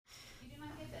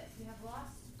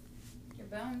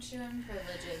bone chewing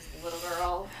privileges, little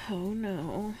girl. Oh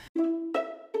no.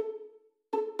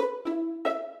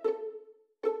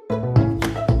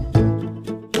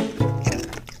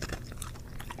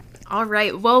 All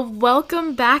right. Well,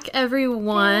 welcome back,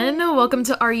 everyone. Welcome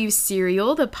to Are You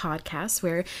Cereal, the podcast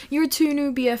where your two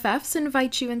new BFFs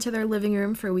invite you into their living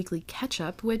room for a weekly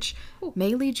catch-up, which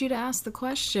may lead you to ask the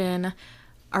question,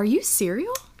 are you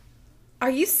cereal?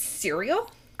 Are you cereal?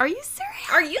 Are you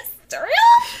cereal? Are you cereal?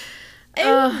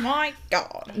 Oh my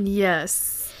god.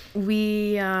 Yes.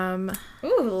 We,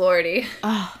 Ooh, lordy.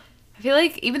 I feel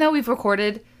like even though we've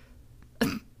recorded...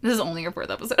 This is only our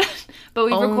 4th episode. But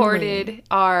we've recorded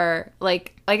our,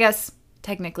 like, I guess,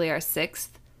 technically our 6th,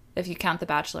 if you count the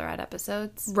Bachelorette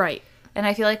episodes. right. And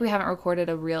I feel like we haven't recorded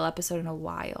a real episode in a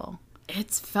while.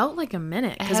 It's felt like a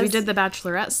minute because we did the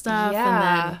Bachelorette stuff.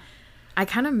 Yeah. And then I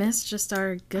kind of missed just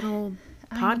our good old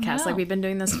podcast. Like, we've been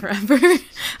doing this forever.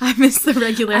 I miss the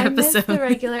regular episodes. I miss the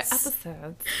regular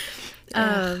episodes.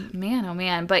 Man, oh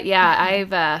man. But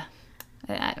yeah,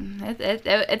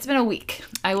 it's been a week.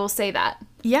 I will say that.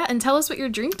 Yeah, and tell us what you're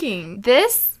drinking. So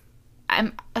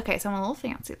I'm a little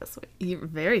fancy this week. You're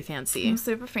very fancy. I'm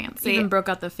super fancy. Even broke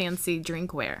out the fancy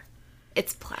drinkware.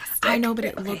 It's plastic. I know, but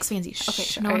it looks fancy. Okay,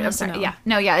 sure. No All one right, I'm has to sorry.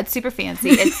 know. Yeah, it's super fancy.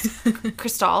 It's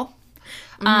Cristal.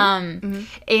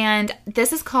 And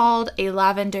this is called a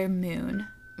Lavender Moon.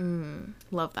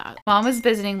 Love that. Mom was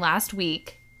visiting last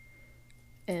week.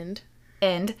 And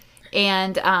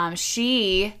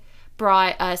She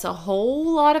brought us a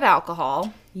whole lot of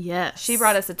alcohol. yes. She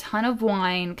brought us a ton of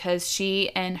wine because she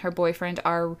and her boyfriend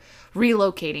are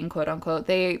relocating, quote unquote.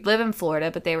 They live in Florida,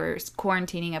 but they were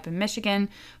quarantining up in Michigan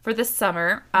for the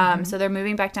summer. So they're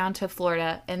moving back down to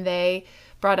Florida, and they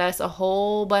brought us a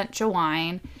whole bunch of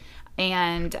wine.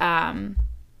 And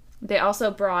they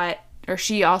also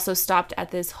she also stopped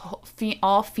at this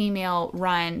all-female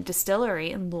run distillery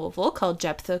in Louisville called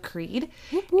Jephthah Creed.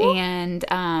 Whoop, whoop.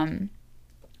 And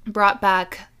brought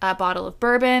back a bottle of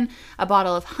bourbon, a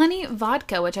bottle of honey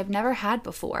vodka, which I've never had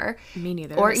before. Me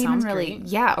neither. Or That even sounds really,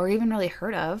 great. or even really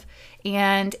heard of,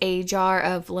 and a jar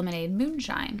of lemonade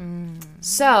moonshine.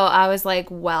 So I was like,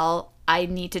 well, I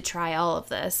need to try all of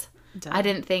this. Duh. I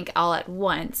didn't think all at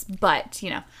once, but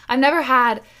I've never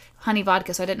had honey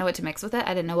vodka, so I didn't know what to mix with it.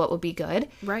 I didn't know what would be good.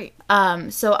 Right.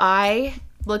 So I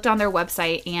looked on their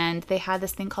website, and they had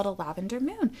this thing called a Lavender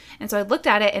Moon. And so I looked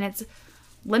at it, and it's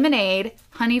lemonade,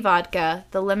 honey vodka,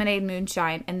 the lemonade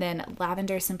moonshine, and then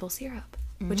lavender simple syrup,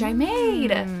 which I made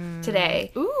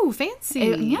today. Ooh, fancy.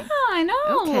 Yeah, I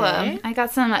know. Okay. I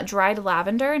got some dried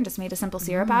lavender and just made a simple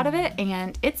syrup out of it,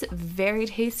 and it's very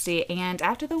tasty. And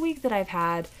after the week that I've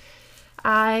had,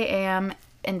 I am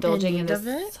indulging in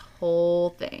this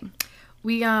whole thing.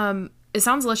 We, it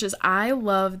sounds delicious.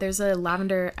 There's a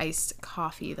lavender iced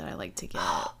coffee that I like to get.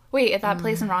 Wait, at that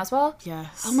place in Roswell?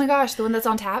 Yes. Oh my gosh, the one that's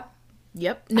on tap?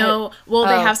 Yep. No,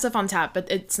 they have stuff on tap, but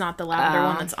it's not the lavender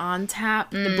one that's on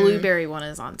tap. The blueberry one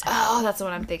is on tap. Oh, that's the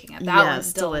one I'm thinking of. That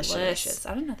one's delicious. delicious.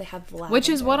 I don't know if they have lavender. Which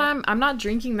is what I'm not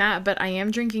drinking that, but I am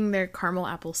drinking their caramel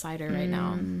apple cider right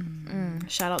now.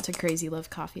 Shout out to Crazy Love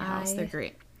Coffee House. They're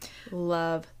great.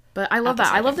 Love. But I love apple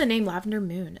that. I cider. love the name Lavender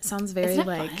Moon. It sounds very Isn't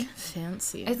it fun?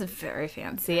 fancy. It's very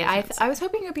fancy. I was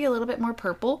hoping it would be a little bit more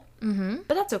purple, but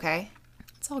that's okay.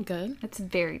 It's all good. It's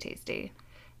very tasty.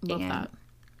 Love that.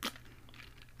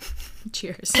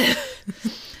 Cheers.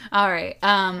 All right.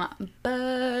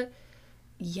 But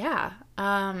yeah.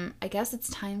 I guess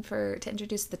it's time to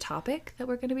introduce the topic that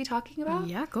we're going to be talking about.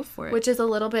 Yeah, go for it. Which is a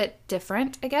little bit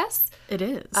different, I guess. It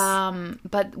is.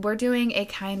 But we're doing a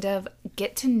kind of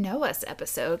get to know us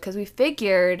episode because we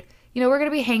figured, we're going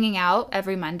to be hanging out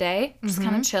every Monday, just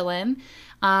kind of chilling.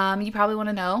 You probably want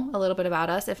to know a little bit about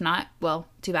us. If not, well,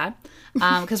 too bad.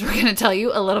 Because we're going to tell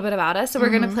you a little bit about us. So we're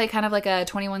going to play kind of like a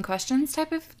 21 questions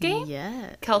type of game.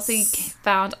 Yes. Kelsey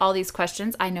found all these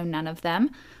questions. I know none of them.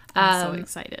 I'm so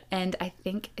excited. And I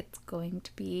think it's going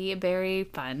to be very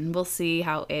fun. We'll see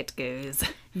how it goes.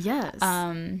 Yes.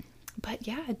 But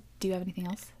yeah, do you have anything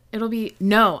else?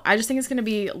 No, I just think it's going to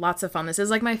be lots of fun. This is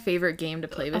like my favorite game to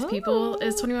play with people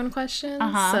is 21 questions.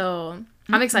 So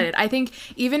I'm excited. I think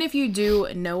even if you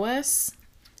do know us,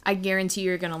 I guarantee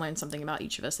you're going to learn something about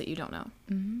each of us that you don't know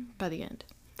by the end.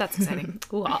 That's exciting.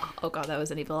 Ooh, oh god, that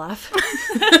was an evil laugh.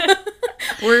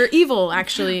 We're evil,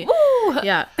 actually. Ooh.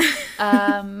 Yeah.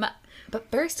 But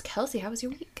first, Kelsey, how was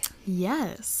your week?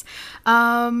 Yes.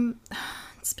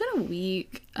 It's been a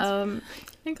week.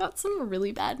 I got some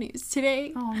really bad news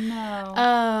today. Oh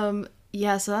no.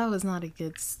 Yeah, so that was not a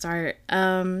good start.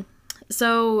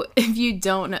 So if you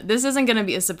don't know, this isn't going to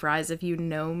be a surprise if you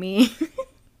know me,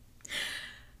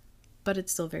 but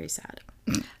it's still very sad.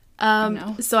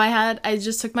 No. So I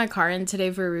just took my car in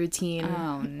today for a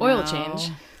routine oil change,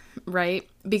 right?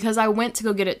 Because I went to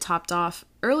go get it topped off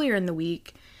earlier in the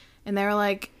week, and they were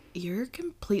like, you're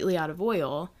completely out of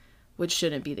oil, which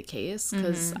shouldn't be the case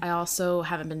because I also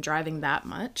haven't been driving that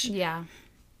much. Yeah.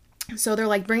 So they're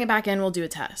like, bring it back in, we'll do a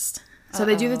test. So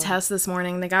they do the test this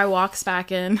morning. The guy walks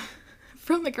back in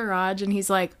from the garage, and he's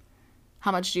like,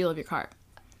 how much do you love your car?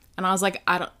 And I was like,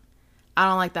 I don't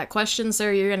like that question,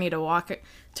 sir. You're gonna need to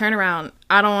turn around.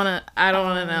 I don't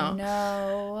wanna know.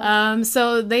 No.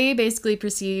 So they basically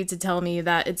proceed to tell me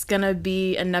that it's gonna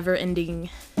be a never-ending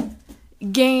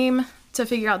game to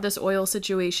figure out this oil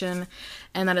situation,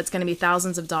 and that it's gonna be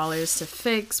thousands of dollars to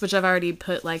fix, which I've already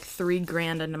put like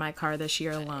 $3,000 into my car this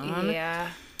year alone. Yeah.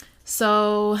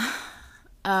 So,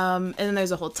 and then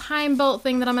there's a whole time belt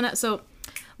thing that so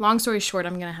long story short,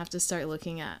 I'm gonna have to start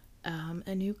looking at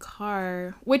a new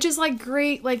car, which is like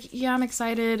great. Like, yeah, I'm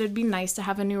excited. It'd be nice to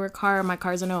have a newer car. My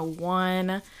car's an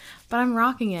 01, but I'm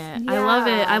rocking it. Yeah. I love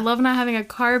it. I love not having a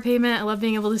car payment. I love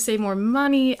being able to save more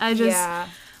money. I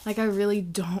really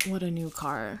don't want a new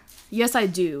car. Yes, I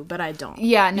do, but I don't.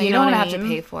 Yeah, no, you don't want to have mean? to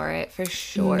pay for it for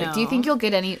sure. No. Do you think you'll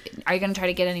get any? Are you going to try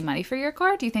to get any money for your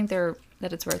car? Do you think that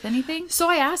it's worth anything? So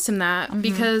I asked him that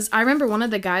because I remember one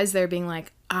of the guys there being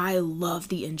like, I love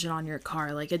the engine on your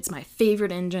car. Like, it's my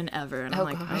favorite engine ever. And I'm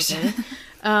like, gosh. okay.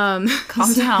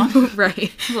 Calm down.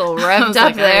 Right. A little revved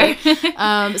up there.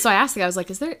 So I asked the guy, I was like,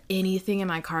 is there anything in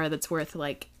my car that's worth,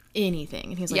 like, anything?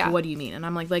 And he's like, what do you mean? And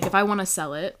I'm like, if I want to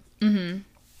sell it,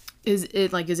 is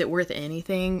it worth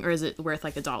anything, or is it worth,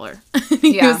 like, $1?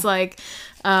 He was like,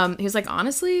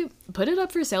 honestly, put it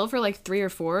up for sale for, like, 3 or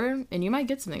 4, and you might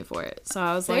get something for it. So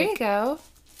I was There you go.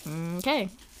 Okay.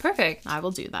 Perfect. I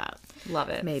will do that. Love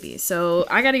it. Maybe. So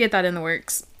I got to get that in the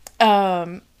works. Hold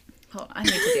on, I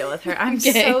need to deal with her. I'm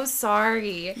Okay. so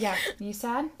sorry. Yeah. Are you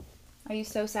sad? Are you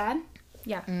so sad?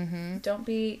 Yeah. Don't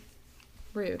be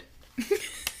rude,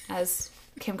 as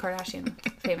Kim Kardashian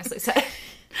famously said.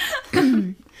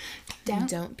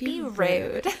 Don't be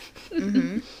rude.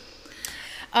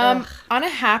 On a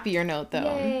happier note, though.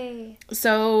 Yay.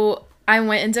 So I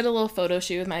went and did a little photo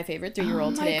shoot with my favorite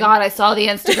 3-year-old today. Oh my god, I saw the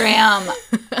Instagram.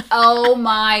 Oh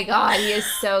my god, he is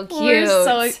so cute.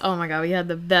 Oh my god, we had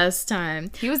the best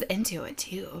time. He was into it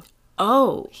too.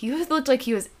 Oh, Looked like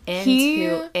he was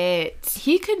into it.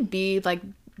 He could be like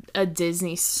a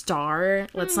Disney star.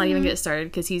 Let's not even get started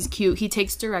because he's cute. He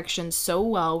takes directions so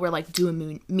well. We're like, do a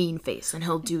mean face, and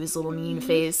he'll do his little mean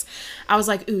face. I was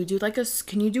like, ooh, dude,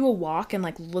 can you do a walk and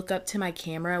like look up to my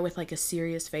camera with like a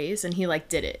serious face? And he like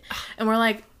did it, and we're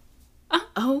like,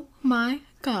 oh my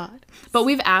god. But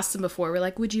we've asked him before. We're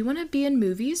like, would you want to be in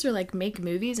movies or like make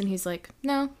movies? And he's like,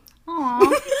 no. Aw.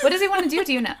 What does he want to do?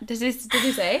 Do you know? Did he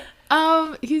say?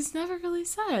 He's never really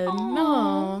said.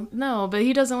 Aww. No, but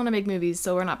he doesn't want to make movies,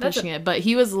 so we're not pushing it. But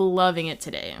he was loving it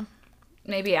today.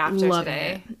 Maybe after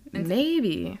today.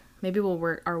 Maybe we'll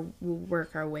work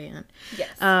our way in.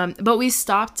 Yes. But we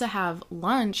stopped to have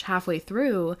lunch halfway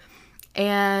through,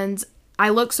 and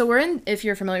if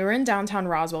you're familiar, we're in downtown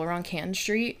Roswell. We're on Canton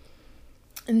Street.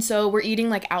 And so we're eating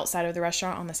like outside of the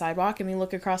restaurant on the sidewalk, and we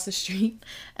look across the street,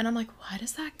 and I'm like, why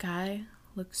does that guy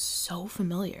look so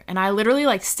familiar? And I literally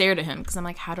like stared at him because I'm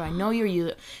like, how do I know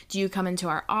you? Do you come into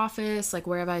our office? Like,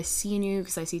 where have I seen you?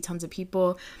 Because I see tons of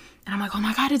people. And I'm like, oh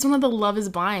my god, it's one of the Love is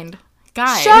Blind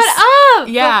guys. Shut up!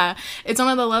 Yeah, it's one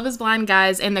of the Love is Blind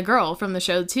guys and the girl from the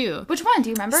show too. Which one? Do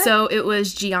you remember? So it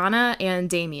was Gianna and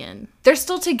Damien. They're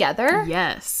still together?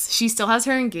 Yes. She still has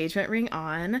her engagement ring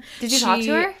on. Did you talk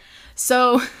to her?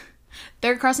 So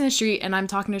they're crossing the street, and I'm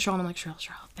talking to Cheryl, and I'm like, Cheryl,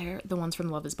 they're the ones from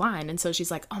Love is Blind. And so she's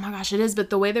like, oh my gosh, it is. But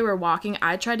the way they were walking,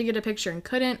 I tried to get a picture and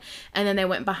couldn't. And then they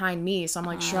went behind me. So I'm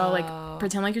like, Cheryl, like,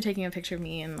 pretend like you're taking a picture of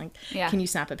me, and like, can you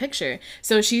snap a picture?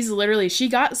 So she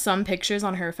got some pictures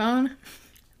on her phone.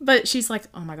 But she's like,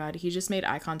 oh my god, he just made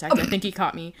eye contact. I think he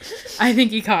caught me.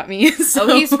 So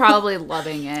he's probably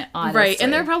loving it, honestly. Right,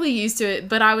 and they're probably used to it.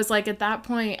 But I was like, at that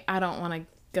point, I don't want to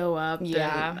go up.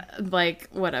 Yeah. And, like,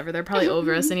 whatever. They're probably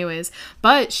over us anyways.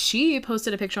 But she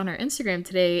posted a picture on her Instagram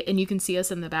today, and you can see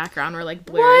us in the background. We're, like,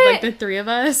 blurred. What? Like, the 3 of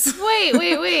us.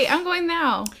 Wait. I'm going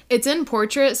now. It's in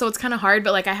portrait, so it's kind of hard.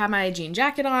 But, like, I have my jean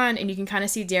jacket on, and you can kind of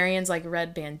see Darian's, like,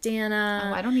 red bandana.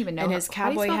 Oh, I don't even know. And his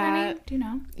cowboy hat. Do you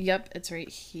know? Yep, it's right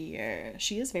here.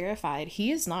 She is verified. He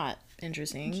is not.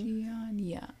 Interesting.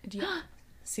 Yeah.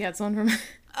 See, that's one from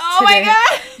Oh today. my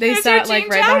god! They There's sat, your like,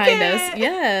 jean right jacket. behind us.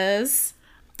 Yes.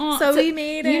 Oh, So we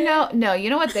made it. You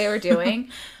know what they were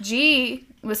doing? G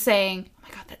was saying, oh my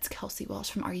God, that's Kelsey Walsh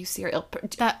from Are You Serial?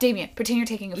 Damien, pretend you're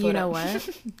taking a photo. You know what?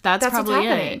 That's probably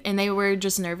it. And they were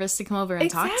just nervous to come over and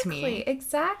talk to me.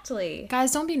 Exactly.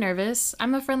 Guys, don't be nervous.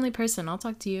 I'm a friendly person. I'll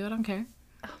talk to you. I don't care.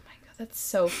 Oh my God, that's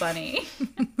so funny.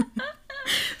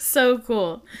 So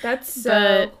cool. That's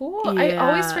so cool. Yeah. I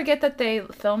always forget that they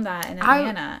filmed that in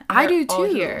Atlanta. I do too.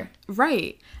 Here.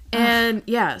 Right. And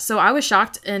yeah, so I was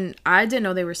shocked, and I didn't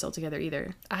know they were still together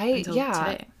either. Until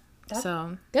today.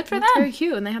 So good for them. Very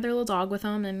cute, and they had their little dog with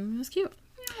them, and it was cute.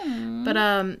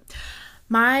 But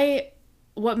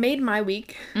what made my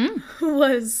week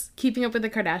was Keeping Up with the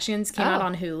Kardashians came out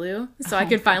on Hulu, so I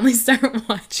could finally start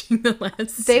watching the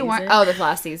last season. They weren't. Oh, the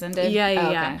last season did. Yeah.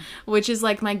 Okay. Which is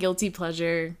like my guilty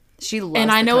pleasure. She loves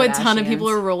and I know the a ton of people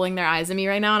are rolling their eyes at me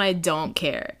right now, and I don't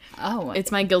care. Oh,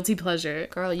 it's my guilty pleasure.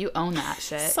 Girl, you own that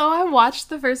shit. So I watched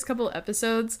the first couple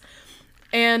episodes,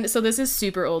 and so this is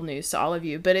super old news to all of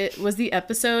you, but it was the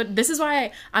episode. This is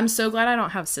why I'm so glad I don't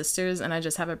have sisters and I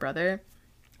just have a brother.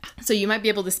 So you might be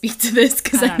able to speak to this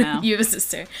because I know you have a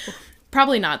sister.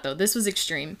 Probably not, though. This was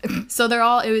extreme. So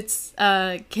it's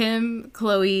Kim,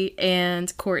 Khloe,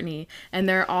 and Kourtney, and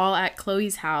they're all at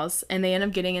Khloe's house, and they end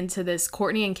up getting into this,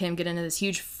 Kourtney and Kim get into this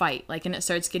huge fight, and it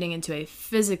starts getting into a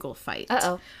physical fight.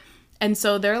 Uh-oh. And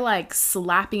so they're,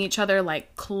 slapping each other,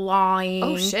 clawing.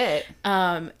 Oh, shit.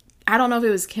 I don't know if it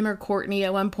was Kim or Kourtney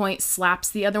at one point slaps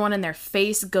the other one, and their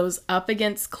face goes up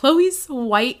against Khloe's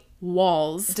white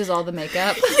walls. Does all the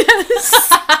makeup?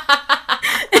 Yes.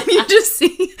 And you just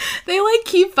see they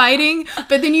keep fighting,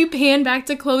 but then you pan back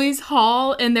to Khloe's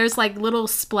hall, and there's little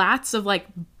splats of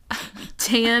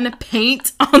tan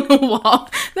paint on the wall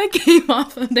that came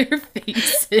off of their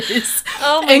faces.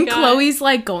 Oh my and God.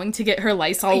 Khloe's going to get her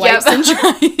Lysol wipes and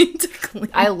trying to clean.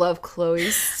 I love Khloe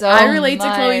so I relate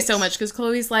much. to Khloe so much because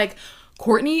Khloe's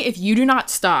Kourtney, if you do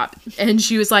not stop. And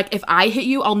she was if I hit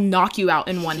you, I'll knock you out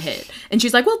in one hit. And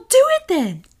she's well, do it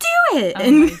then. Do it. Oh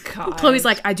and my God.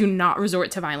 Khloe's I do not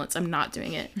resort to violence. I'm not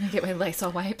doing it. I get my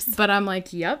Lysol wipes. But I'm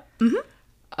yep. Mm-hmm.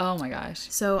 Oh my gosh.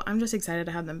 So I'm just excited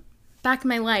to have them back in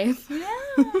my life.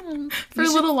 Yeah. For a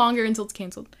little longer until it's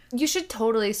canceled. You should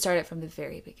totally start it from the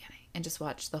very beginning and just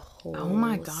watch the whole Oh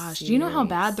my gosh. series. Do you know how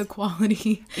bad the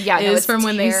quality is from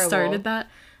when terrible. they started that?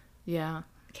 Yeah.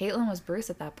 Caitlyn was Bruce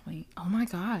at that point. Oh my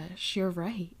gosh. You're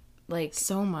right.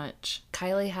 So much.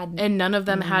 Kylie had... And none of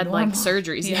them had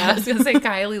surgeries yet. yet. I was going to say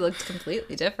Kylie looked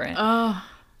completely different. Oh.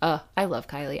 I love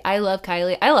Kylie. I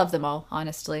love them all,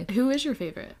 honestly. Who is your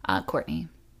favorite? Kourtney.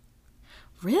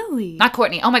 Really? Not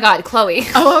Kourtney. Oh my God, Khloe.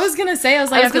 Oh, I was going to say,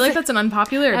 I feel like that's an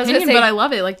unpopular opinion, but I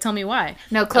love it. Tell me why.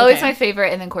 No, Khloe's my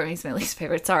favorite, and then Kourtney's my least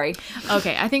favorite. Sorry.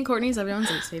 Okay, I think Kourtney's everyone's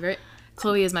least favorite.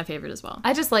 Khloe is my favorite as well.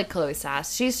 I just like Khloe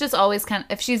sass. She's just always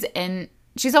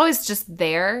she's always just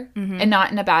there, and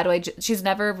not in a bad way. She's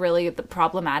never really the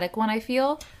problematic one, I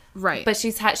feel. Right. But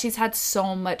she's had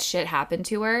so much shit happen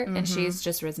to her, and she's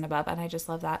just risen above, and I just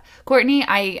love that. Kourtney,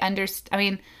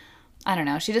 I don't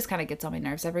know. She just kind of gets on my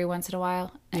nerves every once in a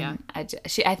while. And yeah.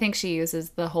 I think she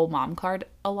uses the whole mom card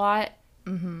a lot.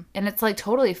 Mm-hmm. And it's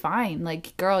totally fine.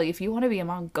 Girl, if you want to be a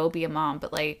mom, go be a mom.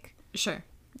 But sure.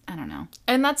 I don't know.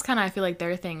 And that's kind of, I feel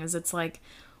their thing is it's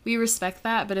we respect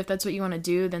that, but if that's what you want to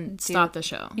do, then stop the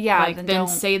show. Yeah. Then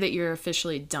say that you're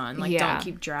officially done. Don't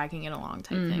keep dragging it along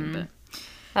type thing.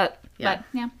 But yeah,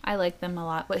 I like them a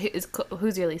lot.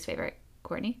 Who's your least favorite?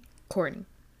 Kourtney? Kourtney.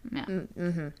 Yeah.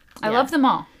 Mm-hmm. I love them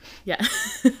all. Yeah.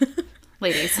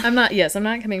 Ladies. I'm not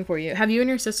coming for you. Have you and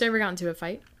your sister ever gotten into a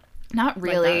fight? Not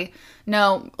really.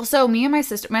 No. So me and my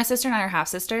sister and I are half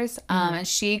sisters. And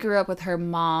she grew up with her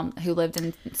mom who lived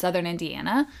in southern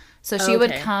Indiana. So she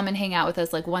would come and hang out with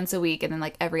us once a week and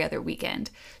then every other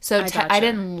weekend. So I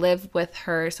didn't live with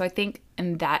her. So I think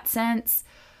in that sense,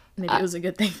 maybe it was a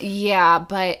good thing. Yeah,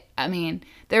 but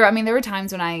there were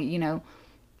times when I,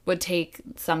 would take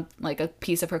a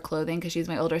piece of her clothing because she's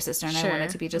my older sister and I wanted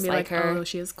to be just like her. Oh,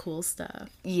 she has cool stuff.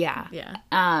 Yeah. Yeah.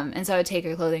 And so I would take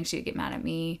her clothing. She would get mad at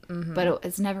me, but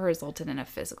it's never resulted in a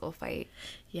physical fight.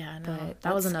 Yeah, no,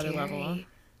 that was another level.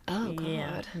 Oh God.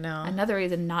 Yeah, no. Another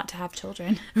reason not to have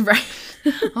children. Right.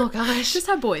 Oh gosh. Just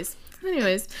have boys.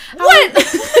 Anyways.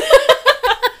 What?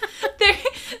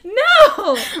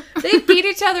 No! They beat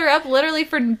each other up literally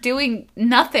for doing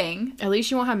nothing. At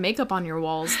least you won't have makeup on your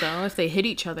walls, though, if they hit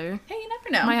each other. Hey, you never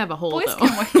know. Might have a hole, Boys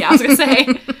though. Yeah, I was going to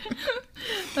say.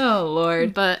 Oh,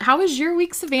 Lord. But how was your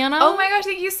week, Savannah? Oh, my gosh.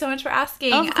 Thank you so much for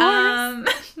asking. Of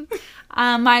course.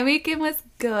 My weekend was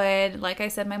good. Like I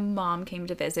said, my mom came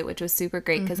to visit, which was super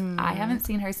great because I haven't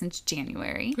seen her since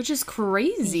January. Which is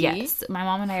crazy. Yes. My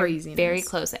mom and I are very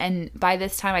close. And by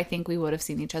this time, I think we would have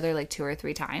seen each other 2 or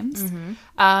 3 times.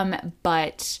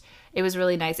 But it was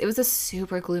really nice. It was a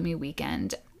super gloomy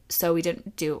weekend. so we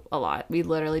didn't do a lot. We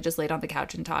literally just laid on the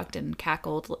couch and talked and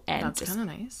cackled and That's just kind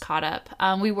of nice. caught up.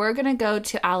 We were going to go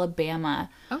to Alabama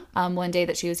one day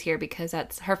that she was here because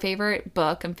that's her favorite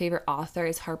book and favorite author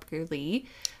is Harper Lee,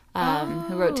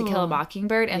 who wrote To Kill a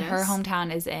Mockingbird. And her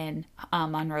hometown is in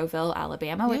Monroeville,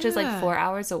 Alabama, which is like 4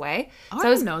 hours away. Oh, so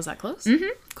I didn't know it was that close. Mm-hmm.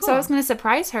 Cool. So I was going to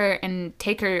surprise her and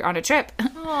take her on a trip.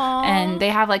 And they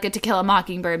have like a To Kill a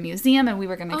Mockingbird museum, and we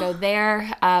were going to go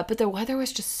there. But the weather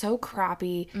was just so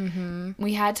crappy.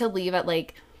 We had to leave at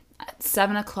like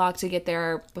 7 o'clock to get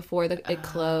there before it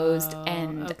closed.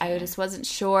 And I just wasn't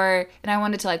sure. And I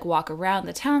wanted to like walk around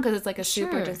the town because it's like a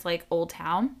super just like old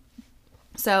town.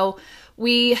 So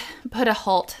we put a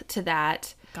halt to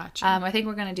that. Gotcha. I think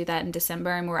we're going to do that in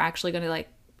December, and we're actually going to like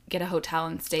get a hotel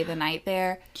and stay the night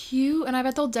there. Cute. And I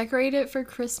bet they'll decorate it for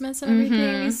Christmas and everything.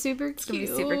 It'll be super cute. It's going to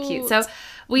be super cute. So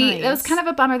it was kind of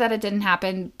a bummer that it didn't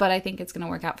happen, but I think it's going to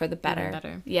work out for the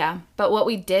better. Yeah. But what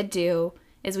we did do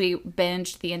is we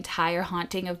binged the entire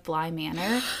Haunting of Bly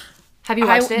Manor. Have you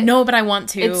watched it? No, but I want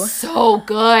to. It's so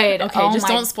good. Okay, just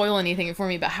don't spoil anything for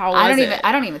me, but how I was it?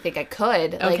 I don't even think I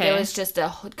could. Like, it was just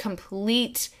a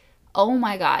complete, oh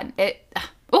my God.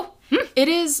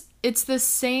 It's the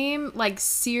same, like,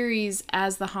 series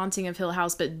as The Haunting of Hill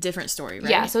House, but different story, right?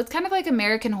 Yeah, so it's kind of like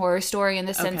American Horror Story in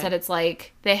the sense that it's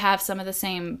like they have some of the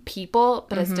same people,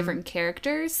 but it's different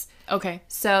characters. Okay.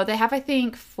 So they have, I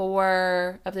think,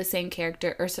 4 of the same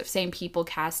character or same people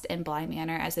cast in Bly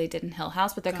Manor as they did in Hill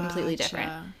House, but they're completely different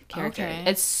characters. Okay.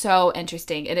 It's so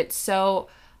interesting, and it's so,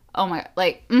 oh my,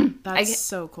 like, that's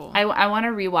so cool. I want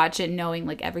to rewatch it knowing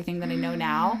like everything that I know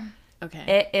now.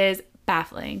 Okay. It is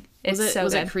baffling. Was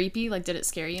it creepy? Like, did it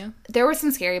scare you? There were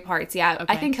some scary parts, yeah.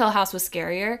 Okay. I think Hill House was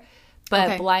scarier,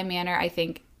 but Bly Manor, I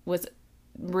think, was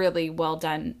really well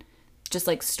done, just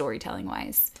like storytelling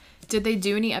wise. Did they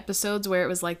do any episodes where it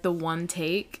was like the one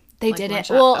take? They didn't.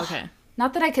 Well,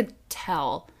 not that I could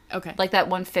tell. Okay. Like that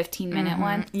 15-minute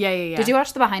one. Yeah. Did you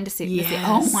watch the behind the scenes? Yes.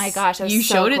 Oh my gosh, that was you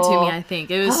so showed cool. it to me, I think.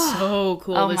 It was so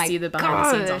cool to see the behind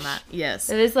the scenes on that. Yes.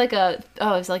 It was like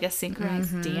a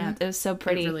synchronized dance. It was so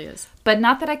pretty. It really is. But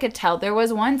not that I could tell. There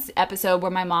was one episode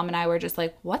where my mom and I were just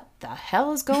like, what the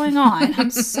hell is going on? I'm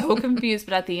so confused.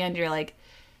 But at the end, you're like,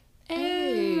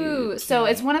 ew. Okay. So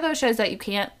it's one of those shows that you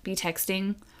can't be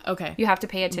texting. Okay. You have to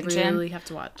pay attention. Really have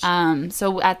to watch.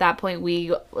 So at that point,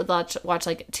 we would watch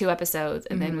like 2 episodes,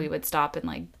 and then we would stop and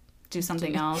like do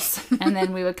something else, and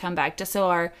then we would come back just so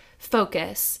our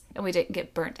focus and we didn't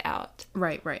get burnt out.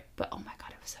 Right. But oh my God,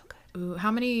 it was so good. Ooh,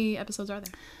 how many episodes are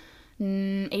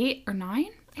there? 8 or 9.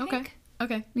 I think.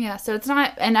 Okay. Yeah. So it's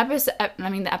not an episode. I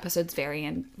mean, the episodes vary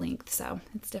in length, so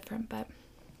it's different. But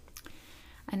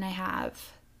and I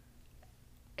have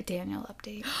a Daniel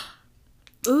update.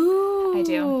 Ooh, I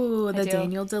do.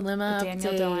 Daniel Dilemma. The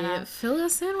Daniel Dilemma. Fill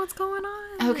us in. What's going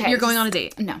on? Okay. You're going on a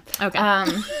date? No. Okay.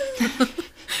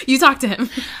 You talked to him.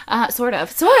 Sort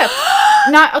of.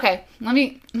 Not okay. Let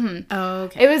me.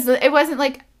 Okay. It wasn't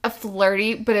like a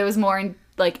flirty, but it was more in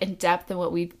depth than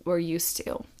what we were used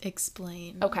to.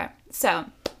 Explain. Okay. So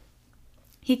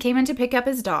he came in to pick up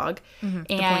his dog, and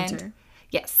the pointer.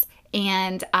 Yes,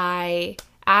 and I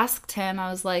asked him. I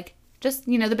was like, just,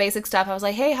 the basic stuff. I was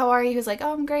like, hey, how are you? He was like,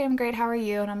 oh, I'm great. How are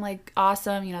you? And I'm like,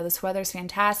 awesome. This weather's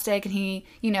fantastic. And he,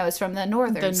 is from the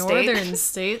northern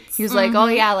states. He was like, oh,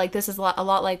 yeah, like this is a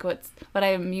lot like what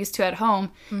I'm used to at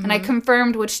home. And I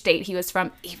confirmed which state he was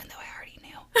from, even though I already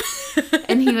knew.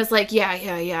 And he was like, yeah.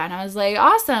 And I was like,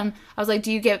 awesome. I was like,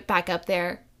 do you get back up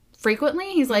there frequently?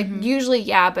 He's like, usually,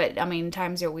 yeah, but I mean,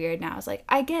 times are weird now. I was like,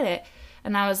 I get it.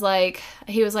 And I was like,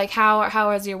 he was like, how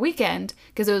was your weekend?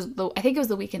 Because I think it was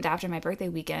the weekend after my birthday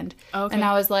weekend. Okay. And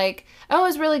I was like, oh, it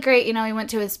was really great. We went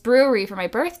to his brewery for my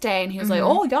birthday. And he was like,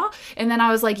 oh, yeah. And then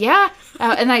I was like, yeah.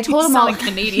 And I told him all.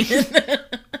 Canadian.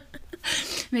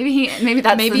 Maybe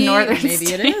that's the northern Maybe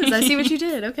state. It is. I see what you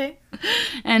did. Okay.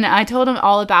 And I told him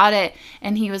all about it.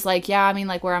 And he was like, yeah, I mean,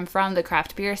 like where I'm from, the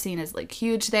craft beer scene is like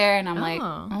huge there. And I'm like,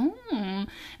 oh.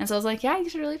 And so I was like, yeah, you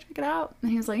should really check it out. And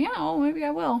he was like, yeah, well, maybe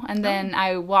I will. And then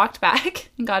I walked back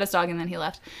and got his dog, and then he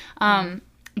left.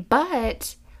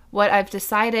 But what I've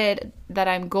decided that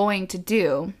I'm going to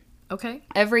do. Okay.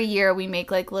 Every year we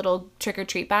make like little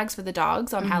trick-or-treat bags for the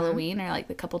dogs on Halloween, or like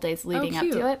the couple days leading up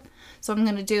to it. So what I'm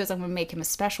going to do is I'm going to make him a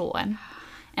special one,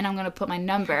 and I'm going to put my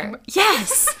number.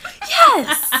 Yes.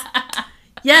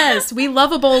 Yes. We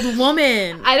love a bold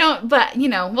woman. But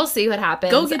we'll see what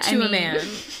happens. Go get a man.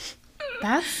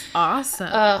 That's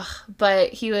awesome.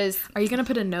 But he was. Are you going to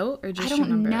put a note or just your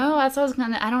number? I don't know. That's what I was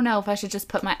going to. I don't know if I should just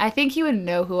put I think he would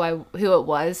know who it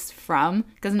was from,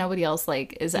 because nobody else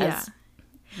like is as.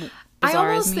 I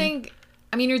almost think,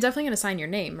 you're definitely going to sign your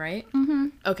name, right? Mm-hmm.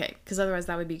 Okay, because otherwise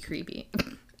that would be creepy.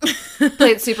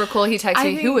 Play it super cool. He texts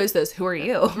me, who is this? Who are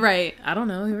you? Right. I don't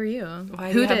know. Who are you?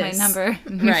 Why do you have my number?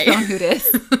 Right. Who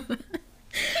dis?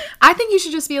 I think you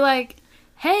should just be like,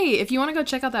 hey, if you want to go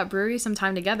check out that brewery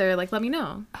sometime together, like, let me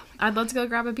know. I'd love to go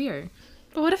grab a beer.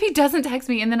 But what if he doesn't text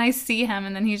me and then I see him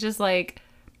and then he's just like...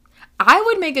 I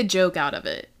would make a joke out of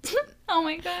it. Oh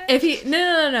my God. If he...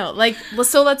 No. Like,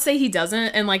 so let's say he doesn't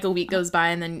and like a week goes by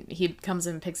and then he comes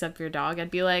and picks up your dog.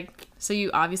 I'd be like, so you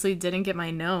obviously didn't get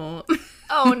my note.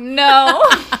 Oh no.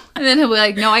 And then he'll be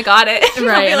like, no, I got it.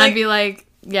 Right. And I'd be like,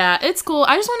 yeah, it's cool.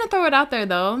 I just want to throw it out there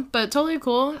though, but totally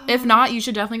cool. If not, you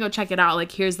should definitely go check it out.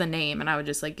 Like, here's the name. And I would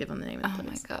just like give him the name of the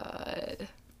place. Oh my God.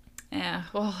 Yeah.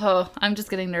 Oh, I'm just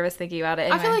getting nervous thinking about it.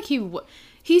 Anyway. I feel like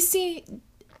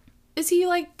is he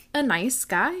like a nice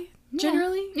guy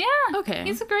generally? Yeah. Okay.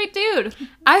 He's a great dude.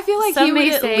 I feel like Some he would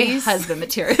may at say least husband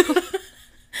material.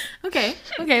 Okay,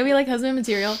 we like husband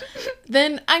material.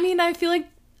 Then I mean, I feel like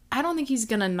I don't think he's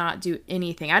gonna not do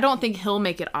anything. I don't think he'll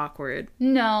make it awkward.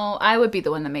 No, I would be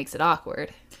the one that makes it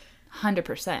awkward.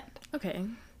 100%. Okay,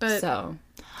 but so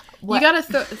you gotta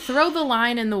throw the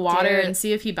line in the water and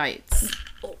see if he bites.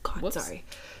 Oh God, Whoops. sorry.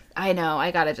 I know.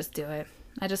 I gotta just do it.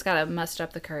 I just gotta muster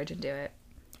up the courage and do it.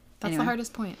 That's the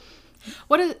hardest point.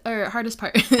 Hardest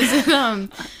part? Is it,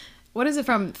 what is it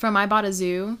from I Bought a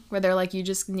Zoo, where they're like, you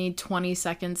just need 20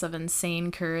 seconds of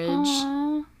insane courage?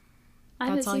 Aww. I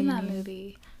haven't seen that need.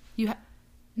 movie.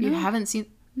 You haven't seen?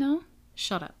 No.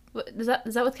 Shut up. What, is that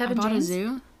with Kevin I Bought James? a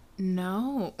Zoo?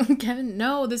 No. Kevin,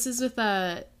 no, this is with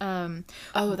Oh,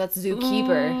 that's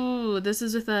Zookeeper. Oh, this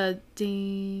is with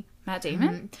Matt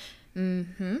Damon?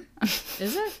 Mm-hmm.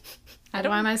 Is it? I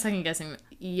don't. Why am I second guessing?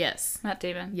 Yes. Matt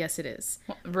Damon. Yes, it is.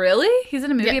 Really? He's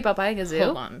in a movie about buying a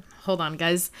zoo? Hold on,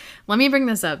 guys. Let me bring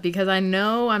this up because I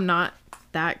know I'm not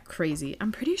that crazy.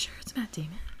 I'm pretty sure it's Matt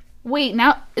Damon. Wait,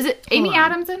 now is it Amy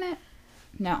Adams in it?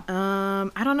 No.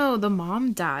 I don't know. The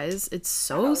mom dies. It's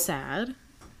so sad.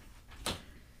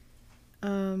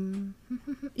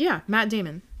 Yeah, Matt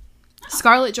Damon.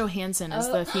 Scarlett Johansson is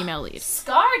the female lead.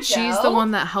 ScarJo? She's the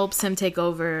one that helps him take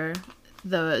over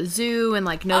the zoo and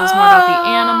like knows more about the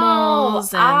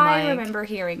animals. And I remember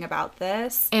hearing about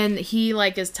this. And he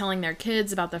like is telling their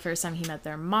kids about the first time he met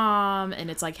their mom,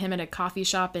 and it's like him at a coffee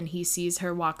shop and he sees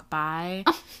her walk by.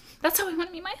 Oh, that's how I want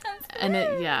to meet my husband.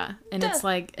 And it's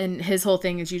like, and his whole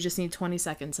thing is you just need 20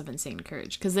 seconds of insane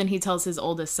courage, because then he tells his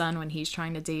oldest son when he's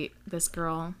trying to date this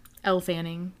girl, Elle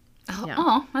Fanning. Oh, yeah.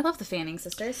 Oh, I love the Fanning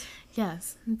sisters.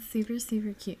 Yes, it's super,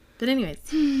 super cute. But anyways.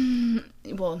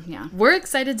 Well, yeah. We're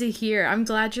excited to hear. I'm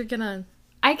glad you're gonna...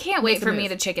 I can't wait for me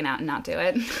to chicken out and not do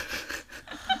it.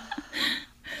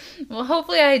 Well,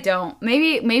 hopefully I don't.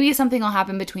 Maybe something will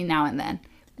happen between now and then.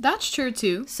 That's true,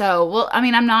 too. So, well, I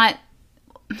mean, I'm not...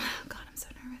 God, I'm so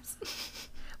nervous.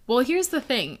 Well, here's the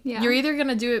thing. Yeah. You're either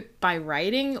gonna do it by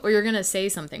writing or you're gonna say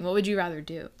something. What would you rather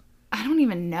do? I don't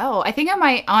even know. I think I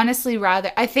might honestly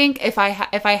rather... I think if I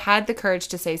had the courage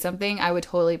to say something, I would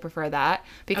totally prefer that.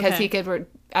 Because he could...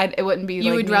 it wouldn't be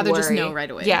You would rather just know right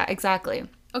away. Yeah, exactly.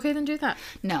 Okay, then do that.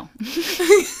 No.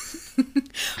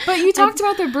 But you talked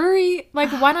about the brewery. Like,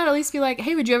 why not at least be like,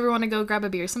 hey, would you ever want to go grab a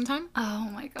beer sometime? Oh,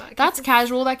 my God. That's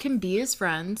casual. That can be as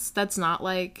friends. That's not,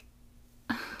 like,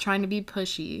 trying to be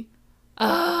pushy.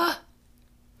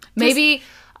 Maybe...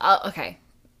 okay.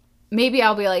 Maybe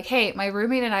I'll be like, hey, my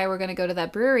roommate and I were going to go to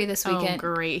that brewery this weekend.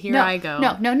 Oh, great. Here I go.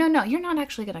 No. You're not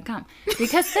actually going to come.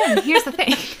 Because then, here's the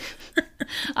thing.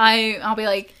 I'll be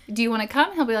like, do you want to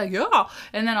come? He'll be like, yeah.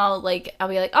 And then I'll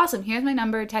be like, awesome, here's my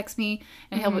number, text me.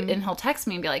 And he'll text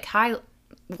me and be like, hi,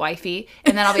 wifey.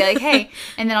 And then I'll be like, hey.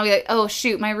 And then I'll be like, oh,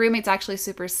 shoot, my roommate's actually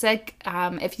super sick.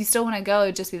 If you still want to go,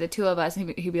 it'd just be the two of us.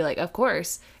 And he'd be like, of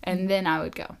course. And then I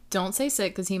would go. Don't say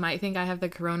sick, because he might think I have the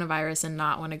coronavirus and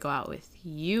not want to go out with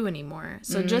you anymore.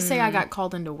 So just say I got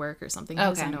called into work or something. He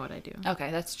doesn't know what I do.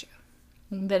 Okay, that's true.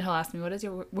 Then he'll ask me, what does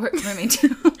your work roommate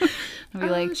do? I'll be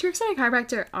like, she works at a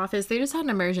chiropractor office. They just had an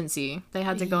emergency. They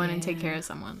had to go in and take care of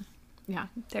someone. Yeah.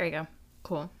 There you go.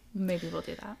 Cool. Maybe we'll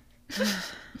do that.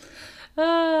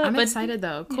 I'm excited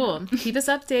though. Cool. Yeah. Keep us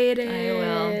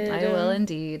updated. I will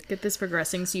indeed. Get this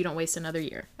progressing so you don't waste another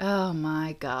year. Oh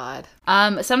my God.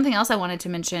 Something else I wanted to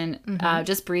mention,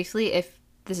 just briefly, if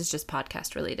this is just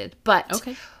podcast related, but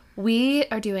okay. We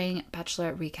are doing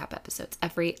Bachelor recap episodes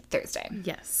every Thursday.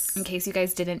 Yes. In case you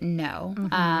guys didn't know.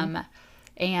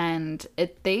 And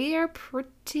they are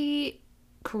pretty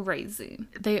crazy.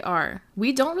 They are.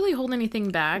 We don't really hold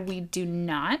anything back. We do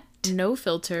not. No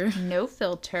filter. No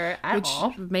filter at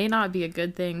all. Which may not be a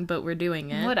good thing, but we're doing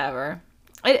it. Whatever.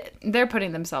 they're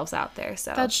putting themselves out there,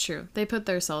 so. That's true. They put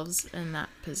themselves in that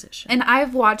position. And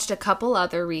I've watched a couple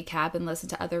other recap and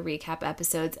listened to other recap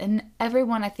episodes, and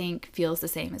everyone, I think, feels the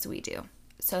same as we do.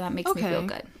 So that makes me feel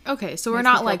good. Okay, so we're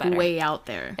not, like, way out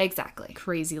there. Exactly.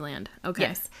 Crazy land. Okay.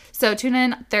 Yes. So tune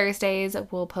in Thursdays.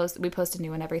 We post a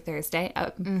new one every Thursday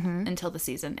until the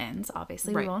season ends.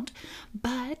 Obviously, we won't.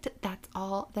 But that's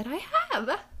all that I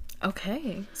have.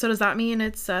 Okay. So does that mean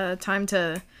it's time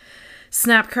to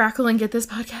snap, crackle, and get this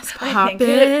podcast popping? I think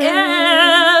it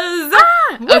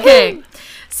is. Okay.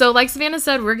 So like Savannah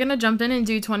said, we're going to jump in and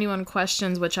do 21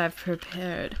 questions, which I've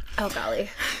prepared. Oh,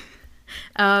 golly.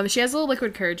 She has a little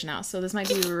liquid courage now, so this might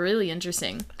be really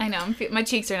interesting. I know. My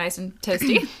cheeks are nice and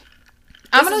toasty.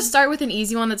 I'm going to start with an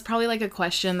easy one that's probably like a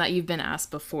question that you've been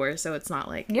asked before, so it's not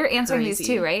like You're answering crazy. these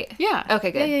too, right? Yeah.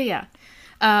 Okay, good. Yeah.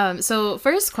 So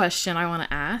first question I want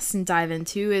to ask and dive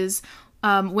into is,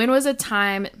 when was a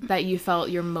time that you felt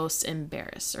your most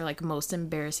embarrassed, or like most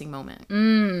embarrassing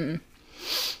moment?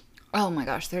 Oh my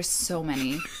gosh, there's so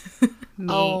many.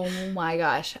 Oh my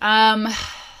gosh.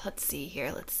 Let's see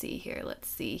here.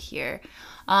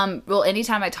 Well,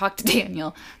 anytime I talk to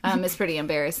Daniel, it's pretty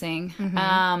embarrassing.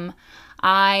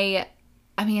 I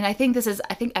think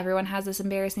everyone has this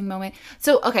embarrassing moment.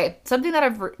 So, okay, something that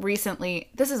I've recently,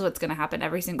 this is what's going to happen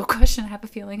every single question I have a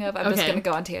feeling of. I'm just going to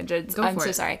go on tangents. I'm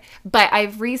so sorry. But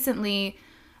I've recently,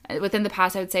 within the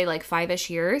past, I would say like 5-ish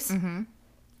years,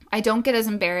 I don't get as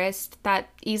embarrassed that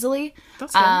easily.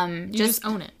 That's good. You just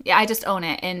own it. Yeah, I just own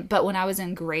it. But when I was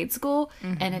in grade school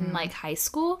and in like high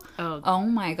school, oh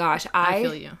my gosh, I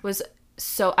feel you.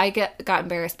 I got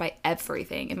embarrassed by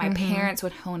everything, and my parents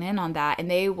would hone in on that, and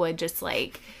they would just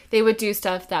they would do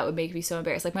stuff that would make me so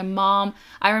embarrassed. Like my mom,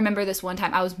 I remember this one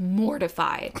time I was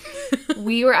mortified.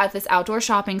 We were at this outdoor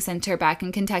shopping center back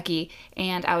in Kentucky,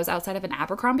 and I was outside of an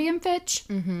Abercrombie and Fitch.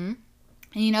 And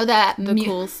you know that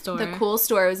cool store. The cool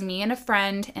store. It was me and a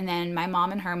friend, and then my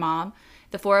mom and her mom.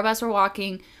 The 4 of us were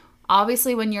walking.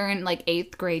 Obviously, when you're in like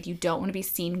 8th grade, you don't want to be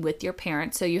seen with your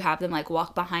parents, so you have them like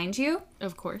walk behind you,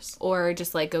 of course, or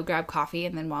just like go grab coffee,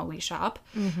 and then while we shop.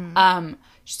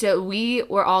 So we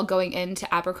were all going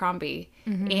into Abercrombie,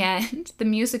 and the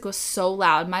music was so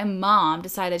loud. My mom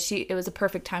decided it was a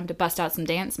perfect time to bust out some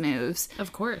dance moves.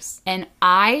 Of course, and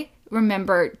I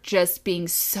remember just being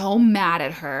so mad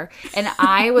at her, and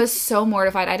I was so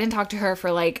mortified. I didn't talk to her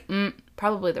for like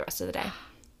probably the rest of the day.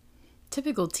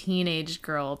 Typical teenage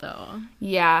girl, though.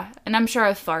 Yeah, and I'm sure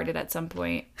I've farted at some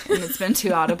point, and it's been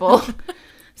too audible.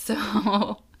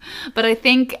 So, but I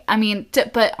think,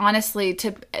 but honestly,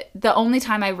 the only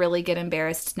time I really get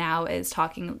embarrassed now is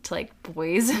talking to like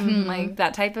boys and like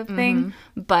that type of thing.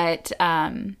 But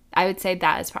I would say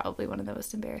that is probably one of the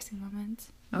most embarrassing moments.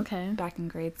 Okay. Back in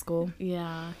grade school.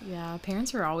 Yeah.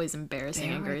 Parents are always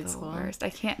embarrassing in grade school. Worst. I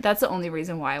can't. That's the only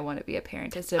reason why I want to be a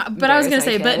parent is to. But I was gonna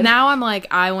say, but now I'm like,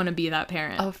 I want to be that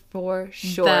parent. Oh, for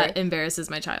sure. That embarrasses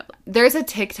my child. There's a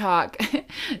TikTok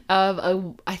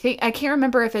of I can't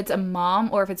remember if it's a mom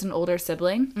or if it's an older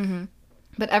sibling.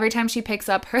 But every time she picks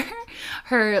up her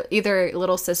either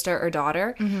little sister or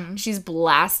daughter, she's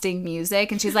blasting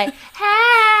music, and she's like,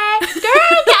 "Hey, girl, get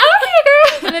over here, girl!"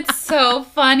 And it's so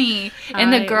funny.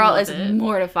 And the girl is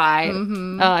mortified.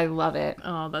 Oh, I love it.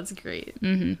 Oh, that's great.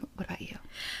 What about you?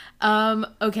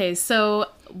 Okay, so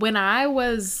when I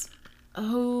was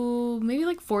maybe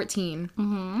like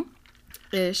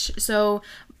 14-ish. So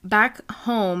back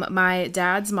home, my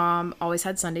dad's mom always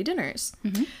had Sunday dinners.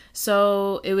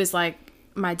 So it was like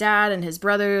my dad and his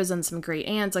brothers and some great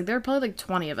aunts, like there were probably like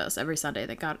 20 of us every Sunday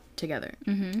that got together.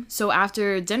 So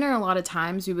after dinner, a lot of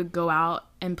times we would go out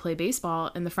and play baseball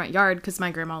in the front yard because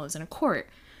my grandma lives in a court.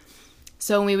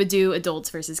 So we would do adults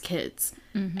versus kids.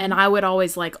 And I would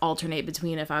always like alternate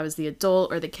between if I was the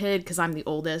adult or the kid, because I'm the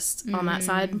oldest on that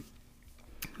side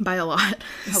by a lot.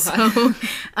 So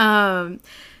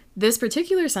this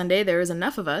particular Sunday, there was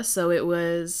enough of us, so it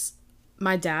was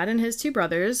my dad and his 2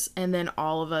 brothers, and then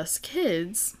all of us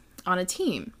kids on a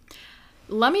team.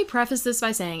 Let me preface this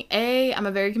by saying, A, I'm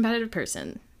a very competitive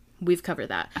person. We've covered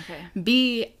that. Okay.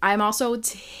 B, I'm also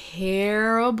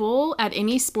terrible at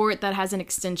any sport that has an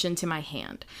extension to my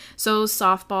hand. So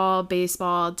softball,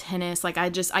 baseball, tennis, like I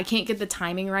can't get the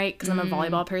timing right because I'm a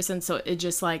volleyball person. So it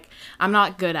just like, I'm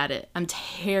not good at it. I'm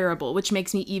terrible, which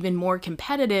makes me even more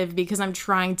competitive because I'm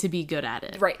trying to be good at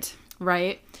it.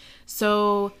 Right?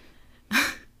 So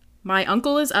my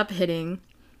uncle is up hitting.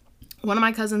 One of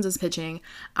my cousins is pitching.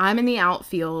 I'm in the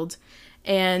outfield.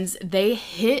 And they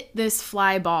hit this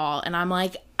fly ball. And I'm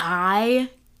like, I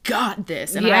got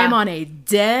this. And Yeah. I am on a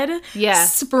dead Yeah.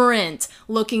 sprint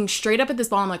looking straight up at this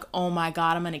ball. I'm like, oh my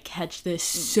God, I'm going to catch this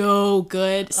so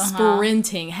good.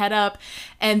 Sprinting, head up.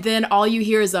 And then all you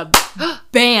hear is a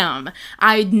bam.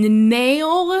 I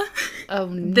nail Oh,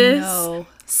 this no.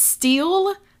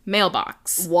 steel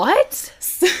mailbox. What?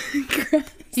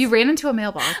 You ran into a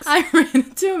mailbox. I ran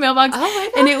into a mailbox Oh my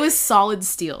God. and it was solid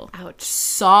steel. Ouch.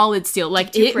 Solid steel.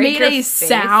 Like you it break made your a face?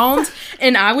 sound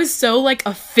and I was so like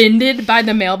offended by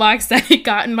the mailbox that it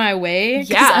got in my way.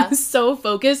 'Cause Yeah. I was so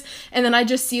focused. And then I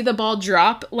just see the ball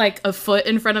drop like a foot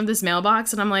in front of this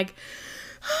mailbox and I'm like,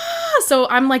 so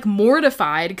I'm like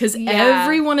mortified because Yeah.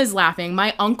 everyone is laughing.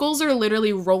 My uncles are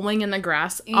literally rolling in the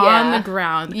grass on Yeah. the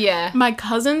ground. Yeah. My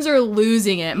cousins are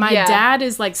losing it. My Yeah. dad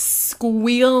is like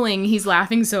squealing. He's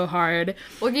laughing so hard.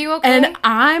 Were you okay? And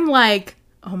I'm like,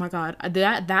 oh my God,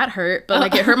 that hurt. But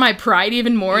like it hurt my pride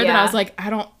even more that I Yeah. was like, I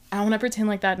don't want to pretend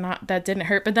like that didn't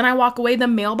hurt. But then I walk away. The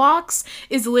mailbox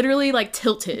is literally like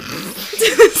tilted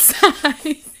to the side.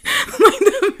 Like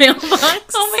the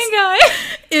mailbox oh my God.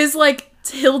 is like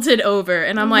tilted over.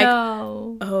 And I'm like,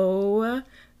 no. oh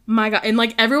my God. And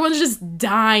like everyone's just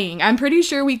dying. I'm pretty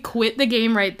sure we quit the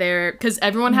game right there because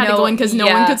everyone had to go in because no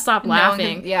one could stop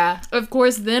laughing. Yeah. Of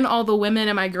course, then all the women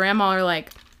and my grandma are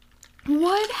like,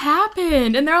 what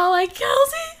happened? And they're all like,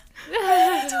 Kelsey, what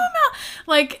are you doing about?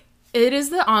 Like, it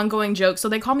is the ongoing joke. So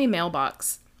they call me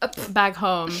Mailbox back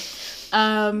home.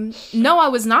 No, I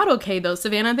was not okay though,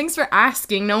 Savannah. Thanks for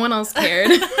asking. No one else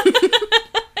cared.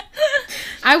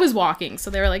 I was walking, so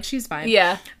they were like, she's fine.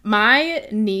 Yeah. My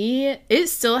knee, it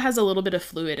still has a little bit of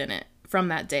fluid in it from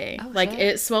that day. Like, shit.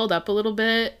 it swelled up a little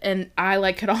bit, and I,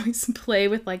 like, could always play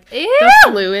with, like, Ew.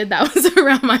 the fluid that was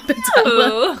around my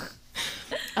patella.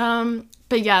 Ooh.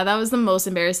 But yeah, that was the most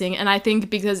embarrassing, and I think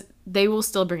because they will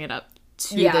still bring it up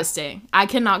to Yeah. this day. I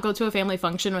cannot go to a family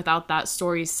function without that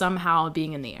story somehow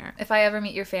being in the air. If I ever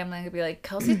meet your family, I'm gonna be like,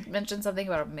 Kelsey mentioned something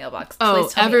about a mailbox. Oh,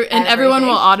 Please tell me everyone will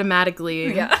everything."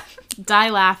 automatically Yeah. die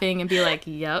laughing and be like,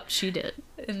 yep, she did.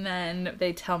 And then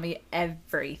they tell me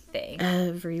everything.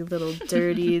 Every little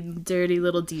dirty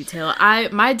little detail.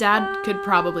 My dad could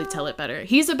probably tell it better.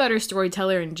 He's a better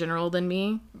storyteller in general than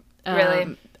me.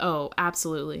 Really? Oh,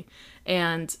 absolutely.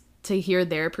 And to hear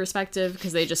their perspective,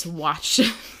 because they just watched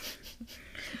it.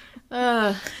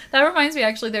 That reminds me,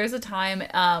 actually, there's a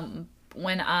time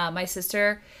when my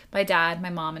sister, my dad, my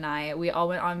mom, and I, we all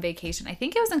went on vacation. I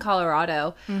think it was in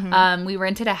Colorado. We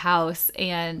rented a house,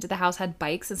 and the house had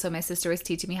bikes, and so my sister was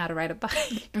teaching me how to ride a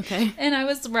bike. Okay. And I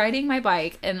was riding my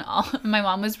bike, and my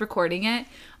mom was recording it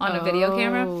on a video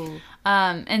camera.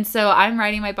 And so I'm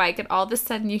riding my bike, and all of a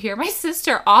sudden you hear my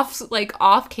sister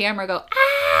off camera go,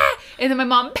 ah! And then my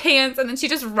mom pants, and then she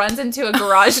just runs into a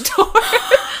garage door.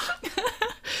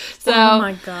 So, Oh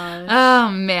my god.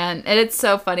 oh man, and it's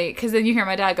so funny because then you hear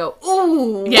my dad go,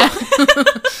 "Ooh, Yeah.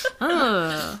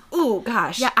 ooh,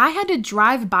 gosh." Yeah, I had to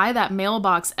drive by that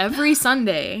mailbox every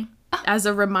Sunday as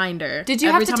a reminder. Did you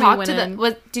Every have to time I talk went to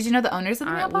in. did you know the owners of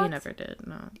the mailbox? We never did.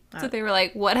 No. So they were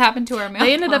like, "What happened to our mailbox?"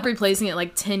 They ended up replacing it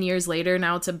like 10 years later.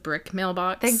 Now it's a brick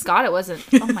mailbox. Thank God it wasn't.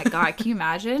 Oh my God, can you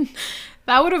imagine?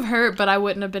 That would have hurt, but I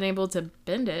wouldn't have been able to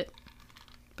bend it.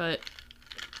 But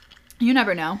You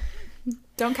never know.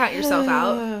 Don't count yourself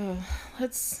out.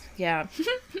 yeah.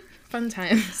 Fun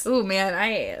times. Ooh man,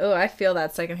 I feel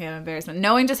that secondhand embarrassment.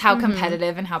 Knowing just how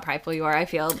competitive and how prideful you are, I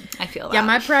feel that. Yeah,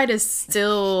 my pride is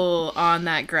still on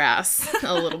that grass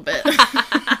a little bit.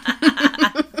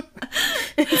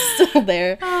 It's still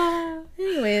there.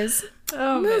 Anyways,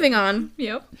 moving on.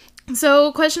 Yep.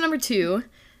 So, question number 2.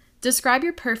 Describe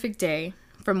your perfect day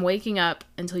from waking up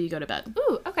until you go to bed.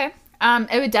 Ooh, okay.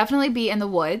 It would definitely be in the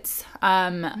woods,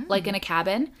 like in a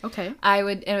cabin. Okay.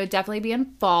 It would definitely be in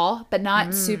fall, but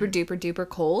not super duper duper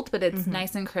cold, but it's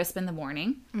nice and crisp in the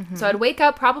morning. So I'd wake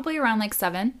up probably around like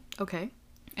 7 Okay.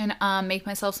 and make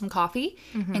myself some coffee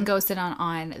and go sit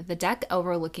on the deck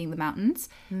overlooking the mountains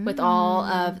with all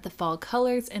of the fall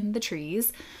colors and the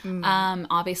trees.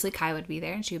 Obviously Kai would be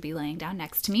there and she would be laying down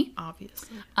next to me.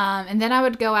 Obviously. And then I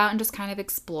would go out and just kind of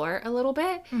explore a little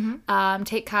bit.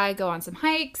 Take Kai, go on some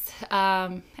hikes.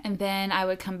 And then I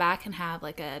would come back and have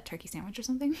like a turkey sandwich or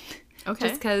something. Okay.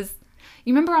 Just because...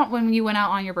 You remember when you went out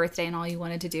on your birthday and all you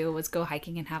wanted to do was go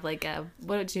hiking and have like a...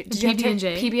 What did you have?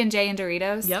 PB&J. PB&J and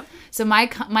Doritos? Yep. So my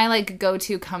like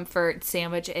go-to comfort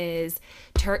sandwich is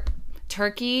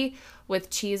turkey with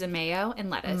cheese and mayo and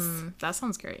lettuce. That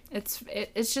sounds great. It's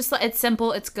just it's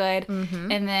simple, it's good.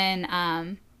 And then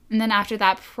after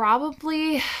that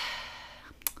probably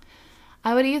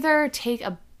I would either take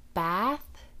a bath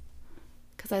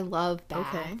because I love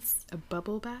baths. Okay. A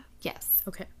bubble bath? Yes.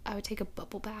 Okay. I would take a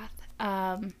bubble bath.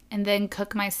 And then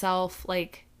cook myself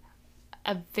like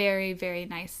a very, very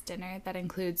nice dinner that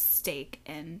includes steak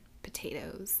and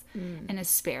potatoes and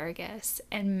asparagus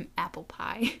and apple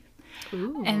pie.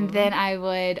 Ooh. And then I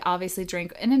would obviously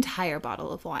drink an entire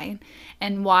bottle of wine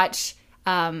and watch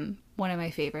one of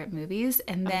my favorite movies.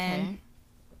 And then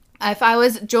if I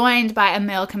was joined by a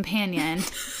male companion,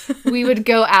 we would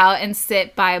go out and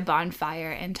sit by a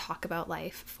bonfire and talk about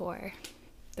life for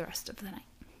the rest of the night.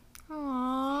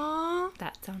 Aww.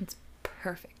 That sounds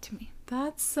perfect to me.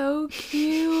 That's so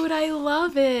cute. I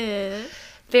love it.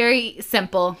 Very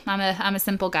simple. I'm a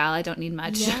simple gal. I don't need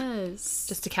much. Yes.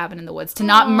 Just a cabin in the woods to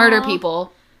not murder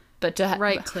people, but to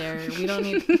Right, Claire. We don't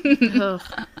need. Ugh.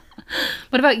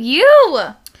 What about you?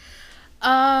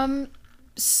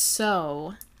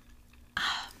 So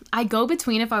I go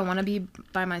between if I want to be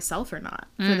by myself or not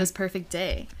for this perfect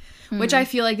day, which I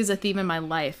feel like is a theme in my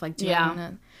life. Like, do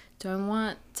I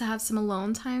want to have some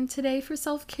alone time today for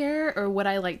self-care, or would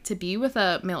I like to be with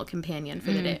a male companion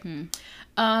for the day?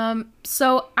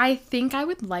 So I think I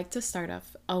would like to start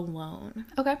off alone.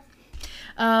 Okay.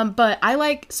 But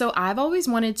I've always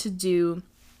wanted to do,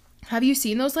 have you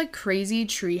seen those like crazy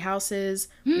tree houses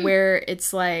where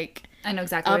it's like I know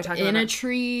exactly what you're talking in about. a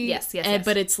tree? Yes.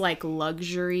 But it's like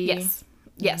luxury.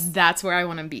 Yes. That's where I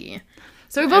want to be.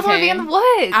 So we both want to be in the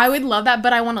woods. I would love that,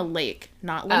 but I want a lake.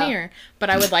 Not linear, but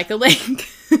I would like a lake.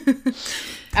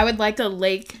 I would like a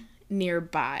lake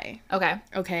nearby.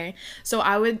 Okay. So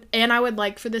I would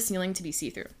like for the ceiling to be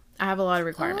see-through. I have a lot of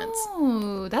requirements.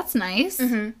 Oh, that's nice.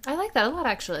 I like that a lot,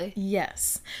 actually.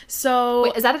 Yes. So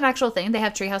Wait, is that an actual thing? They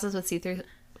have tree houses with see-through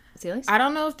ceilings? I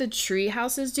don't know if the tree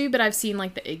houses do, but I've seen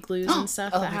like the igloos and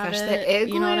stuff that have it. The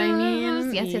igloos. You know what I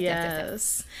mean?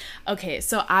 Yes. Okay,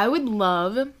 so I would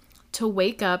love to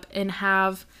wake up and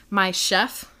have my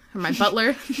chef or my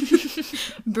butler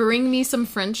bring me some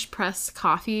French press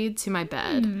coffee to my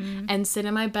bed and sit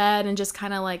in my bed and just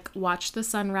kind of like watch the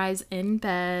sunrise in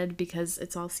bed because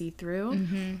it's all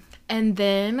see-through. And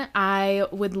then I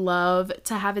would love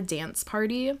to have a dance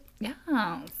party. Yes.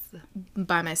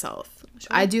 By myself. Sure.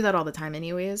 I do that all the time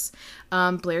anyways.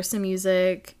 Blare some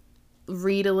music,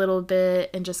 read a little bit,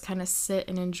 and just kind of sit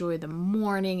and enjoy the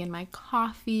morning and my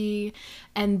coffee.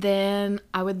 And then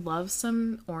I would love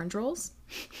some orange rolls,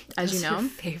 as you know. Your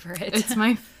favorite. It's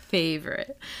my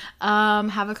favorite.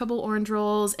 Have a couple orange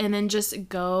rolls and then just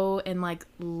go and like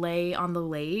lay on the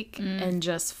lake and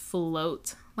just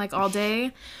float like all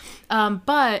day.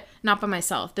 But not by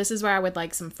myself. This is where I would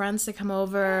like some friends to come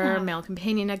over, male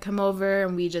companion to come over,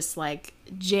 and we just like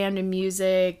jam to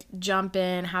music, jump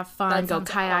in, have fun, go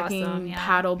kayaking,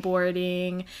 paddle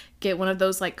boarding, get one of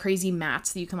those like crazy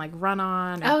mats that you can like run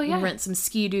on, rent some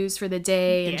ski-doos for the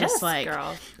day, and just like,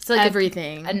 so like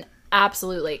everything. An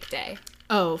absolute lake day.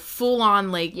 Oh, full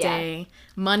on lake day.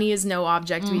 Money is no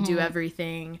object. We do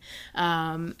everything.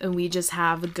 And we just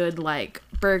have good like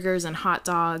burgers and hot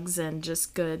dogs and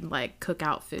just good like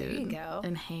cookout food. There you go.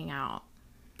 And hang out.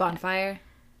 Bonfire.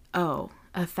 Oh,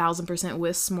 1,000%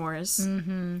 with s'mores.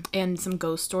 And some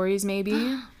ghost stories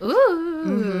maybe.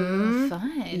 Ooh,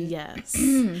 fun. Yes.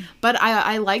 But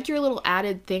I like your little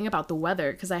added thing about the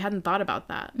weather because I hadn't thought about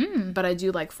that. But I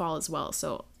do like fall as well,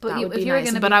 so that would be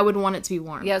nice. But I would want it to be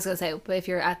warm. Yeah, I was going to say, but if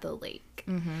you're at the lake.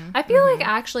 I feel like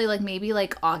actually like maybe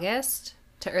like August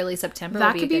to early September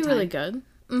that would be could a good be really good.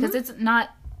 Because it's not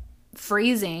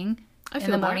freezing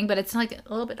in the morning, but it's like a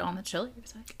little bit on the chillier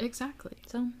side. Exactly.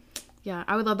 So yeah,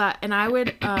 I would love that. And I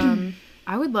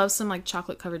would love some like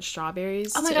chocolate covered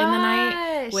strawberries in the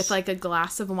night with like a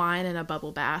glass of wine and a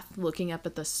bubble bath looking up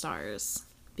at the stars.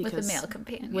 With a male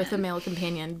companion. With a male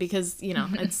companion because, you know,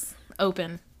 it's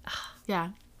open. Yeah.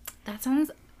 That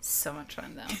sounds so much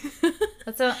fun though.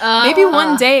 Maybe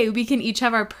one day we can each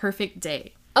have our perfect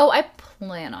day. Oh, I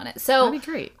plan on it. So that'd be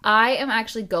great. I am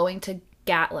actually going to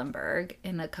Gatlinburg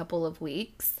in a couple of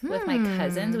weeks with my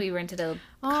cousins. We rented a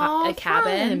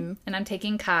cabin, and I'm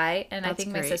taking Kai, and I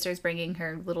think my sister's bringing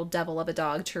her little devil of a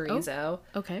dog, Chorizo.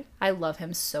 Oh, okay. I love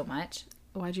him so much.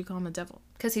 Why'd you call him a devil?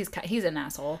 Because he's an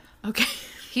asshole. Okay.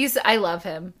 I love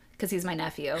him because he's my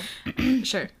nephew.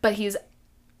 Sure. But he's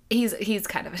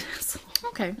kind of an asshole.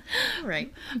 Okay. All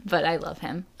right. But I love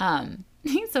him.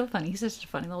 He's so funny. He's such a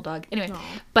funny little dog. Anyway,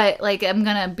 but like I'm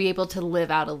gonna be able to live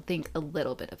out a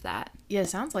little bit of that. Yeah,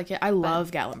 sounds like it. I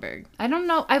love Gatlinburg. I don't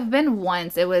know. I've been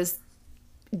once. It was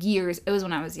years. It was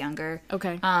when I was younger.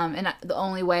 Okay. And the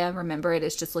only way I remember it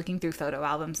is just looking through photo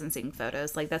albums and seeing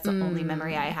photos. Like that's the only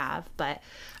memory I have. But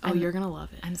you're gonna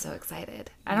love it. I'm so excited.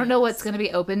 I don't know what's gonna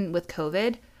be open with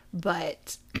COVID,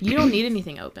 But you don't need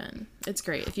anything open. It's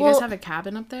great. If you guys have a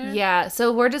cabin up there. Yeah,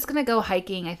 so we're just going to go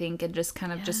hiking, I think, and just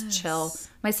kind of just chill.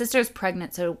 My sister's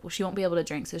pregnant, so she won't be able to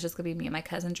drink, so it's just going to be me and my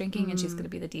cousin drinking, and she's going to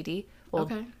be the DD. Well,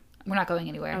 okay. We're not going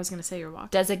anywhere. I was going to say you're walking.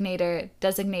 Designated.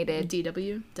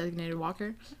 DW? Designated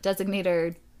walker?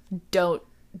 Designated don't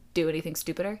do anything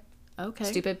stupider. Okay.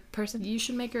 Stupid person. You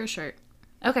should make her a shirt.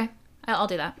 Okay. I'll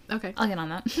do that. Okay. I'll get on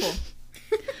that. Cool.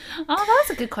 Oh, that was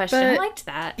a good question. I liked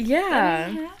that. Yeah.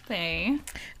 Happy.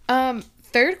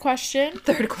 Third question.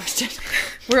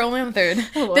 We're only on the third.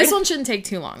 Oh, this one shouldn't take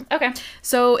too long. Okay.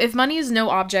 So, if money is no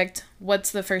object,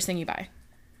 what's the first thing you buy?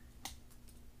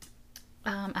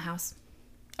 A house.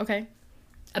 Okay.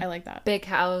 I like that. Big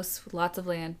house, lots of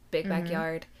land, big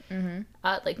backyard. Mm-hmm.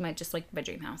 Like my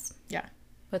dream house. Yeah.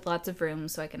 With lots of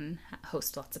rooms so I can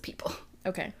host lots of people.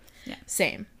 Okay. Yeah.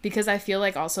 Same. Because I feel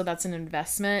like also that's an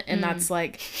investment, and that's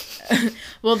like,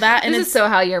 well, that, and this is so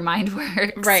how your mind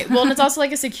works. Right. Well, and it's also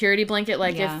like a security blanket.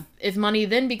 Like if money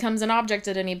then becomes an object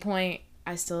at any point,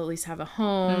 I still at least have a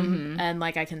home and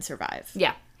like I can survive.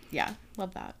 Yeah. Yeah.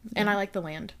 Love that. And I like the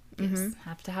land. Yes.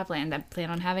 Have to have land. I plan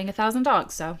on having 1,000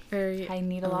 dogs, so I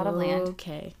need a lot of land.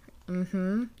 Okay.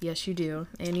 Yes, you do.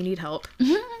 And you need help.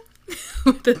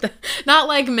 Not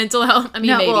like mental health. I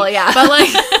mean, maybe. Well, yeah. But like,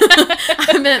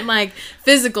 I meant like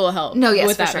physical help. No, yes,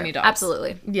 with for that sure. many dogs.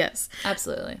 Absolutely. Yes.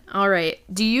 Absolutely. All right.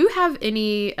 Do you have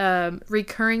any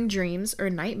recurring dreams or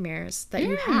nightmares that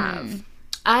you have?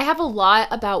 I have a lot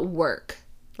about work,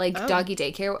 like doggy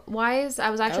daycare wise. I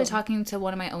was actually talking to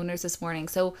one of my owners this morning.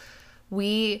 So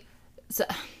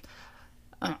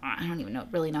I don't even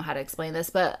really know how to explain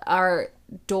this, but our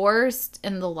doors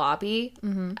in the lobby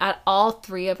at all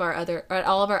of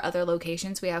our other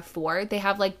locations, we have 4. They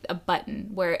have like a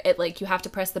button where it like you have to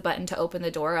press the button to open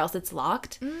the door, or else it's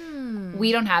locked.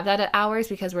 We don't have that at ours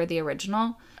because we're the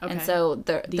original, and so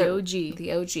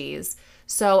the OGs.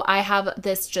 So I have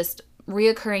this just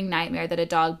reoccurring nightmare that a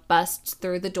dog busts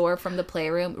through the door from the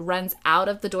playroom, runs out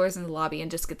of the doors in the lobby,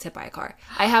 and just gets hit by a car.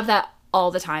 I have that all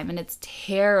the time, and it's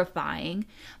terrifying.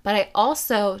 But I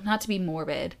also, not to be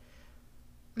morbid,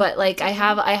 but like I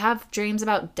have dreams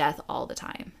about death all the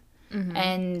time.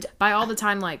 And by all the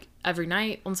time, like every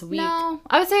night, once a week? No,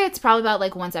 I would say it's probably about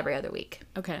like once every other week.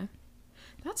 Okay.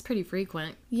 That's pretty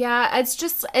frequent. Yeah, it's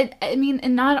just I don't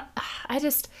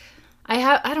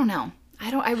know.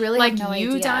 I really like have no idea.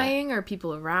 Like you dying, or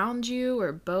people around you,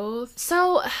 or both?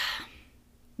 So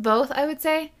both, I would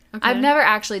say. Okay. I've never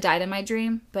actually died in my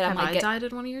dream, but I'm like, died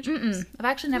in one of your dreams? I've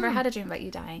actually never had a dream about you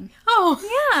dying. Oh,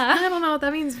 yeah. I don't know what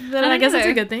that means, but I guess it's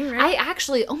a good thing, right? I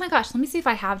actually, oh my gosh, let me see if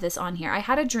I have this on here. I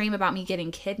had a dream about me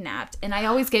getting kidnapped, and I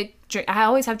always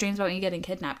have dreams about me getting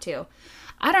kidnapped too.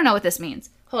 I don't know what this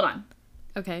means. Hold on.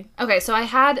 Okay, so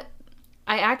I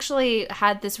actually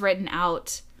had this written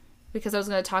out because I was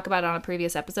going to talk about it on a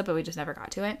previous episode, but we just never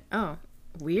got to it. Oh,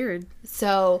 weird.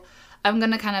 So I'm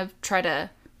going to kind of try to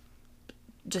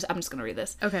I'm just going to read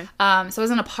this. Okay. So I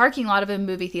was in a parking lot of a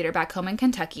movie theater back home in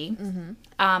Kentucky.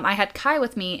 I had Kai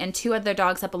with me and 2 other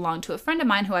dogs that belonged to a friend of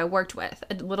mine who I worked with,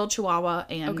 a little Chihuahua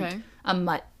and a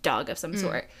mutt dog of some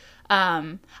sort.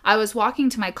 I was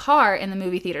walking to my car in the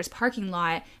movie theater's parking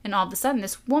lot, and all of a sudden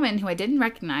this woman who I didn't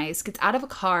recognize gets out of a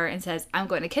car and says, "I'm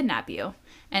going to kidnap you."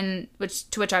 And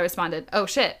to which I responded, "Oh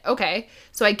shit, okay."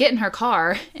 So I get in her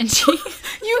car, and she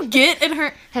you get in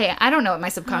her. Hey, I don't know what my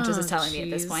subconscious is telling me at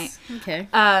this point. Okay.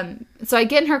 So I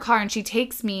get in her car, and she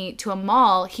takes me to a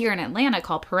mall here in Atlanta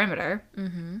called Perimeter.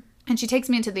 And she takes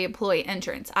me into the employee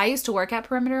entrance. I used to work at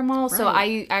Perimeter Mall, so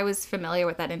I was familiar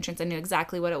with that entrance. I knew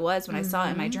exactly what it was when I saw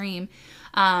it in my dream.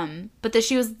 But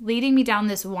she was leading me down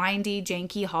this windy,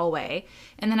 janky hallway.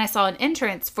 And then I saw an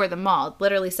entrance for the mall. It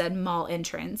literally said mall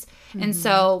entrance. And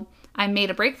so I made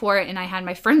a break for it, and I had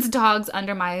my friend's dogs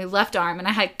under my left arm, and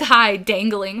I had Kai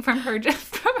dangling from her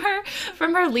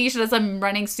leash as I'm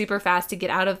running super fast to get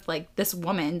out of like this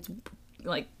woman's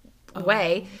like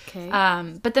way. Okay.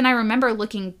 But then I remember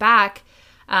looking back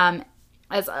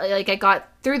as like I got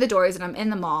through the doors and I'm in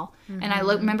the mall, and I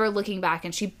remember looking back,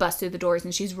 and she busts through the doors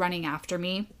and she's running after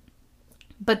me.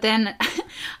 But then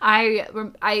I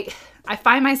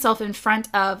find myself in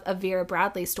front of a Vera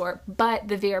Bradley store, but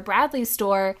the Vera Bradley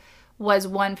store was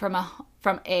one from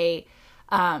a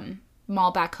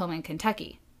mall back home in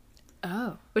Kentucky.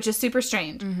 Oh. Which is super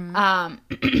strange.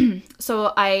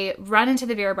 So I run into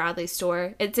the Vera Bradley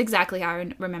store. It's exactly how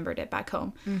I remembered it back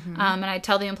home. And I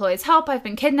tell the employees, "Help, I've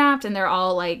been kidnapped." And they're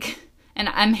all like, and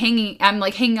I'm hanging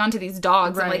on to these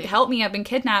dogs. Right. I'm like, "Help me, I've been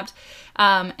kidnapped."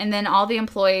 And then all the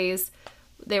employees,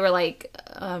 they were like,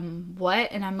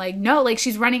 what? And I'm like, "No, like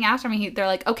she's running after me." They're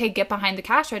like, "Okay, get behind the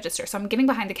cash register." So I'm getting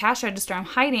behind the cash register. I'm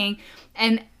hiding.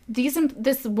 And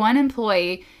this one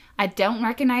employee, I don't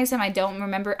recognize him. I don't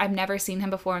remember. I've never seen him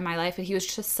before in my life. But he was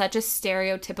just such a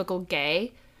stereotypical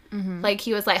gay. Mm-hmm. Like,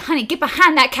 he was like, honey, get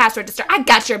behind that cash register. I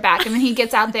got your back. And then he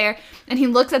gets out there and he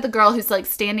looks at the girl who's like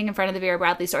standing in front of the Vera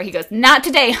Bradley store. He goes, not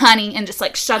today, honey. And just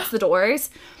like shuts the doors.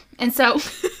 And so,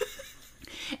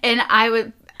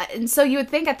 and so you would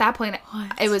think at that point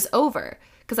it was over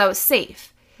because I was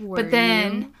safe. But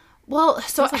then, well,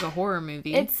 so it's like a horror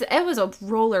movie. It was a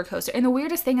roller coaster. And the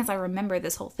weirdest thing is I remember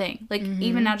this whole thing. Like,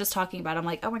 even now just talking about it, I'm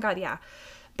like, oh my God, yeah.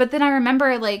 But then I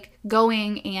remember like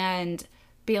going and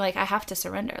being like, I have to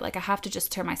surrender. Like, I have to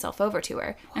just turn myself over to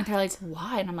her. And they're like,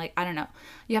 why? And I'm like, I don't know.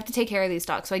 You have to take care of these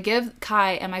dogs. So I give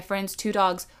Kai and my friend's 2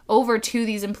 dogs over to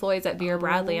these employees at Vera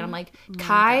Bradley. And I'm like,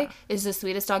 Kai is the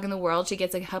sweetest dog in the world. She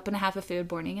gets a cup and a half of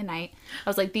food morning and night. I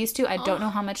was like, these 2, I don't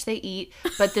know how much they eat,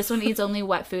 but this one eats only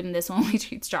wet food and this one only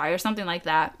eats dry or something like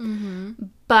that. Mm-hmm.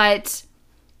 But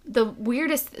the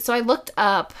weirdest, so I looked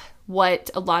up what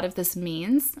a lot of this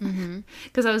means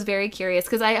because I was very curious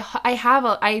because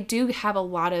I do have a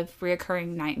lot of reoccurring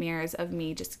nightmares of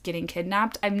me just getting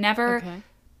kidnapped. I've never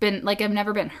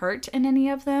been hurt in any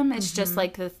of them. It's just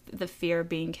like the fear of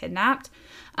being kidnapped.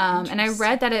 And I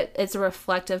read that it's a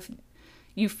reflect of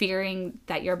you fearing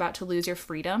that you're about to lose your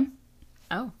freedom.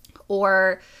 Oh.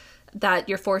 Or that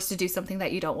you're forced to do something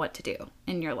that you don't want to do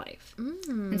in your life.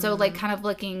 And so, like, kind of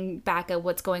looking back at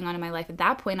what's going on in my life at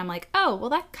that point, I'm like, oh, well,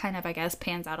 that kind of, I guess,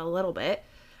 pans out a little bit.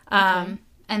 And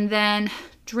then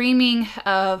dreaming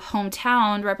of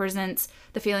hometown represents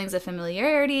the feelings of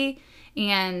familiarity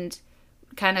and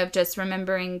kind of just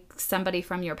remembering somebody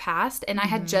from your past. And I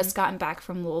had just gotten back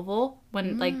from Louisville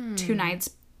when, like, 2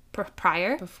 nights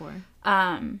prior. Before.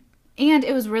 And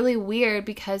it was really weird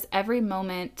because every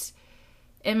moment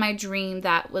in my dream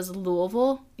that was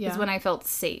Louisville is when I felt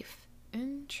safe.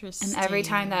 Interesting. And every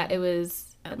time that it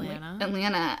was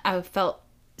Atlanta, I felt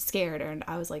scared or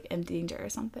I was like in danger or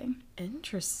something.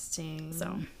 Interesting.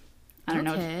 So I don't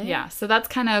know. Yeah. So that's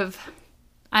kind of,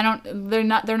 they're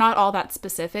not all that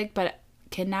specific, but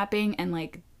kidnapping and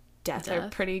like death. Are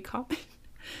pretty common.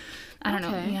 I don't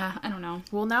know. Yeah, I don't know.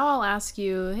 Well, now I'll ask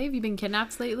you, hey, have you been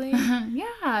kidnapped lately?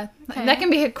 Yeah. Okay. That can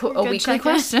be a weekly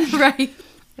question. Right.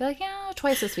 You're like, yeah,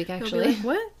 twice this week, actually. Like,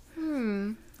 what?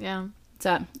 Yeah.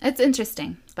 So, it's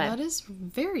interesting. But that is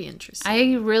very interesting.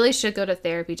 I really should go to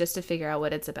therapy just to figure out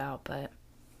what it's about, but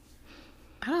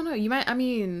I don't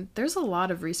know. There's a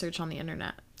lot of research on the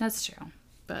internet. That's true.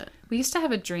 But we used to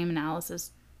have a dream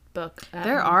analysis book.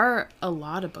 There are a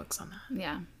lot of books on that.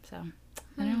 Yeah. So,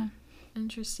 I don't know.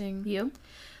 Interesting. You?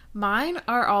 Mine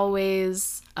are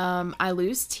always, I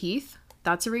lose teeth.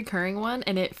 That's a recurring one,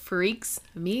 and it freaks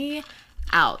me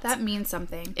out. That means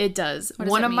something. It does.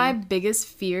 One of my biggest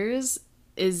fears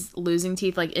is losing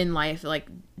teeth, like in life, like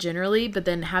generally, but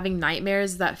then having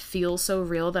nightmares that feel so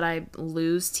real that I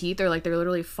lose teeth or like they're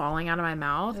literally falling out of my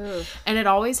mouth. Ugh. And it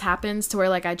always happens to where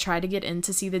like I try to get in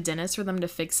to see the dentist for them to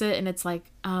fix it, and it's like,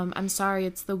 I'm sorry,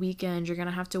 it's the weekend. You're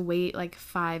gonna have to wait like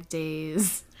 5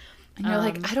 days. And you're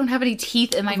like, I don't have any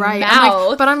teeth in my mouth.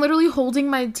 Like, but I'm literally holding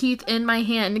my teeth in my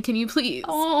hand. Can you please?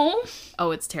 Oh,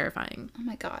 it's terrifying. Oh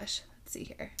my gosh. See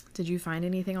here. Did you find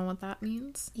anything on what that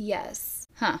means? Yes.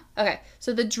 Okay.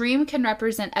 So the dream can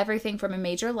represent everything from a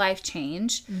major life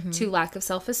change to lack of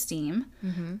self-esteem,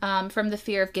 from the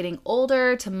fear of getting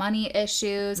older to money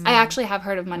issues. I actually have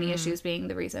heard of money issues being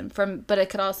the reason. But it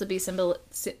could also be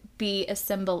a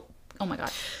symbol. Oh my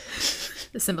God.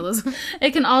 The symbolism.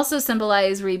 It can also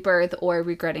symbolize rebirth or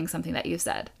regretting something that you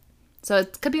said. So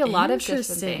it could be a lot of different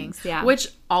things. Yeah. Which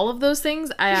all of those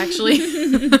things I actually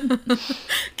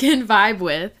can vibe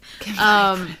with.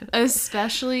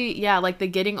 Especially, like the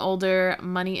getting older,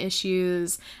 money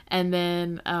issues, and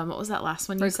then what was that last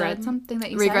one you said? Regret something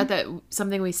that you said? Regret that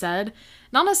something we said.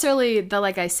 Not necessarily that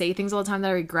like I say things all the time that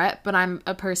I regret, but I'm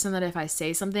a person that if I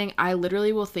say something, I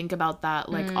literally will think about that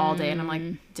like all day. And I'm like,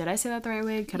 did I say that the right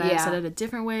way? Could I have said it a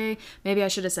different way? Maybe I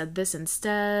should have said this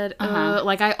instead.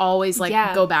 Like I always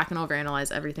go back and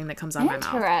overanalyze everything that comes out of my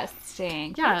mouth.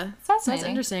 Interesting. Yeah. That's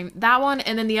interesting. That one.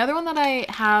 And then the other one that I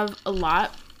have a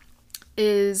lot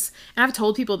is, and I've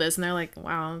told people this and they're like,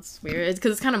 wow, that's weird. It's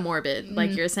because it's kind of morbid,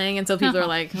 like you're saying. And so people are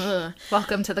like, ugh.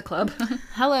 Welcome to the club.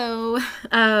 Hello.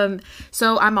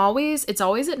 So it's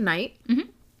always at night.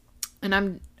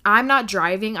 And I'm not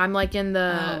driving. I'm like in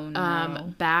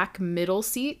the back middle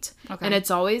seat. Okay. And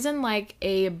it's always in like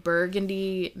a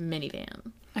burgundy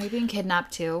minivan. Are you being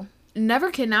kidnapped too?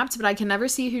 Never kidnapped, but I can never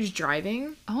see who's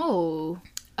driving. Oh.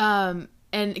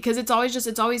 And because it's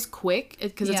always quick,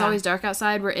 because it's always dark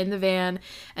outside. We're in the van,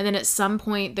 and then at some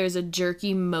point there's a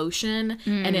jerky motion,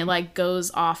 and it like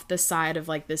goes off the side of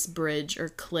like this bridge or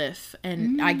cliff,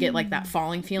 and I get like that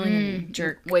falling feeling and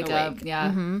jerk Wake awake. up.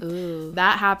 Yeah. Ooh.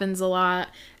 That happens a lot.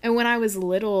 And when I was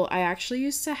little, I actually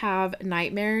used to have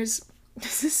nightmares.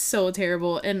 This is so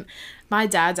terrible, and my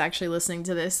dad's actually listening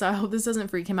to this, so I hope this doesn't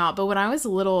freak him out. But when I was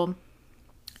little,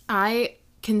 I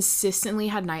consistently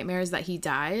had nightmares that he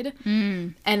died,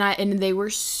 and they were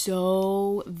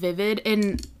so vivid,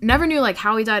 and never knew like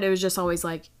how he died. It was just always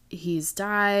like he's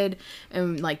died,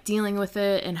 and like dealing with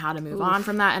it and how to move on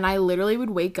from that. And I literally would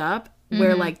wake up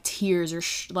where like tears are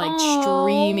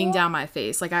streaming down my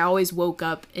face. Like I always woke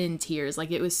up in tears. Like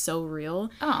it was so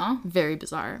real. Very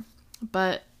bizarre.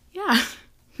 But yeah.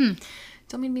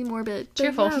 Don't mean to be morbid.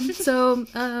 Cheerful. Yeah. So,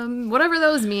 whatever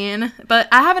those mean. But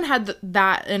I haven't had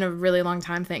that in a really long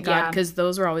time, thank God, because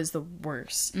those were always the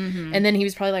worst. And then he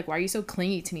was probably like, why are you so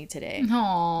clingy to me today?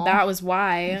 Aww. That was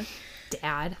why.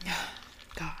 Dad.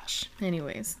 Gosh.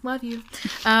 Anyways, love you.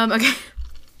 Okay.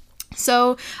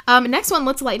 So, next one,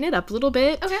 let's lighten it up a little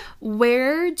bit. Okay.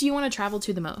 Where do you want to travel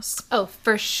to the most? Oh,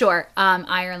 for sure.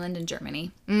 Ireland and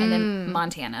Germany. And then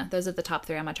Montana. Those are the top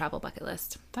 3 on my travel bucket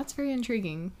list. That's very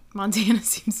intriguing. Montana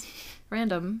seems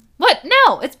random. What?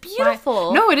 No, it's beautiful.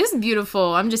 Why? No, it is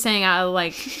beautiful. I'm just saying,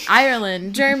 like,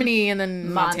 Ireland, Germany, and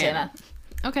then Montana.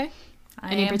 Okay.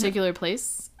 Any particular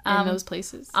place in those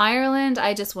places? Ireland,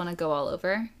 I just want to go all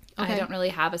over. Okay. I don't really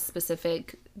have a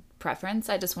specific preference.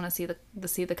 I just want to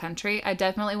see the country. I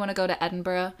definitely want to go to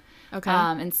Edinburgh.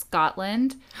 Okay. In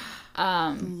Scotland.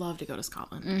 Love to go to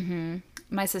Scotland.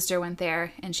 My sister went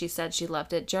there and she said she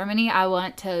loved it. Germany, I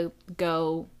want to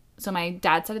go. So my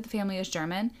dad's side of the family is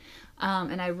German,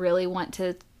 and I really want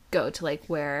to go to like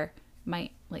where my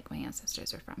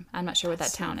ancestors are from. I'm not sure what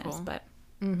that town is, but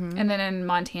and then in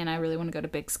Montana, I really want to go to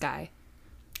Big Sky.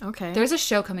 Okay. There's a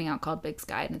show coming out called Big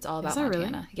Sky, and it's all about Montana.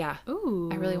 Really? Yeah. Ooh.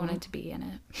 I really wanted to be in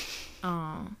it.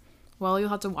 Oh. Well, you'll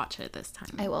have to watch it this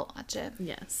time. I will watch it.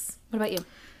 Yes. What about you?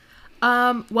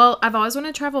 Well, I've always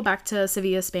wanted to travel back to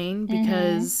Sevilla, Spain,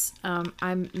 because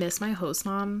I miss my host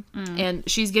mom, and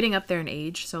she's getting up there in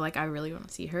age, so like I really want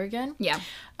to see her again. Yeah.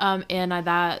 And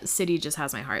that city just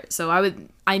has my heart, so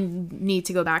I need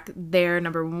to go back there,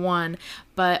 number one.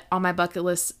 But on my bucket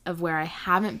list of where I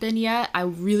haven't been yet, I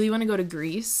really want to go to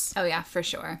Greece. Oh yeah, for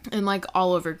sure. And like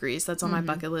all over Greece, that's on my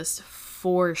bucket list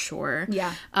for sure.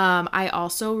 Yeah. I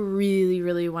also really,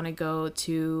 really want to go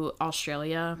to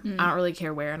Australia. I don't really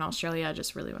care where in Australia. I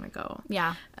just really want to go.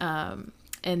 Yeah.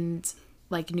 And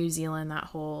like New Zealand, that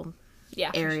whole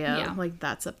area, Yeah. like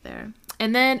that's up there.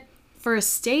 And then for a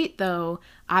state though,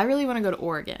 I really want to go to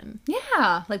Oregon.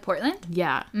 Yeah. Like Portland?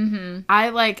 Yeah.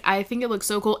 I think it looks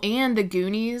so cool. And the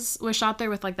Goonies was shot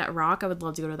there with like that rock. I would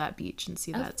love to go to that beach and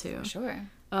see that too. For sure.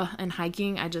 And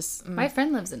hiking, I just... My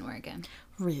friend lives in Oregon.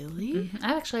 Really?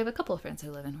 I actually have a couple of friends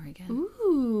who live in Oregon.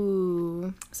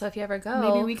 Ooh. So if you ever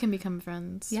go... Maybe we can become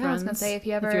friends. Yeah, I was going to say, if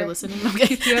you're listening.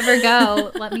 If you ever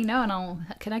go, let me know and I'll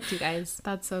connect you guys.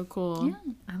 That's so cool.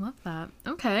 Yeah. I love that.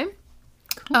 Okay.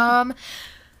 Cool.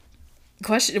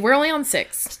 Question. We're only on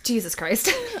 6. Jesus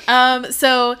Christ.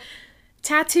 So,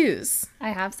 tattoos. I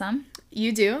have some.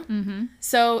 You do? Mm-hmm.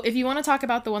 So, if you want to talk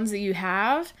about the ones that you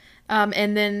have...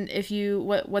 and then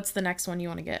what's the next one you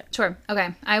want to get? Sure.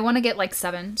 Okay. I want to get like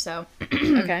 7. So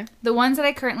okay. The ones that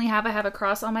I currently have, I have a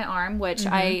cross on my arm, which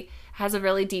has a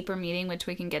really deeper meaning, which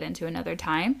we can get into another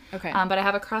time. Okay. But I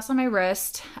have a cross on my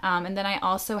wrist. And then I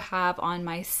also have on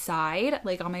my side,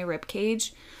 like on my rib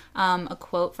cage, a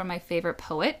quote from my favorite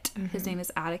poet. His name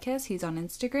is Atticus. He's on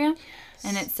Instagram.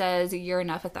 And it says, "You're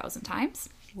enough 1,000 times."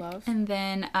 Love. And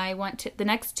then the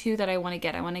next 2 that I want to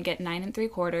get 9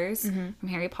 3/4 from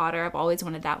Harry Potter. I've always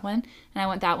wanted that one. And I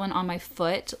want that one on my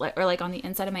foot, or like on the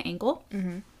inside of my ankle.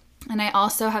 And I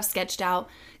also have sketched out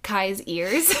Kai's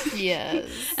ears. Yes.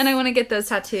 And I want to get those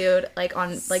tattooed like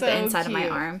on like the inside of my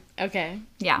arm. Okay.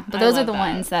 Yeah. But those are the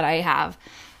ones that I have.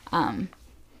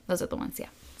 Those are the ones, yeah.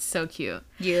 So cute.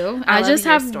 You? I just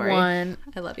have story. one.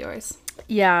 I love yours.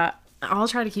 Yeah. I'll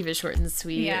try to keep it short and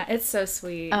sweet. Yeah, it's so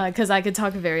sweet. Because I could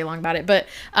talk very long about it. But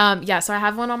so I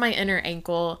have one on my inner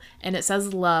ankle, and it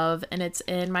says love, and it's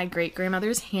in my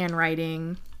great-grandmother's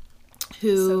handwriting,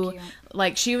 who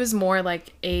like, she was more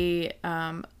like a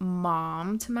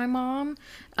mom to my mom.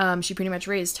 She pretty much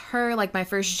raised her. Like, my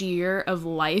first year of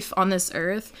life on this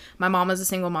earth, my mom was a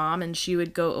single mom, and she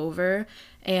would go over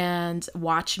and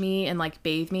watch me and like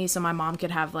bathe me so my mom could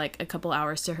have like a couple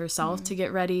hours to herself to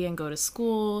get ready and go to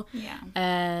school. Yeah.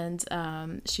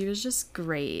 And she was just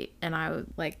great, and I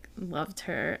like loved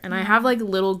her, and I have like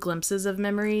little glimpses of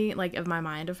memory like of my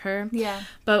mind of her. Yeah.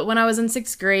 But when I was in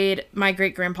 6th grade, my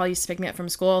great grandpa used to pick me up from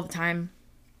school all the time,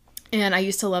 and I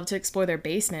used to love to explore their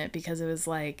basement because it was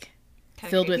like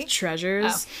filled with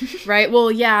treasures. Right?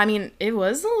 Well, yeah, I mean, it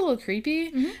was a little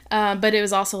creepy, but it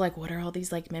was also like, what are all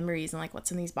these like memories and like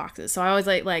what's in these boxes? So I always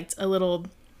liked a little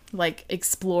like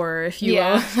explorer, if you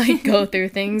will, like go through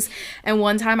things. And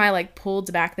one time I like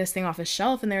pulled back this thing off a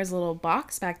shelf, and there was a little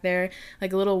box back there,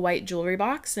 like a little white jewelry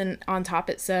box, and on top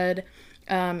it said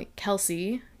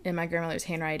Kelsey in my grandmother's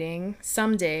handwriting,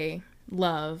 someday,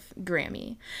 love,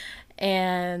 Grammy.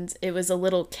 And it was a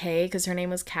little K because her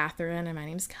name was Catherine and my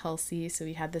name's Kelsey. So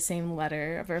we had the same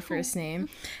letter of our first name.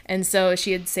 And so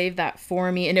she had saved that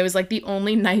for me. And it was like the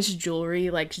only nice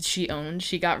jewelry like she owned.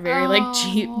 She got very like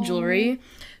cheap jewelry.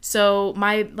 So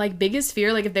my like biggest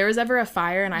fear, like if there was ever a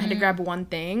fire and I had to grab one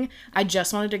thing, I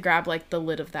just wanted to grab like the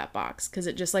lid of that box because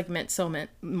it just like meant so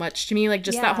much to me. Like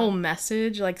just that whole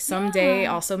message, like someday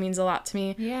also means a lot to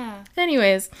me. Yeah.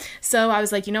 Anyways, so I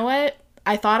was like, you know what?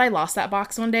 I thought I lost that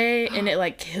box one day and it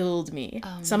like killed me.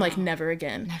 So I'm like, never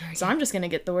again. So I'm just going to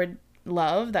get the word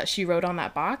love that she wrote on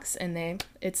that box, and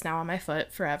it's now on my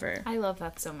foot forever. I love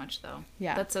that so much though.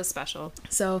 Yeah. That's so special.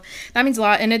 So that means a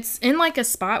lot. And it's in like a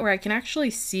spot where I can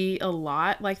actually see a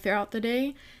lot like throughout the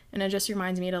day. And it just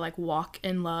reminds me to like walk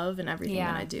in love and everything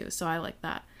that I do. So I like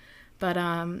that. But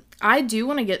I do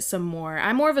want to get some more.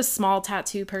 I'm more of a small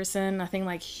tattoo person, nothing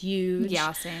like huge.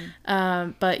 Yeah, same.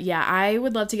 But yeah, I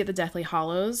would love to get the Deathly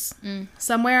Hallows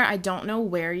somewhere. I don't know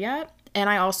where yet. And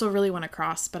I also really want to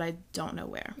cross, but I don't know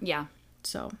where. Yeah.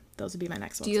 So those would be my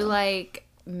next ones. Do you like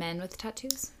men with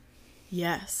tattoos?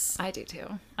 Yes. I do too.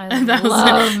 I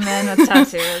love men with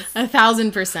tattoos.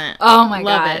 1,000%. Oh my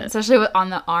God. It. Especially on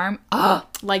the arm. Oh.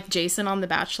 Like Jason on The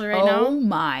Bachelor right now. Oh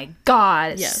my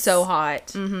God. It's so hot.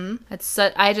 Mm-hmm. It's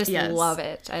I just love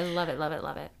it. I love it, love it,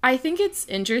 love it. I think it's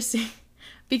interesting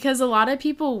because a lot of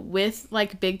people with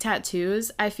like big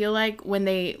tattoos, I feel like when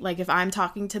they, like if I'm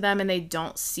talking to them and they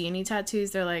don't see any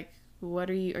tattoos, they're like,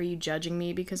 are you judging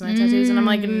me because of my tattoos? And I'm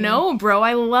like, no, bro,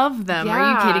 I love them. Yeah.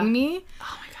 Are you kidding me?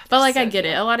 Oh my God. But like, so I get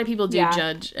it. A lot of people do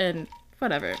judge and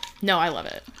whatever. No, I love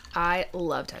it. I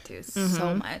love tattoos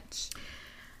so much.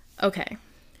 Okay.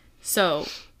 So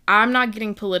I'm not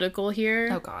getting political here.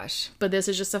 Oh gosh. But this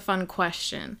is just a fun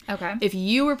question. Okay. If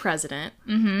you were president,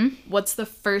 what's the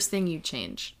first thing you'd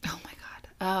change? Oh my God.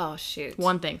 Oh shoot.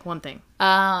 One thing. Holy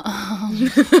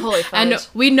fudge. And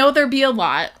we know there'd be a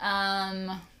lot.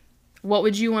 What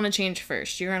would you want to change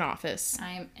first? You're in office.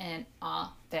 I'm in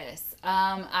office.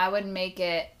 I would make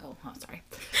it. Oh, I'm sorry.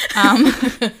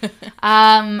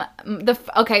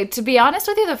 Okay. To be honest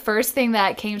with you, the first thing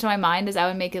that came to my mind is I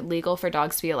would make it legal for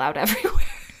dogs to be allowed everywhere.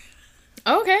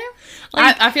 Okay.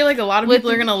 Like, I feel like a lot of people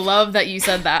are gonna love that you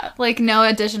said that. Like no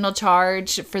additional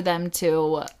charge for them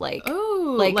to like.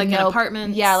 Oh, like no, an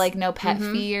apartment. Yeah, like no pet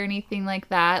fee or anything like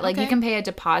that. Like you can pay a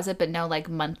deposit, but no like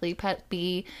monthly pet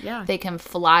fee. Yeah. They can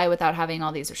fly without having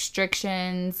all these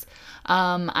restrictions.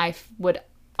 I would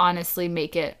honestly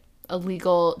make it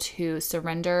illegal to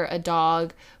surrender a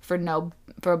dog for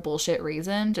a bullshit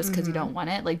reason, just because you don't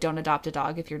want it. Like, don't adopt a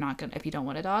dog if you don't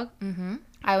want a dog.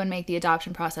 I would make the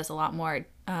adoption process a lot more,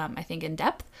 I think, in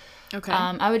depth. Okay.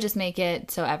 I would just make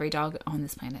it so every dog on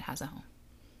this planet has a home.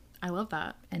 I love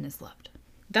that. And is loved.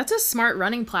 That's a smart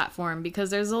running platform because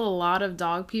there's a lot of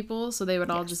dog people, so they would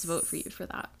all just vote for you for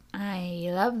that. I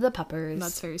love the puppers.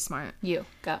 That's very smart. You,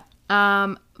 go.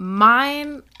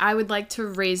 Mine, I would like to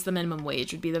raise the minimum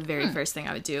wage would be the very first thing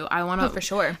I would do. I want to, for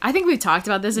sure. I think we've talked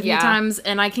about this a few times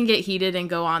and I can get heated and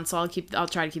go on. So I'll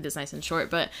try to keep this nice and short,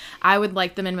 but I would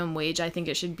like the minimum wage. I think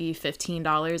it should be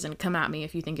 $15 and come at me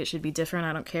if you think it should be different.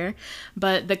 I don't care.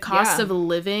 But the cost of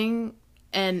living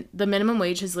and the minimum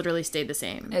wage has literally stayed the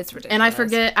same. It's ridiculous. And I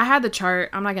forget, I had the chart.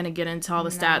 I'm not going to get into all the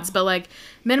stats, but like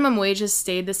minimum wage has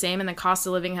stayed the same and the cost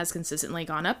of living has consistently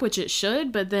gone up, which it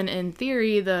should. But then in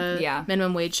theory, the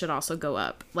minimum wage should also go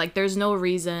up. Like there's no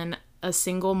reason a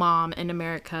single mom in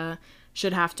America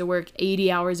should have to work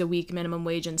 80 hours a week minimum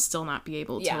wage and still not be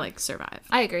able to like survive.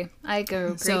 I agree. I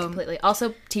agree completely.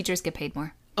 Also, teachers get paid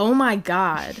more. Oh my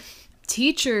God.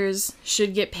 Teachers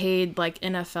should get paid like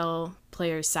NFL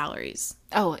players' salaries.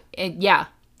 Oh, yeah.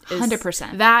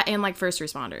 100%. That and like first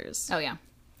responders. Oh, yeah.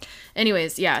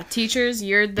 Anyways, yeah. Teachers,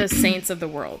 you're the saints of the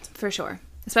world. For sure.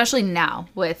 Especially now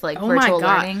with like Oh my virtual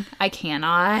God. learning. I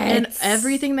cannot. And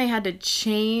everything they had to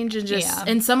change and just, Yeah.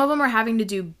 and some of them are having to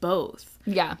do both.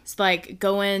 Yeah. It's like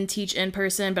go in, teach in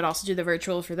person, but also do the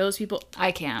virtual for those people.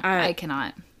 I can't. I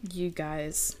cannot. You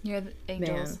guys. You're the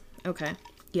angels. Man. Okay.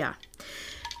 Yeah.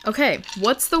 Okay.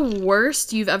 What's the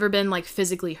worst you've ever been like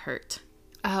physically hurt?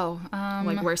 Oh,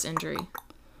 Like worst injury?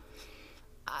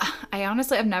 I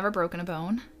honestly, I've never broken a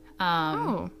bone.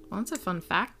 Oh, well, that's a fun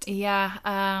fact. Yeah,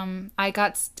 I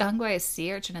got stung by a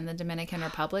sea urchin in the Dominican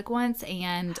Republic once,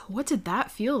 and What did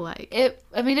that feel like? it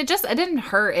didn't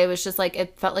hurt. It was just like,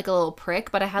 it felt like a little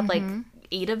prick, but I had like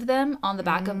 8 of them on the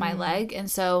back of my leg, and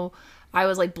so I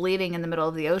was like bleeding in the middle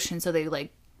of the ocean, so they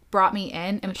like brought me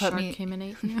in and put Shark me. came and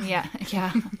ate you? Yeah,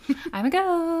 I'm a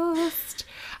ghost.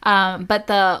 But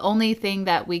the only thing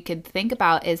that we could think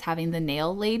about is having the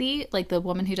nail lady, like the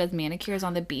woman who does manicures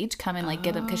on the beach, come and like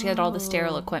get them, because she had all the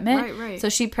sterile equipment. Right. So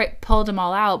she pulled them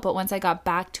all out. But once I got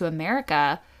back to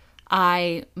America,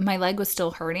 my leg was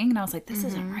still hurting, and I was like, this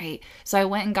isn't right. So I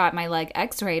went and got my leg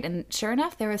x-rayed, and sure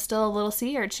enough, there was still a little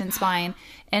sea urchin spine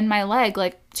in my leg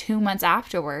like 2 months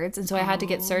afterwards, and so I had to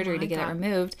get surgery to get it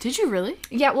removed. Did you really?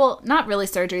 Yeah, well, not really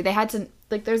surgery. They had to,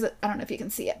 like, there's a, I don't know if you can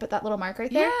see it, but that little mark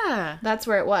right there, Yeah. that's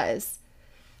where it was.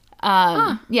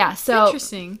 Yeah, so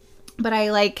Interesting. but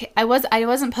I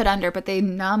wasn't put under, but they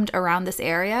numbed around this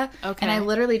area. Okay. And I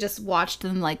literally just watched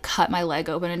them like cut my leg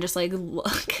open and just like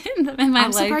look in my I'm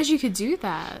leg. surprised you could do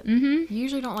that. Mm-hmm. You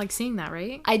usually don't like seeing that,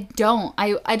 right? I don't.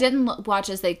 I didn't watch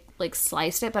as they like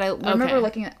sliced it, but I remember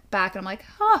looking back and I'm like,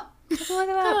 oh, look at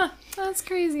that. That's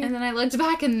crazy. And then I looked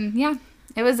back and yeah,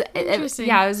 it was Interesting.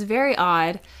 it was very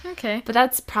odd. Okay. But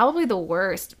that's probably the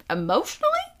worst. Emotionally?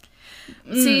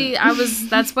 See,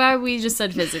 that's why we just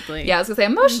said physically. Yeah, I was gonna say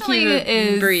emotionally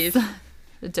is breathe.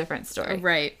 a different story.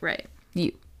 Right.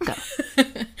 You go.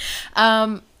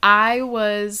 I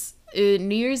was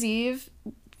New Year's Eve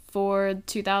for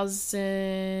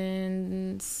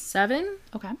 2007.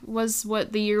 Okay. Was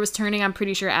what the year was turning. I'm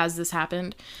pretty sure as this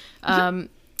happened.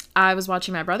 I was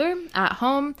watching my brother at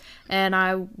home, and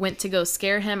I went to go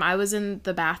scare him. I was in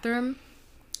the bathroom,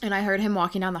 and I heard him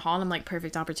walking down the hall, and I'm like,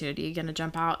 perfect opportunity, gonna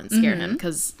jump out and scare him,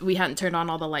 because we hadn't turned on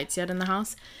all the lights yet in the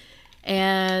house.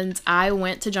 And I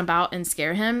went to jump out and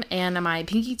scare him, and my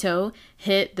pinky toe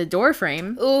hit the door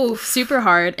frame super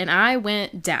hard, and I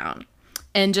went down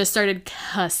and just started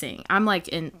cussing. I'm like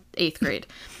in 8th grade,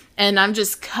 and I'm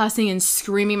just cussing and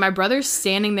screaming. My brother's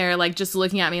standing there like just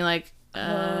looking at me like,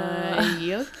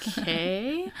 you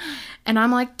okay? And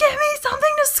I'm like, give me something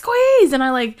to squeeze.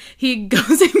 And he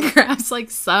goes and grabs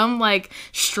like some like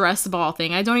stress ball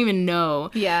thing. I don't even know.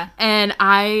 Yeah. And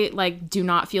I like do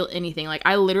not feel anything. Like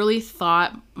I literally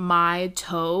thought my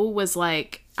toe was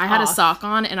like, I had a sock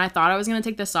on, and I thought I was going to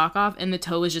take the sock off, and the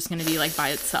toe was just going to be like by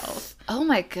itself. Oh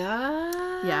my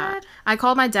God. Yeah. I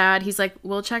called my dad. He's like,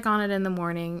 we'll check on it in the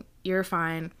morning. You're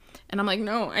fine. And I'm like,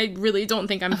 no, I really don't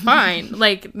think I'm fine.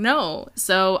 Like, no.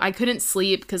 So I couldn't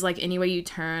sleep because, like, any way you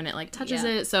turn, it, like, touches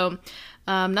it. So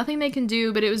nothing they can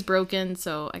do, but it was broken.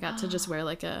 So I got to just wear,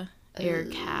 like, a air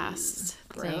cast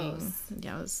thing.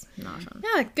 Yeah, it was not fun.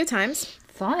 Yeah, good times.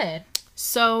 Fun.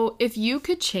 So if you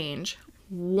could change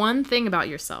one thing about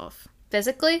yourself,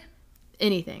 Physically?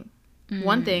 anything,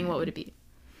 one thing, what would it be?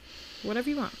 Whatever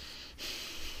you want.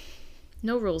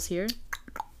 No rules here.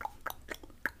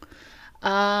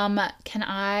 I'll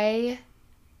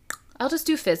just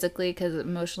do physically, because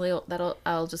emotionally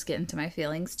I'll just get into my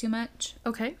feelings too much.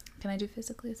 Okay. Can I do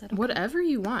physically? Is that okay? Whatever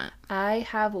you want. I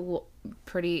have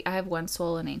one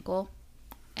swollen ankle,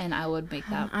 and I would make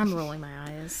that. I'm rolling my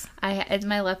eyes.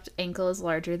 My left ankle is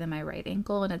larger than my right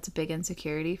ankle, and it's a big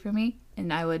insecurity for me,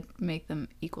 and I would make them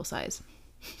equal size.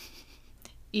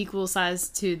 Equal size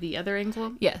to the other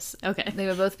ankle? Yes. Okay. They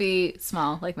would both be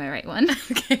small, like my right one.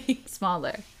 Okay.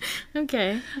 Smaller.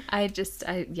 Okay.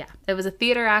 Yeah. It was a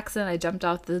theater accident. I jumped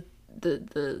off the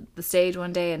stage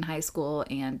one day in high school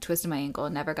and twisted my ankle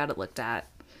and never got it looked at.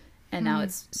 And now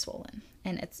it's swollen.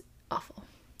 And it's awful.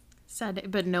 Sad day,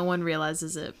 but no one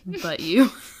realizes it but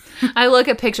you. I look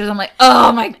at pictures, I'm like,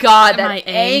 oh my God, that My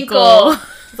ankle.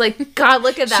 It's like, God,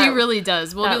 look at that. She really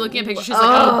does. We'll be looking at pictures. She's like,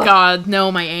 oh God,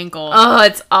 no, my ankle. Oh,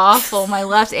 it's awful. My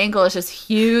left ankle is just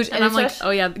huge. And I'm like,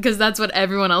 oh yeah, because that's what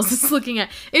everyone else is looking at.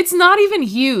 It's not even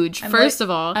huge, first of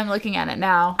all. I'm looking at it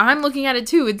now. I'm looking at it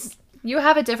too. It's You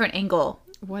have a different angle.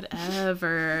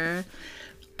 whatever.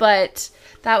 But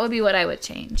that would be what I would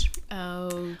change.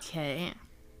 Okay.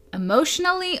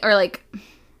 Emotionally, or like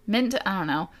I don't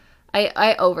know.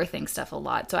 I overthink stuff a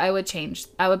lot, so I would change.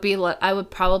 I would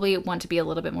probably want to be a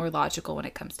little bit more logical when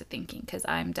it comes to thinking, because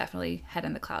I'm definitely head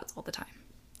in the clouds all the time.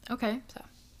 Okay. So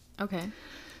Okay.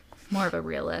 more of a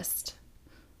realist.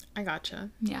 I gotcha.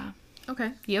 Yeah.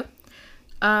 Okay. You?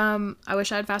 I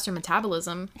wish I had faster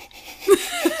metabolism.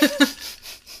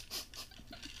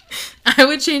 I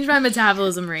would change my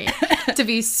metabolism rate to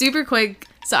be super quick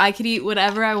so I could eat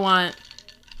whatever I want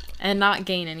and not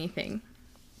gain anything.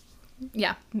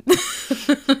 Yeah.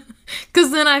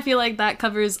 Because then I feel like that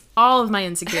covers all of my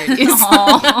insecurities.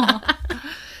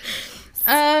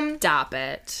 Stop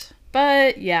it.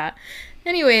 But yeah.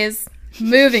 Anyways,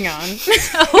 moving on.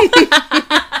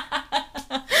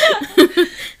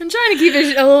 I'm trying to keep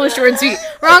it a little short and sweet.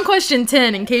 We're on question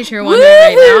 10 in case you're wondering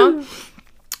right now.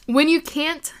 When you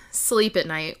can't sleep at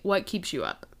night, what keeps you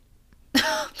up?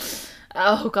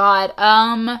 Oh God.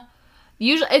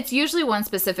 It's usually one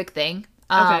specific thing.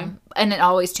 Okay. And it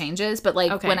always changes, but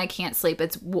like Okay. when I can't sleep,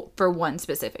 it's for one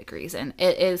specific reason.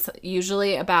 It is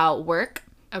usually about work,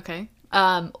 Okay.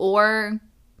 or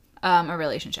a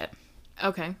relationship.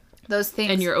 Okay. Those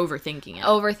things. And you're overthinking it.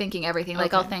 overthinking everything.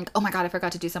 Like I'll Okay. think, oh my God, I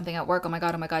forgot to do something at work. Oh my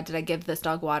God, did I give this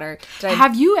dog water? Did I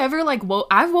Have you ever like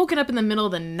I've woken up in the middle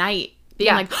of the night being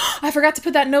Yeah. like, oh, I forgot to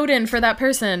put that note in for that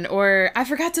person, or I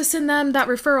forgot to send them that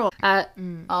referral.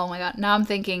 Oh my God. Now I'm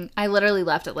thinking I literally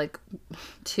left at like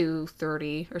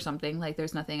 2:30 or something. Like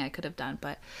there's nothing I could have done,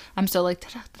 but I'm still like,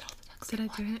 did all the dogs Did I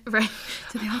do it? Right.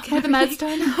 Did they all get Were the meds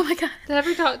everything? done? Oh my god. Did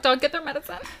every dog get their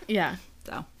medicine? Yeah.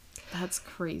 So That's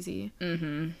crazy.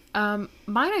 Mine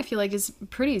I feel like is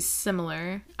pretty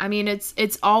similar. I mean, it's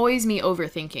always me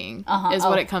overthinking is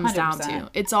what Oh, it comes down 100%. to.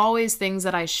 It's always things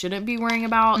that I shouldn't be worrying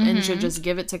about and should just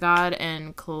give it to God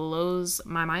and close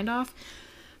my mind off.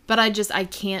 But I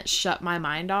can't shut my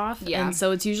mind off. Yeah. And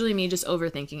so it's usually me just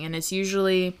overthinking, and it's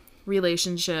usually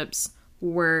relationships,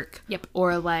 work, Yep.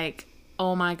 or like,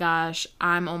 oh my gosh,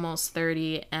 I'm almost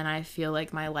 30 and I feel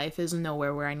like my life is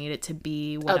nowhere where I need it to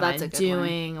be. What am that's I a good one.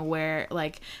 doing? Where,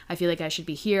 like, I feel like I should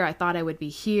be here. I thought I would be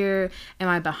here. Am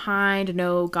I behind?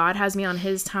 No, God has me on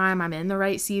his time. I'm in the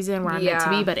right season where I'm meant to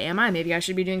Yeah. be, but am I? Maybe I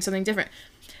should be doing something different.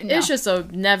 No. It's just a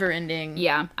never ending.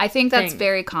 yeah, I think that's thing.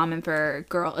 very common for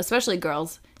especially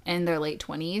girls in their late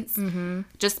 20s. Mm-hmm.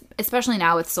 Just especially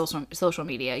now with social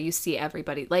media, you see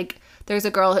everybody. Like there's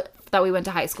a girl that we went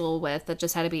to high school with that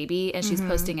just had a baby, and she's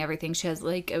posting everything. She has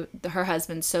like her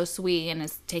husband's so sweet and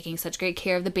is taking such great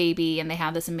care of the baby, and they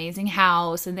have this amazing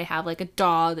house, and they have like a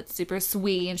dog that's super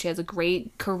sweet, and she has a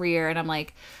great career. And I'm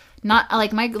like, not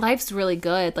like my life's really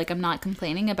good. Like I'm not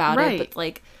complaining about Right. it, but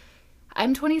like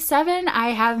I'm 27. I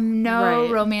have no Right.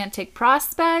 romantic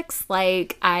prospects.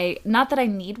 Like not that I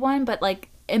need one, but like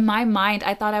in my mind,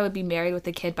 I thought I would be married with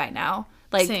a kid by now.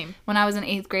 Like Same. when I was in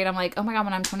 8th grade, I'm like, oh my God,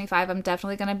 when I'm 25, I'm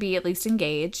definitely going to be at least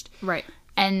engaged. Right.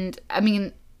 And I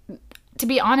mean, to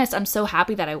be honest, I'm so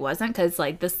happy that I wasn't, because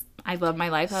like this, I love my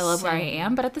life. I love where I Same.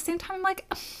 am. But at the same time, I'm like,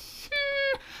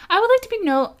 I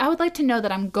would like to know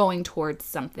that I'm going towards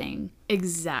something.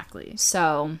 Exactly.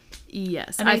 So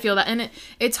Yes, And I I- feel that. And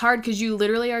it's hard because you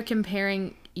literally are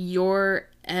comparing your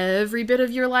every bit of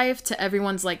your life to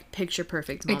everyone's like picture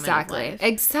perfect moment of life.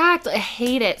 Exactly. I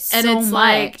hate it so And it's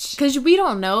like, much. because we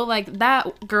don't know, like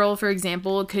that girl, for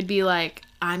example, could be like,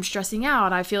 I'm stressing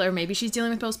out. I feel, or maybe she's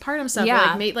dealing with postpartum stuff.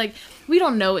 Yeah. Or like we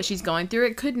don't know what she's going through.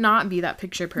 It could not be that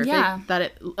picture perfect Yeah. that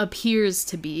it appears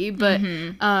to be. But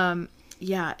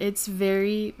yeah, it's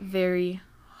very, very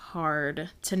hard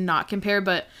to not compare.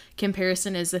 But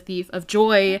comparison is the thief of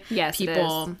joy. Yes, it is.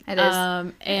 people. It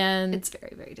is. And It's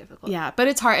very, very difficult. yeah, but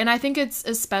it's hard. And I think it's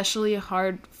especially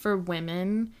hard for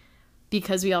women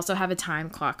because we also have a time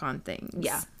clock on things.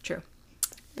 Yeah, true.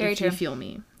 Very If true. you feel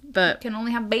me. But Can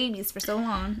only have babies for so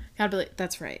long. God,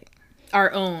 that's right.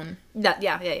 Our own. Yeah.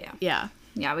 Yeah.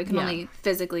 Yeah, we can Yeah. only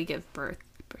physically give birth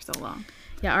for so long.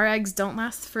 Yeah, our eggs don't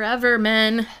last forever,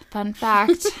 men. Fun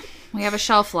fact, we have a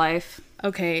shelf life.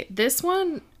 Okay, this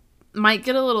one might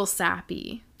get a little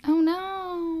sappy. Oh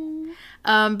no.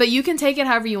 But you can take it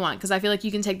however you want, because I feel like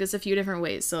you can take this a few different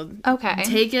ways. So Okay.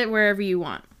 take it wherever you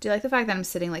want. Do you like the fact that I'm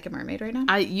sitting like a mermaid right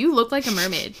now? You look like a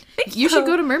mermaid. You should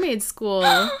go to mermaid school.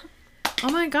 Oh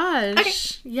my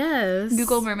gosh. Yes.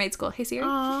 Google mermaid school. Hey Siri.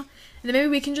 Aw. And then maybe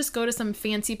we can just go to some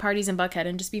fancy parties in Buckhead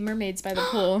and just be mermaids by the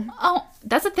pool. Oh,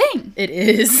 that's a thing. It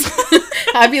is.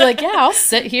 I'd be like, yeah, I'll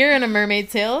sit here in a mermaid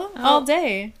tail all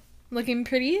day. Looking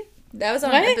pretty. That was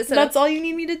on What? an episode. That's all you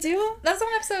need me to do? That was on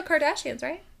an episode of Kardashians,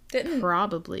 right? Didn't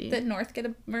Probably. North get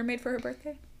a mermaid for her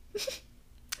birthday?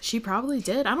 She probably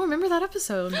did. I don't remember that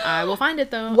episode. I will find it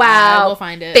though. Wow. I will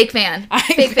find it. Fake fan.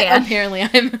 Fake fan. Apparently,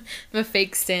 I'm a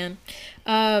fake stan.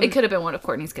 It could have been one of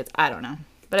Courtney's kids. I don't know.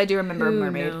 But I do remember a Who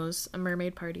mermaid. knows? A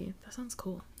mermaid party. That sounds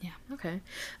cool. Yeah. Okay.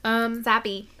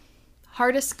 Zappy.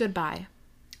 Hardest goodbye.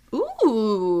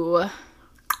 Ooh.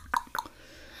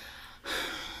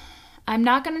 I'm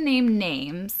not going to name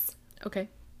names Okay.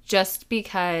 just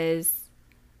because,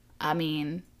 I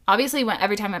mean, obviously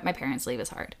every time my parents leave is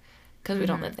hard because we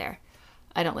don't live there.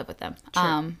 I don't live with them.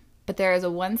 Sure. But there is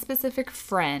one specific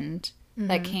friend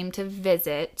that came to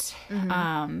visit,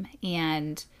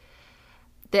 and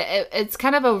it's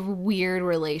kind of a weird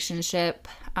relationship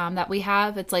that we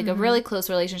have. It's like a really close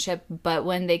relationship, but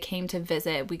when they came to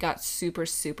visit, we got super,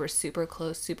 super, super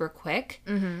close super quick,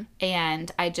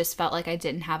 and I just felt like I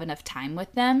didn't have enough time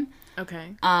with them.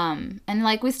 Okay. And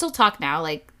like we still talk now,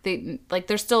 like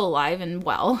they're still alive and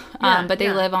well, but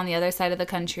they live on the other side of the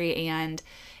country, and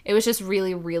it was just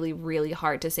really, really, really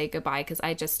hard to say goodbye because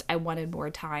I wanted more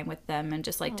time with them and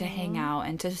just like to hang out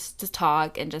and to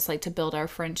talk and just like to build our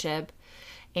friendship.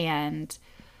 And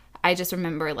I just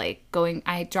remember like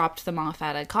I dropped them off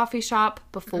at a coffee shop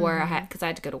before because I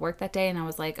had to go to work that day, and I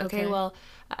was like, okay. Well,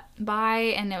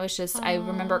 bye. And it was just, I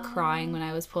remember crying when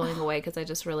I was pulling away because I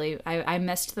just really, I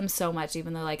missed them so much,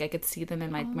 even though like I could see them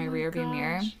in my rear view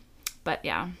mirror. But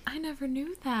yeah. I never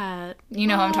knew that. You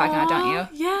know who I'm talking about, don't you?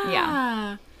 Yeah.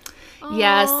 Yeah.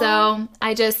 Yeah, so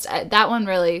I just, that one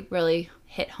really, really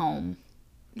hit home.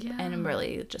 Yeah. And I'm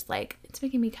really just like, it's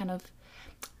making me kind of,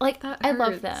 like, I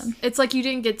love them. It's like you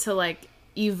didn't get to, like,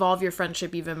 evolve your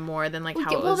friendship even more than, like,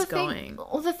 how it was going.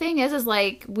 The thing is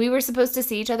like, we were supposed to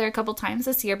see each other a couple times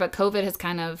this year, but COVID has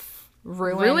kind of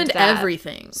ruined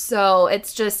everything. So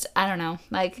it's just, I don't know,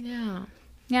 like...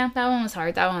 Yeah, that one was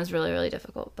hard. That one was really, really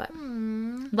difficult. But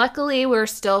luckily, we're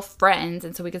still friends,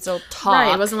 and so we could still talk.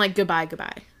 Right, it wasn't like goodbye.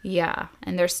 Yeah,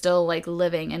 and they're still, like,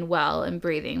 living and well and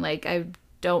breathing. Like, I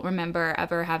don't remember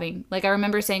ever having... Like, I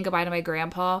remember saying goodbye to my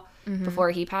grandpa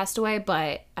before he passed away,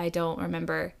 but I don't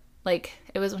remember... Like,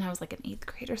 it was when I was, like, in 8th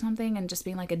grade or something, and just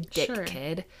being, like, a dick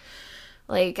kid.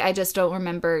 Like, I just don't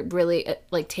remember really,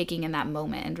 like, taking in that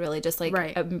moment and really just, like...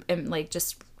 Right. And, like,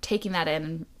 just taking that in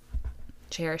and...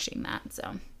 cherishing that.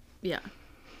 So yeah,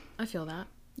 I feel that.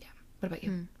 Yeah. What about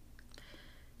you?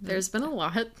 There's been a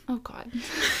lot. Oh God.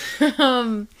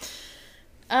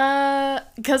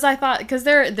 Because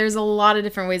there's a lot of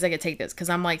different ways I could take this, because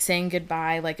I'm like saying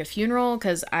goodbye like a funeral,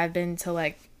 because I've been to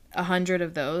like 100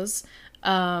 of those.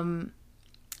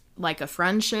 Like a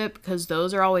friendship, because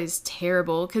those are always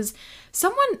terrible, because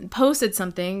someone posted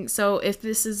something, so if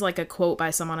this is like a quote by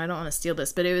someone, I don't want to steal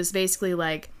this, but it was basically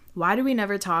like, why do we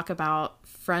never talk about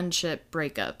friendship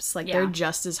breakups? Like, they're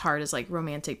just as hard as, like,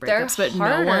 romantic breakups. They're but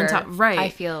harder, no one right. I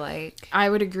feel like. I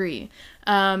would agree.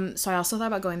 So I also thought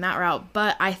about going that route.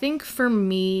 But I think for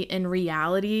me, in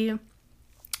reality,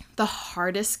 the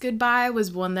hardest goodbye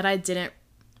was one that I didn't...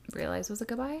 realize was a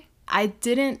goodbye?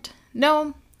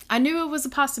 No, I knew it was a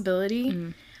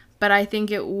possibility. But I think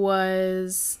it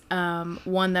was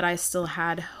one that I still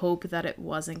had hope that it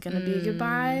wasn't going to be a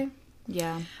goodbye.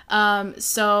 Yeah.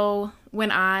 So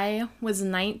when I was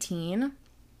 19,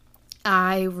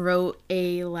 I wrote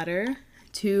a letter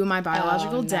to my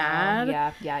biological dad.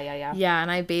 Yeah. Yeah, and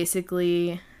I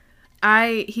basically,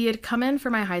 he had come in for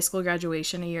my high school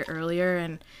graduation a year earlier,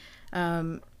 and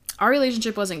our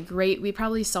relationship wasn't great. We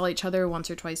probably saw each other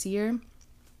once or twice a year.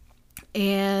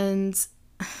 And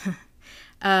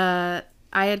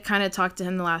I had kind of talked to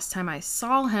him the last time I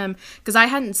saw him, because I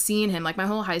hadn't seen him like my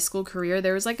whole high school career.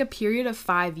 There was like a period of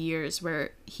 5 years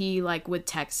where he like would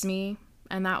text me,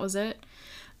 and that was it.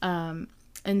 And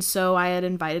so I had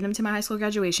invited him to my high school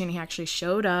graduation. He actually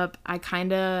showed up. I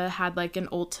kind of had like an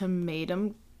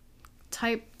ultimatum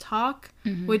type talk,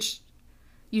 which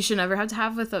you should never have to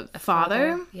have with a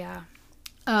father. Yeah.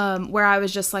 Where I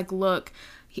was just like, look,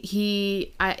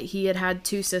 he had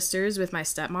 2 sisters with my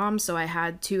stepmom, so I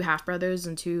had 2 half brothers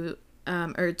and 2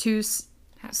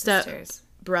 step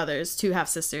brothers, 2 half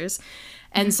sisters,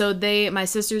 and so my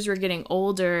sisters were getting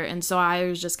older, and so I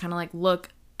was just kind of like, look,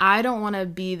 I don't want to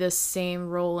be the same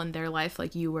role in their life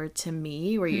like you were to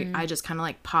me, where I just kind of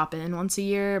like pop in once a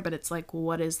year, but it's like,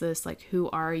 what is this? Like, who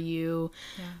are you?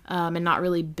 Yeah. And not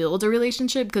really build a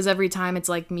relationship, because every time it's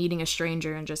like meeting a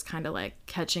stranger and just kind of like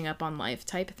catching up on life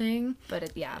type thing.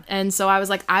 But And so I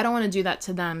was like, I don't want to do that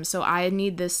to them. So I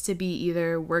need this to be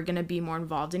either we're going to be more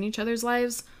involved in each other's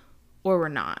lives or we're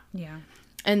not. Yeah.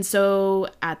 And so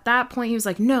at that point, he was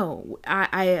like, no,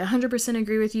 I 100%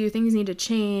 agree with you. Things need to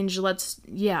change. Let's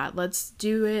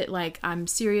do it. Like, I'm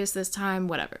serious this time,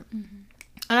 whatever. And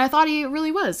I thought he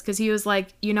really was, because he was like,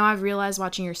 I've realized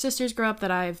watching your sisters grow up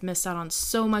that I've missed out on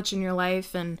so much in your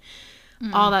life and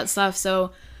all that stuff.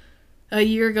 So a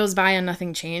year goes by and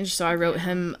nothing changed. So I wrote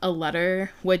him a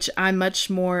letter, which I'm much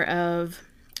more of...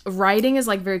 Writing is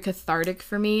like very cathartic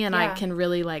for me, and I can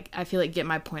really I feel like get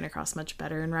my point across much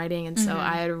better in writing. And so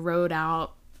I wrote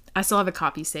out, I still have a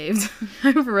copy saved.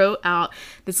 I wrote out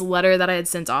this letter that I had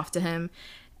sent off to him,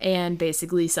 and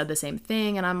basically said the same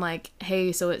thing. And I'm like,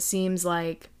 hey, so it seems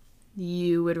like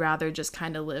you would rather just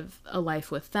kind of live a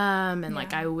life with them, and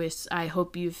like I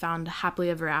hope you found happily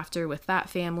ever after with that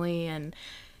family, and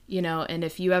you know, and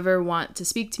if you ever want to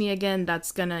speak to me again,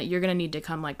 you're gonna need to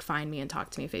come like find me and talk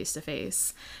to me face to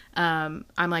face. I'm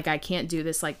like, I can't do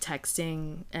this like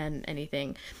texting and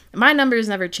anything. My number's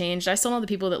never changed. I still know the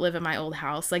people that live at my old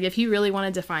house. Like if he really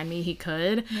wanted to find me, he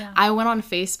could. I went on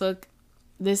Facebook.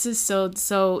 This is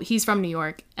so he's from New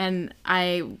York, and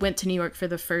I went to New York for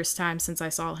the first time since I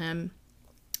saw him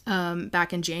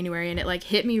back in January, and it like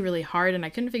hit me really hard, and I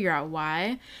couldn't figure out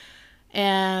why.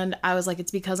 And I was like,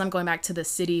 it's because I'm going back to the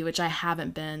city, which I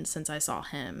haven't been since I saw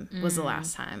him, was the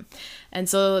last time. And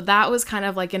so that was kind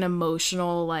of like an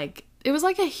emotional, like, it was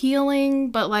like a healing,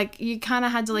 but like you kind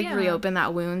of had to like reopen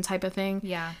that wound type of thing.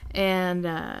 Yeah. And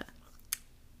I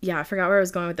forgot where I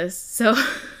was going with this. So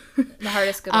the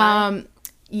hardest goodbye.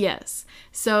 Yes.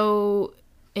 So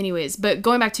anyways, but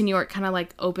going back to New York kind of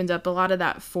like opened up a lot of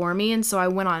that for me. And so I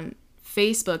went on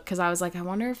Facebook because I was like, I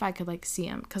wonder if I could like see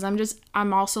him, because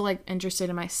I'm also like interested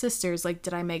in my sisters. Like,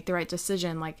 did I make the right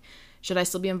decision? Like, should I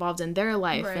still be involved in their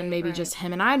life? And maybe just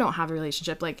him and I don't have a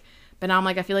relationship. Like, but now I'm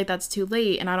like, I feel like that's too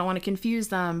late, and I don't want to confuse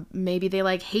them. Maybe they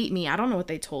like hate me. I don't know what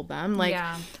they told them. Like,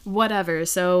 whatever.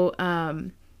 So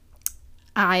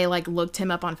I like looked him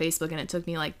up on Facebook, and it took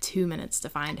me like 2 minutes to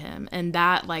find him, and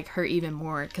that like hurt even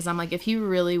more, because I'm like, if he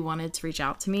really wanted to reach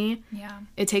out to me,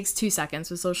 it takes 2 seconds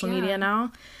with social media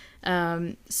now.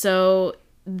 So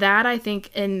that, I think,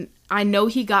 and I know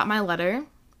he got my letter.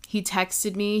 He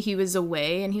texted me, he was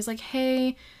away, and he's like,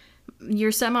 hey,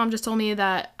 your stepmom just told me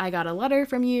that I got a letter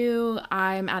from you.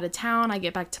 I'm out of town. I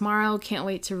get back tomorrow. Can't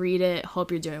wait to read it. Hope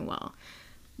you're doing well.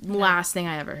 Last thing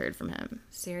I ever heard from him.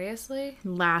 Seriously?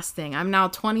 Last thing. I'm now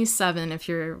 27, if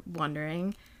you're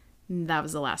wondering. That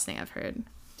was the last thing I've heard.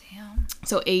 Damn.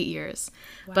 So 8 years.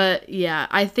 Wow. But yeah,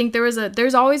 I think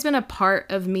there's always been a part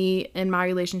of me in my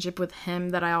relationship with him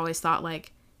that I always thought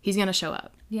like, he's gonna show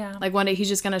up. Yeah. Like one day he's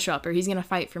just gonna show up, or he's gonna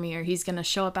fight for me, or he's gonna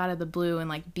show up out of the blue and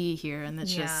like be here. And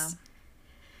it's just,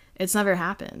 it's never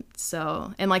happened.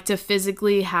 So, and like to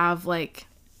physically have like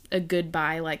a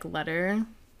goodbye like letter.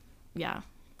 Yeah.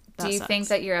 Do you think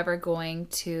that you're ever going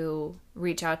to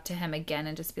reach out to him again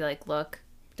and just be like, look,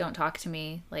 don't talk to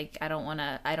me. Like, I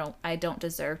don't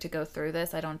deserve to go through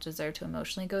this. I don't deserve to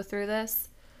emotionally go through this.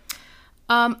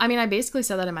 I mean, I basically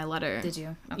said that in my letter. Did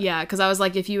you? Okay. Yeah, because I was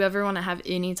like, if you ever want to have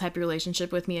any type of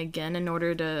relationship with me again, in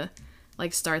order to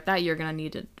like start that, you're gonna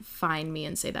need to find me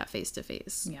and say that face to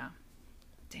face. Yeah.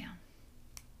 Damn.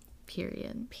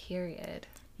 Period.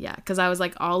 Yeah, because I was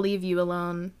like, I'll leave you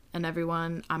alone and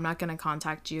everyone. I'm not gonna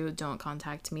contact you. Don't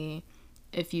contact me.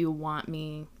 If you want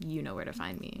me, you know where to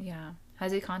find me. Yeah.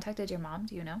 Has he contacted your mom?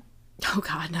 Do you know? Oh,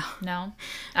 God, no. No?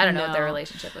 I don't know what their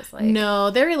relationship was like. No,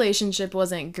 their relationship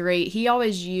wasn't great. He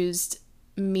always used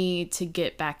me to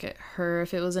get back at her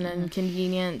if it was an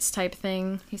inconvenience type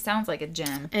thing. He sounds like a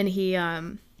gem. And he,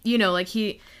 you know, like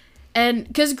and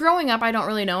because growing up, I don't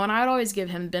really know, and I would always give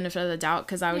him the benefit of the doubt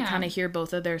because I would kind of hear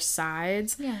both of their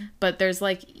sides. Yeah. But there's,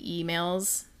 like,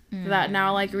 emails that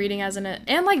now, like, reading as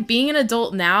and like being an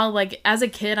adult now, like as a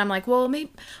kid, I'm like, well, maybe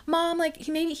mom, like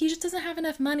maybe he just doesn't have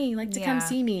enough money like to come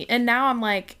see me. And now I'm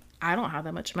like, I don't have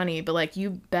that much money, but like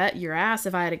you bet your ass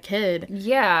if I had a kid,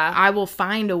 I will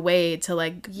find a way to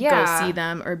like go see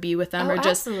them or be with them, or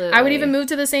just absolutely. I would even move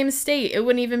to the same state. It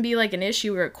wouldn't even be like an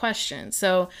issue or a question.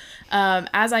 So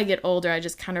as I get older, I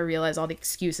just kind of realize all the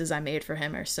excuses I made for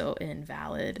him are so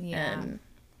invalid. And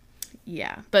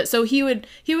but so he would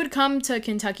come to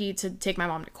Kentucky to take my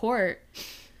mom to court.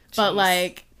 Jeez. But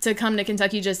like to come to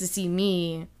Kentucky just to see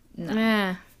me,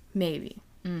 maybe.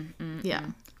 Yeah.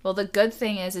 Well, the good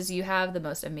thing is you have the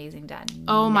most amazing dad.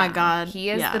 Oh my God. He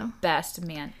is the best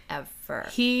man ever.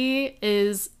 He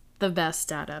is the best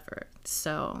dad ever.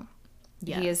 So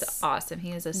yes. He is awesome.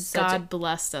 He is God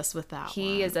blessed us with that.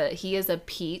 He is a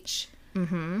peach.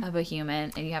 Of a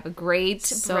human, and you have a great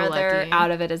brother lucky.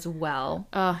 Out of it as well.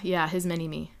 Yeah, his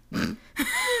mini-me. I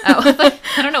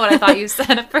don't know what I thought you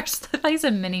said at first. I thought you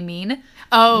said mini-mean.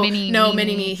 Oh,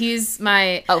 mini-me. He's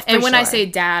my... Oh, and when I say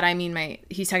dad, I mean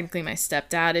he's technically my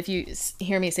stepdad, if you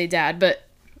hear me say dad, but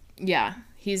yeah,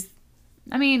 he's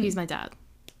my dad.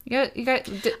 You got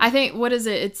I think, what is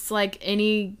it? It's like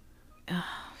any... Oh,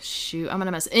 shoot, I'm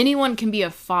gonna mess. Anyone can be a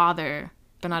father,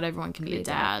 but not everyone can be a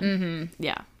dad.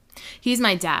 Yeah. He's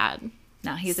my dad.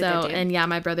 No, he's a good dude. And yeah,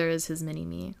 my brother is his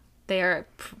mini-me. They're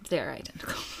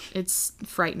identical. It's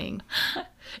frightening.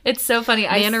 It's so funny.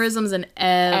 Mannerisms and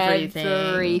everything.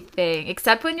 Everything.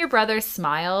 Except when your brother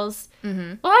smiles.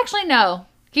 Well, actually, no.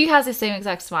 He has the same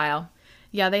exact smile.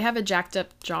 Yeah, they have a jacked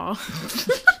up jaw.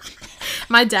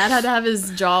 My dad had to have his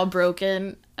jaw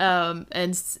broken,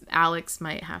 and Alex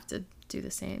might have to do the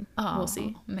same. Oh, we'll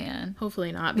see. Man.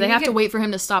 Hopefully not. They have to wait for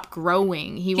him to stop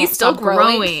growing. He won't He's still stop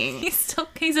growing.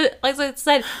 Like I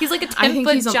said, he's like a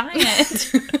 10-foot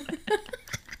giant.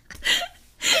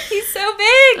 He's so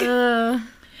big.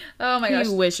 Oh my gosh.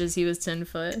 He wishes he was 10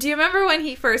 foot. Do you remember when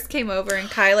he first came over and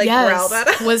Kai growled at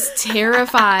him? Was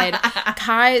terrified.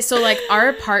 Kai, so like our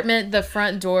apartment, the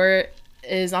front door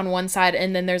is on one side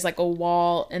and then there's like a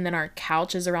wall and then our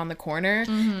couch is around the corner.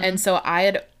 And so I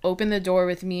had opened the door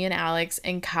with me and Alex,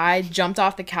 and Kai jumped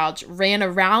off the couch, ran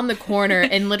around the corner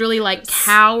and literally like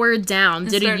cowered down,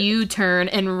 did a U-turn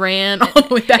and ran all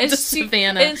the way back to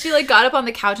Savannah. And she like got up on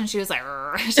the couch and she was like,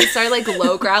 "Rrr." She started like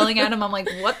low growling at him. I'm like,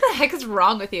 what the heck is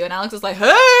wrong with you? And Alex was like, hey.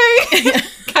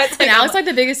 And Alex like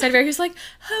the biggest teddy bear. He's like,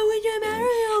 how would you marry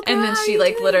a guy? And then she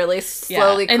like literally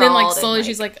slowly crawled. And then like slowly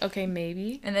she's like, okay,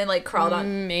 maybe. And then like crawled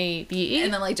on. Maybe.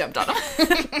 And then like jumped on him.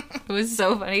 It was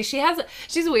so funny.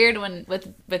 She's weird with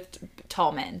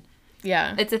tall men.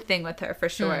 Yeah. It's a thing with her for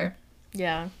sure.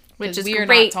 Yeah. Which is we are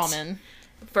great not tall men.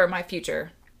 For my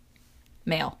future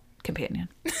male companion.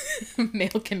 Male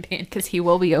companion. Because he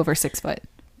will be over 6 foot.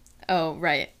 Oh,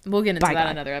 right. We'll get into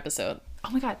that another episode. Oh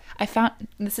my god. I found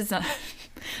this is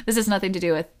nothing to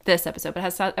do with this episode, but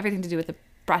has everything to do with the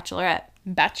Bachelorette.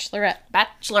 Bachelorette.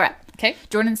 Okay.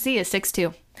 Jordan C is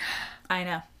 6'2". I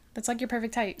know. That's like your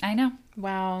perfect height. I know.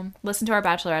 Wow. Listen to our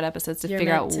Bachelorette episodes to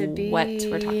figure out what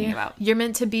we're talking about. You're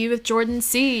meant to be with Jordan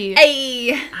C.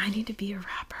 Hey! I need to be a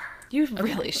rapper. You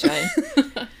really should.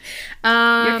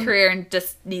 Your career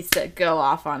just needs to go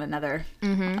off on another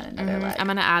leg. I'm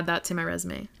gonna add that to my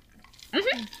resume.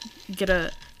 Get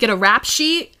a rap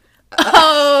sheet.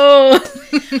 Oh!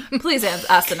 Please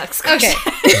ask the next question.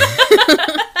 Okay.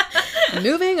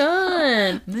 Moving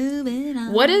on.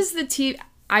 What is the TV?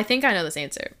 I think I know this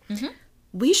answer.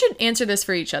 We should answer this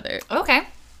for each other. Okay.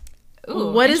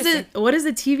 Ooh, what is the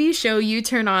TV show you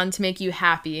turn on to make you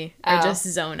happy or just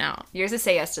zone out? Yours is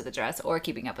Say Yes to the Dress or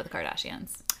Keeping Up with the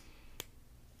Kardashians.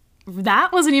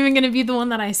 That wasn't even going to be the one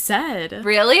that I said.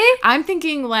 Really? I'm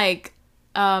thinking like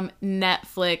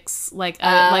Netflix, like a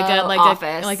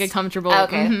Office. like a comfortable.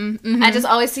 Okay. I just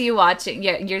always see you watching.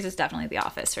 Yeah, yours is definitely The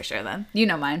Office for sure. Then you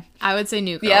know mine. I would say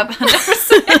New Girl. Yep.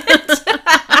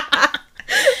 100%.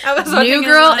 New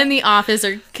Girl and The Office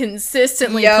are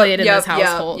consistently played in this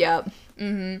household. Yep.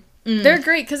 They're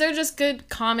great because they're just good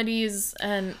comedies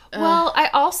and. Well,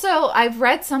 I've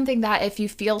read something that if you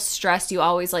feel stressed, you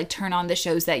always like turn on the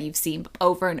shows that you've seen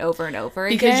over and over and over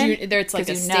again. Because it's like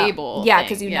a stable. Yeah,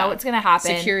 because you know what's gonna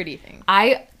happen. Security thing.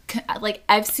 I've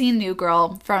seen New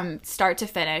Girl from start to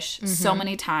finish so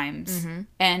many times,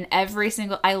 and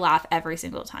I laugh every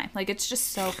single time. Like it's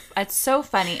so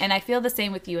funny, and I feel the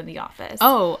same with you in The Office.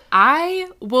 Oh, I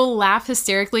will laugh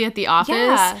hysterically at The Office.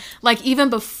 Yeah. Like even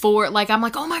before, like I'm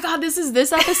like, oh my god, this is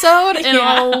this episode, and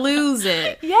I'll lose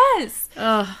it. Yes.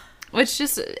 Ugh. It's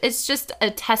just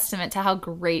a testament to how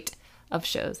great of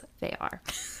shows they are.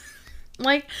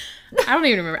 Like, I don't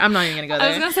even remember. I'm not even going to go there. I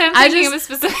was going to say, I'm thinking of a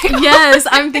specific one. Yes,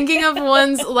 I'm thinking of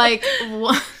ones like...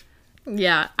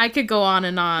 Yeah, I could go on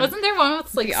and on. Wasn't there one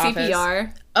with, like, CPR?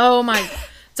 Office. Oh, my...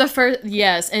 It's a first...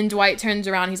 Yes, and Dwight turns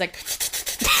around, he's like...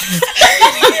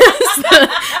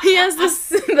 he has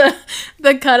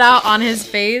the cutout on his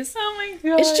face. Oh, my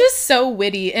God. It's just so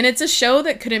witty, and it's a show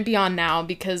that couldn't be on now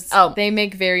because they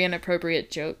make very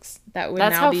inappropriate jokes. That would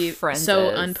now be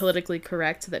so unpolitically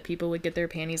correct that people would get their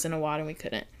panties in a wad and we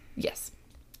couldn't. Yes.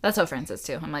 That's how Friends is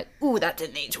too. I'm like, ooh, that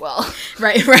didn't age well.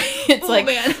 Right. It's like,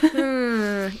 man.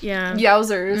 Yeah.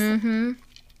 Yowzers.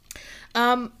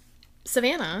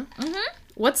 Savannah,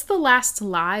 what's the last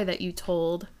lie that you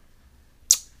told?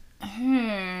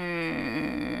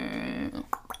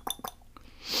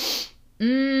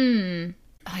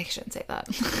 I shouldn't say that.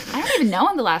 I don't even know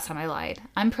when the last time I lied.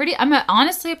 I'm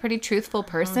honestly a pretty truthful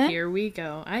person. Oh, here we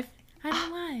go. I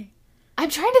don't lie. I'm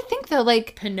trying to think though,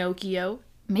 like Pinocchio.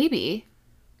 Maybe.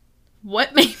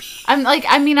 What maybe?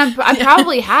 I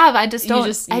probably have. I just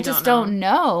don't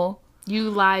know. You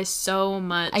lie so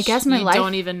much. I guess my life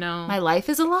don't even know. My life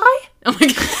is a lie? Oh my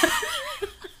god.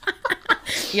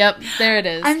 Yep, there it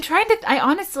is. I'm sure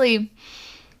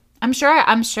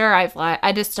I've lied.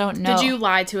 I just don't know. Did you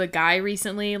lie to a guy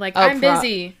recently? Like, I'm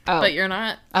busy, but you're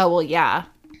not? Oh, well, yeah.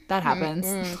 That happens.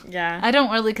 Yeah. I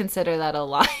don't really consider that a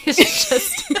lie. It's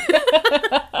just...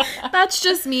 That's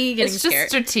just me getting scared.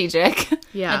 It's just strategic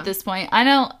at this point. I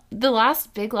know the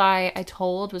last big lie I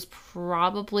told was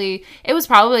probably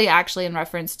actually in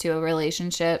reference to a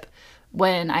relationship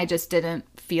when I just didn't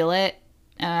feel it.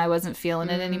 And I wasn't feeling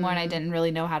it anymore, and I didn't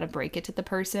really know how to break it to the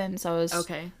person. So I was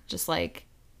just like...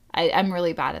 I'm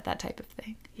really bad at that type of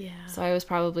thing. Yeah. So I was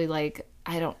probably like,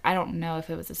 I don't know if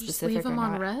it was a specific Just leave them or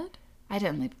on not. red? I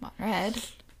didn't leave them on red.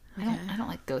 Okay. I don't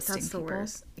like ghosting That's the people.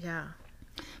 worst. Yeah.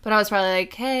 But I was probably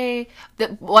like, hey,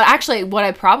 what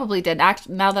I probably did,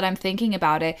 now that I'm thinking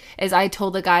about it, is I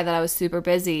told the guy that I was super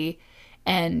busy,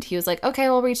 and he was like, okay,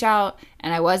 we'll reach out.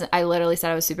 And I literally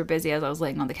said I was super busy as I was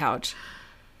laying on the couch.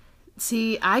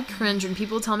 See, I cringe when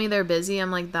people tell me they're busy.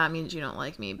 I'm like, that means you don't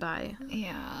like me. Bye.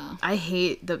 Yeah. I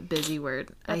hate the busy word.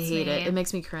 I hate me. it. It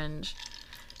makes me cringe.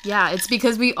 Yeah, it's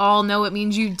because we all know it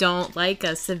means you don't like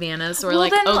us, Savannah. So we're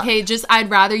like, okay, I'd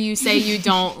rather you say you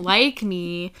don't like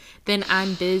me than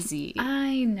I'm busy.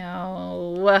 I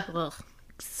know. Ugh.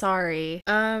 Sorry.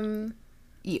 Mine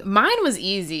was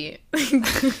easy. And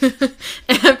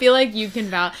I feel like you can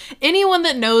vouch. Anyone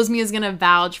that knows me is going to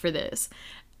vouch for this.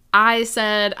 I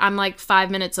said I'm like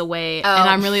 5 minutes away, and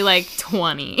I'm really like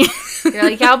 20. You're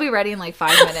like, yeah, I'll be ready in like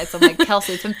 5 minutes. I'm like,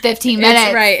 Kelsey, it's been 15 minutes.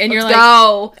 That's right. And Let's you're like,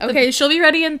 go. Okay, she'll be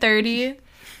ready in 30.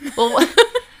 Well,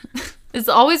 it's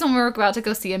always when we're about to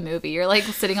go see a movie. You're like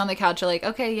sitting on the couch. You're like,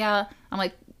 okay, yeah. I'm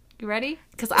like, you ready?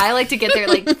 Because I like to get there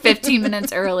like 15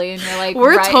 minutes early, and you're like,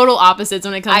 we're total opposites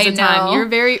when it comes to time. You're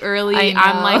very early.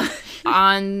 I'm like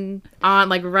on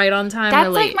like right on time. That's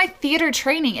or late. like my theater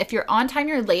training. If you're on time,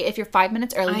 you're late. If you're 5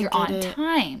 minutes early, you're on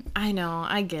time. I know.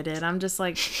 I get it. I'm just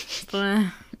like,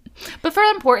 but for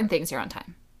important things, you're on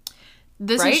time.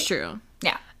 This is true.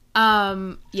 Yeah.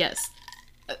 Yes.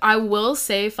 I will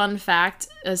say, fun fact,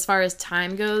 as far as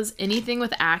time goes, anything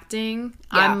with acting,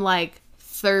 I'm like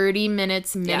 30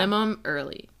 minutes minimum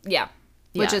early. Yeah.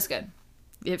 Which is good.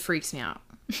 It freaks me out.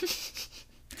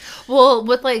 Well,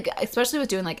 with like, especially with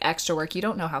doing like extra work, you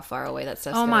don't know how far away that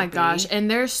stuff's Oh my be. gosh. And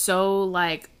they're so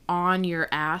like on your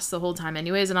ass the whole time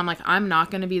anyways. And I'm like, I'm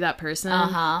not going to be that person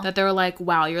that they're like,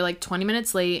 wow, you're like 20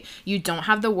 minutes late. You don't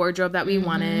have the wardrobe that we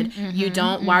wanted. You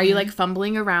don't, why are you like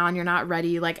fumbling around? You're not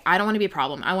ready. Like, I don't want to be a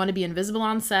problem. I want to be invisible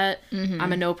on set.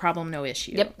 I'm a no problem, no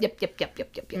issue. Yep.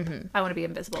 I want to be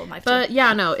invisible in life But too.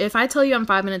 yeah, no, if I tell you I'm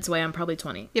 5 minutes away, I'm probably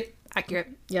 20. Yep. Accurate.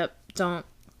 Yep. Don't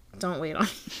wait on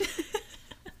me.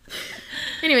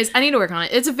 Anyways, I need to work on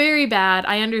it. It's very bad.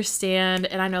 I understand,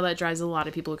 and I know that drives a lot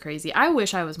of people crazy. I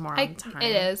wish I was more on time.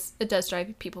 It is. It does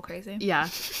drive people crazy. Yeah.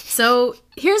 So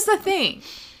here's the thing.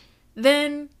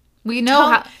 Then we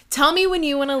know tell me when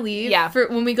you want to leave. Yeah. For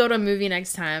when we go to a movie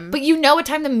next time. But you know what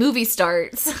time the movie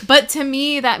starts. But to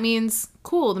me, that means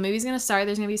cool. The movie's gonna start.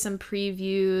 There's gonna be some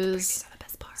previews.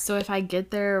 So if I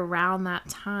get there around that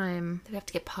time, we have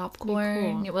to get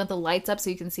popcorn. Cool. You want the lights up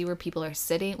so you can see where people are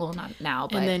sitting. Well, not now,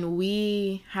 but and then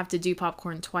we have to do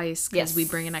popcorn twice because we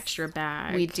bring an extra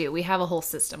bag. We do. We have a whole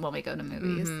system when we go to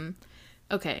movies.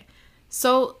 Okay,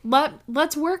 so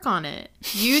let's work on it.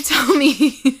 You tell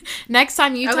me next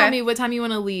time. You tell me what time you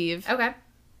want to leave. Okay,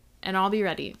 and I'll be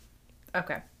ready.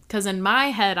 Okay, because in my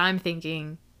head I'm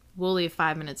thinking we'll leave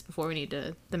 5 minutes before we need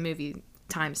to the movie.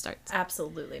 Time starts.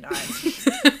 Absolutely not.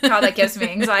 God, that gives me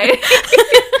anxiety.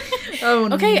 Oh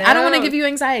no. Okay, I don't want to give you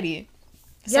anxiety.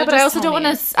 So yeah, but I also don't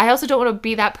want to. I also don't want to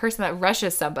be that person that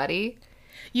rushes somebody.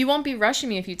 You won't be rushing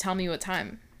me if you tell me what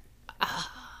time.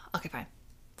 Okay, fine.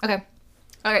 Okay.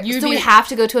 So we have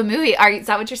to go to a movie. Is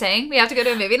that what you're saying? We have to go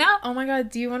to a movie now? Oh my god,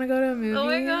 do you want to go to a movie? Oh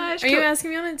my gosh. Are you asking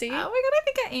me on a date? Oh my god, I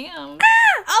think I am.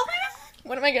 Oh my god.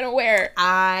 What am I gonna wear?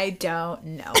 I don't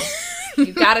know.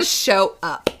 You gotta show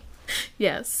up.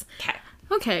 Yes.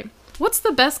 Okay. What's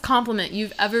the best compliment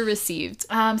you've ever received?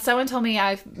 Someone told me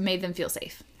I've made them feel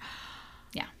safe.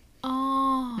 Yeah.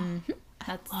 Oh. Mm-hmm.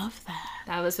 I love that.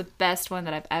 That was the best one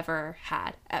that I've ever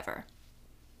had, ever.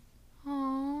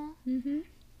 Oh. Mm-hmm.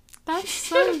 That's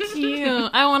so cute.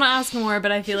 I want to ask more,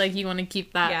 but I feel like you want to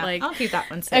keep that. Yeah, like I'll keep that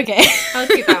one. Safe. Okay. I'll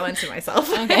keep that one to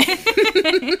myself.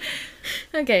 Okay.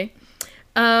 Okay.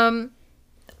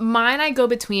 Mine, I go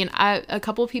between. A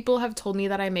couple people have told me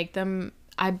that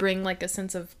I bring like a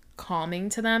sense of calming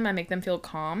to them. I make them feel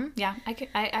calm. Yeah,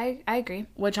 I agree.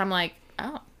 Which I'm like,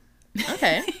 oh,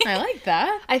 okay, I like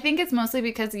that. I think it's mostly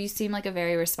because you seem like a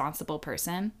very responsible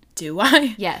person. Do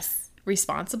I? Yes.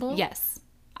 Responsible? Yes.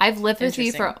 I've lived with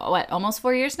you for almost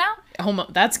 4 years now?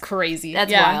 That's crazy.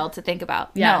 That's wild to think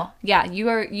about. Yeah. No. Yeah,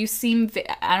 you seem,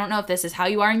 I don't know if this is how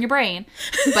you are in your brain,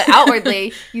 but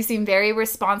outwardly you seem very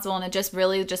responsible, and it just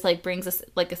really just like brings us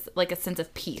like a sense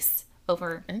of peace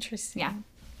over. Interesting. Yeah.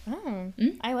 Oh,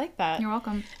 I like that. You're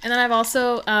welcome. And then I've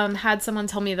also had someone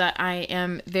tell me that I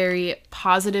am very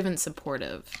positive and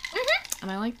supportive. Mm-hmm.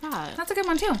 And I like that. That's a good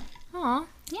one too. Aw.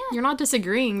 Yeah. You're not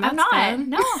disagreeing. That's I'm not. fun.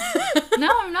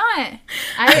 No, I'm not.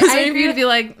 I agree to be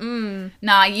like,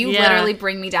 Nah, you literally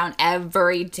bring me down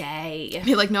every day.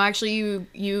 Be like, no, actually,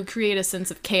 you create a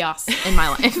sense of chaos in my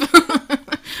life.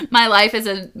 My life is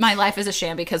a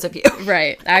sham because of you.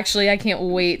 Right. Actually, I can't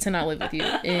wait to not live with you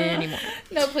anymore.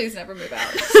 No, please never move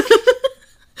out.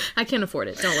 I can't afford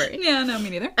it. Don't worry. Yeah, no, me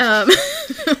neither.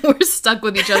 We're stuck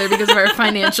with each other because of our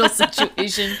financial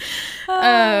situation.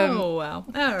 Oh, wow.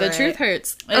 The truth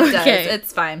hurts. It does.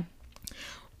 It's fine.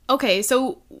 Okay,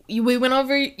 so we went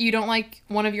over you don't like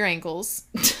one of your ankles.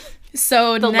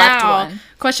 So The now, left one.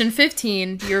 question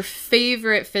 15, your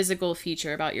favorite physical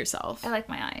feature about yourself. I like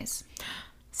my eyes.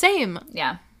 Same.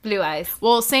 Yeah. Blue eyes.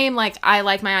 Well, same, like, I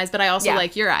like my eyes, but I also Yeah.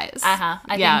 like your eyes. I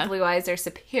think blue eyes are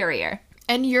superior.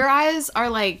 And your eyes are,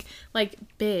 like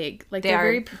big. Like, they're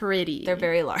very pretty. They're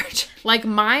very large. Like,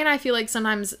 mine, I feel like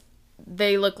sometimes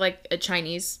they look like a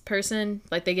Chinese person.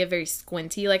 Like, they get very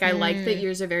squinty. Like, I like that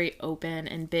yours are very open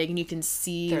and big, and you can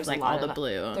see, There's like, a lot all the of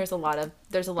blue. There's a lot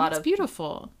That's of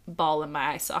beautiful. ball in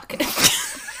my eye socket.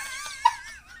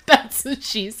 That's what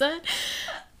she said.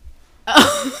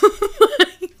 Oh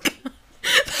my god.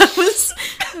 That was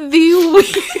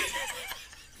the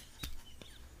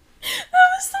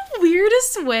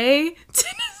weirdest way to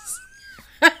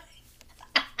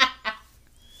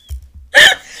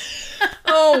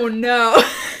Oh no.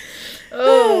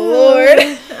 Oh Lord.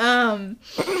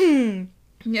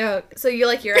 Yeah. So you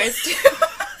like your eyes too?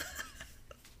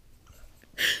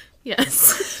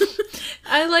 Yes.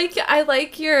 I like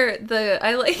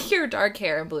your dark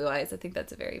hair and blue eyes. I think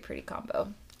that's a very pretty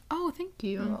combo. Oh, thank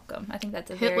You're you. welcome. I think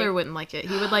that's a Hitler wouldn't like it.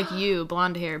 He would like you,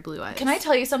 blonde hair, blue eyes. Can I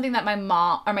tell you something that my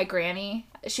mom or my granny?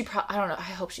 I don't know. I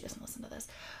hope she doesn't listen to this.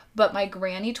 But my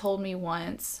granny told me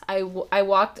once. I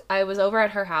was over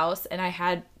at her house and I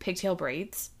had pigtail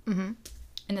braids. Mm-hmm.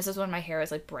 And this is when my hair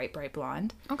was like bright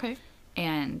blonde. Okay.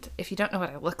 And if you don't know what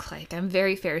I look like, I'm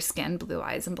very fair skinned, blue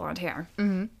eyes, and blonde hair.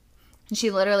 Mm-hmm. And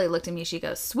she literally looked at me. She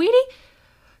goes, "Sweetie,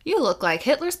 you look like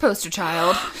Hitler's poster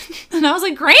child." And I was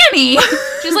like, "Granny."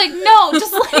 She's like, "No,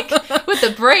 just like with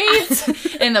the braids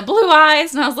and the blue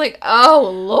eyes." And I was like, "Oh,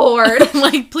 Lord."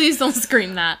 Like, please don't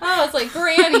scream that. I was like,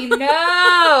 "Granny,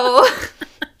 no."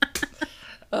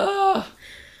 Oh.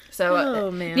 So,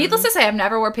 man. Needless to say, I've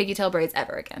never wore pigtail braids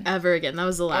ever again. Ever again. That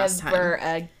was the last time. Ever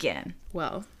again.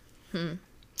 Well.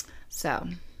 So,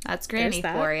 that's Granny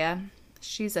for you.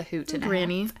 She's a hoot and a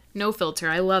Granny. half. No filter.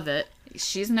 I love it.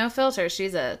 She's no filter.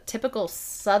 She's a typical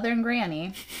Southern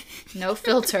granny. No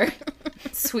filter.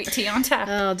 Sweet tea on tap.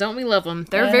 Oh, don't we love them?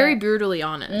 They're very brutally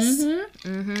honest.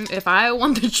 If I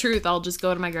want the truth, I'll just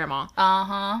go to my grandma.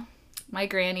 Uh-huh. My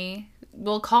granny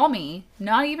will call me,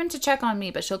 not even to check on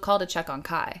me, but she'll call to check on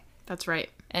Kai. That's right.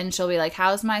 And she'll be like,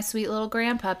 "How's my sweet little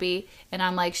grandpuppy?" And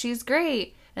I'm like, "She's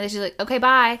great." And then she's like, "Okay,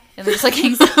 bye." And then just like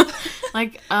hangs up.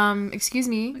 Like, excuse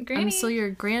me, Granny. I'm still your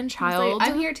grandchild. Like,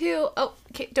 "I'm here too." "Oh,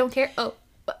 okay, don't care." "Oh."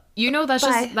 You know, that's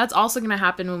Bye. that's also going to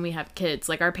happen when we have kids.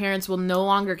 Like, our parents will no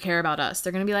longer care about us.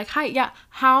 They're going to be like, "Hi, yeah,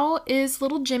 how is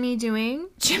little Jimmy doing?"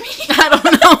 Jimmy. I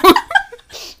don't know.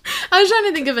 I was trying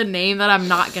to think of a name that I'm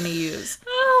not going to use.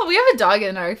 Oh, we have a dog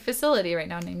in our facility right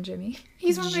now named Jimmy.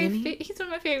 He's one of Jimmy?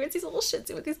 my favorites. He's a little shih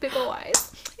tzu with these big old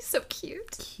eyes. He's so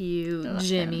cute. Cute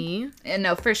Jimmy. And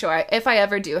no, for sure. If I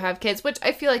ever do have kids, which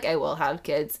I feel like I will have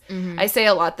kids. I say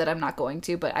a lot that I'm not going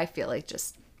to, but I feel like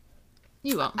just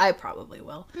You will. I probably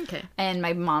will. Okay. And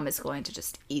my mom is going to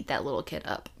just eat that little kid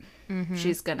up.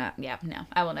 She's gonna, no,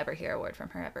 I will never hear a word from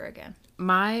her ever again.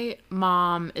 My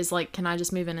mom is like, "Can I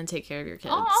just move in and take care of your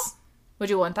kids?" Aw. Would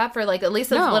you want that for like at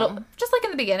least a No. little, just like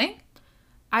in the beginning?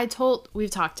 We've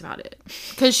talked about it.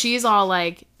 Because she's all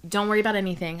like, "Don't worry about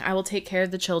anything. I will take care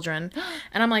of the children."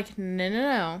 And I'm like,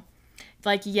 no.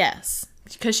 Like, yes.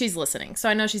 Because she's listening. So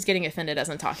I know she's getting offended as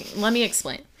I'm talking. Let me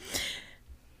explain.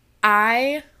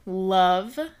 I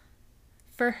love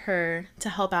for her to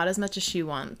help out as much as she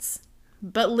wants.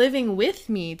 But living with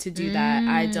me to do that,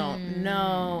 I don't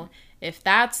know if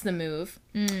that's the move.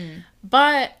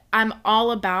 But I'm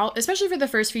all about, especially for the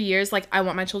first few years, like, I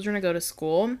want my children to go to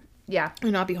school. Yeah.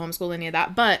 And not be homeschooled, any of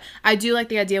that. But I do like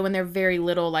the idea when they're very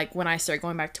little, like when I start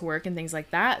going back to work and things like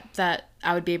that, that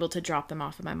I would be able to drop them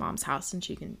off at my mom's house and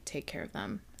she can take care of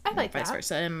them. I like vice that.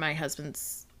 versa. And my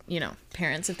husband's,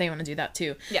 parents, if they want to do that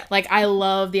too. Yeah. Like, I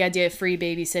love the idea of free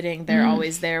babysitting. They're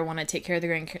always there, want to take care of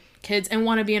their grandkids and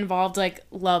want to be involved. Like,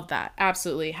 love that.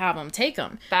 Absolutely. Have them. Take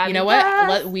them. You know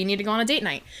what? We need to go on a date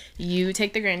night. You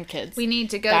take the grandkids. We need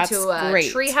to go to a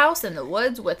tree house in the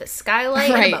woods with a skylight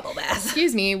and a bubble bath.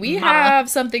 Excuse me. We have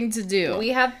something to do. We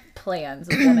have plans,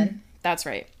 women. That's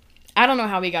right. I don't know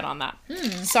how we got on that.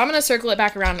 So I'm going to circle it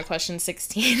back around to question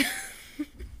 16.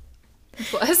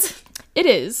 It was? It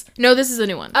is. No, this is a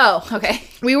new one. Oh, okay.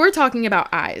 We were talking about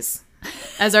eyes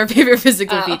as our favorite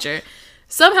physical feature.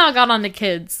 Somehow got on the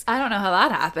kids. I don't know how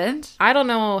that happened. I don't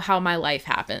know how my life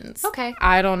happens. Okay.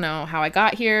 I don't know how I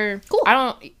got here. Cool.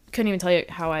 Couldn't even tell you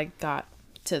how I got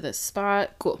to this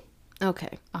spot. Cool.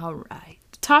 Okay. All right.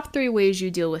 Top 3 ways you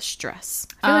deal with stress.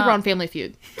 I feel like we're on Family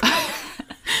Feud.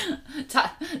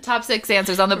 Top 6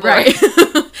 answers on the board.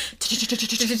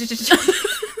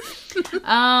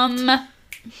 Right.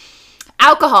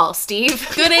 Alcohol, Steve.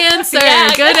 Good answer.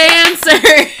 Yeah, good answer.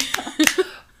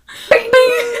 Bing,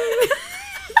 bing.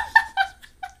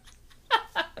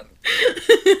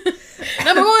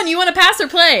 Number 1, you want to pass or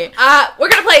play? We're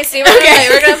gonna play, Steve.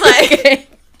 We're gonna play.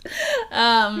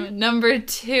 Okay. Number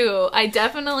 2, I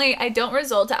don't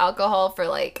resort to alcohol for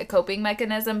like a coping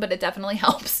mechanism, but it definitely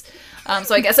helps.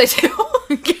 So I guess I do.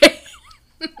 Okay.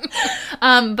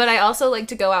 But I also like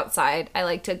to go outside. I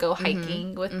like to go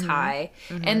hiking with Ty,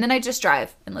 and then I just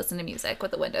drive and listen to music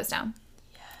with the windows down.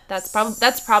 Yes.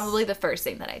 That's probably the first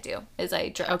thing that I do is I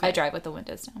drive with the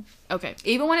windows down. Okay.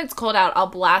 Even when it's cold out, I'll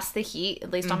blast the heat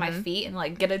at least on my feet and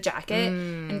like get a jacket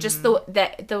and just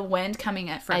the wind coming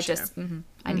in. Fresh air.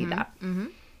 I need that.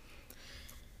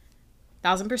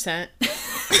 1000%.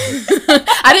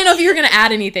 I didn't know if you were gonna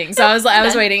add anything, so I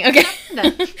was waiting. Okay.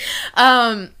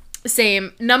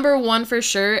 Same. Number 1 for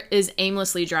sure is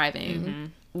aimlessly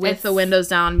driving with the windows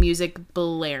down, music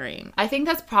blaring. I think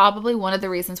that's probably one of the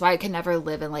reasons why I could never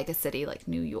live in like a city like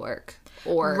New York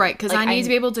or right, because like, I need to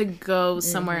be able to go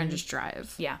somewhere and just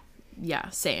drive. Yeah,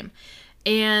 same.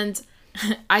 And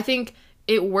I think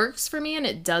it works for me and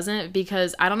it doesn't,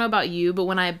 because I don't know about you, but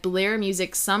when I blare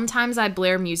music, sometimes I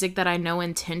blare music that I know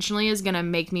intentionally is gonna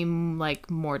make me like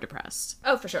more depressed.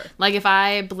 Oh, for sure. Like if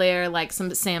I blare like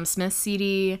some Sam Smith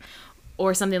CD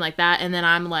or something like that, and then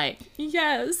I'm like,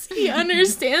 yes, he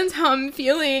understands how I'm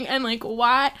feeling, and like,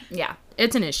 why? Yeah,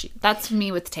 it's an issue. That's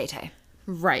me with Tay Tay.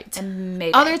 Right. And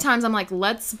maybe other times I'm like,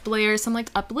 let's blare some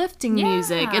like uplifting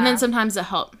music, and then sometimes it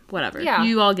helps. Whatever. Yeah,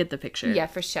 you all get the picture. Yeah,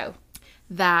 for sure.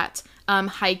 That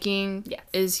hiking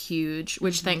is huge,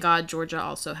 which thank God Georgia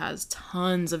also has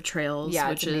tons of trails,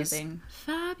 which is amazing.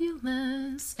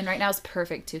 Fabulous. And right now it's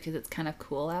perfect too because it's kind of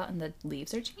cool out and the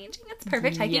leaves are changing. It's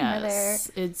perfect hiking weather.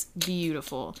 It's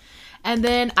beautiful. And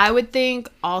then I would think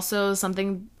also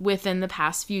something within the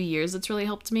past few years that's really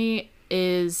helped me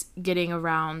is getting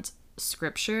around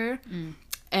scripture.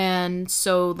 And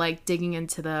so like digging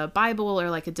into the Bible or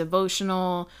like a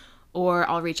devotional, or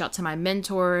I'll reach out to my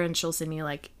mentor and she'll send me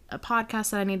like a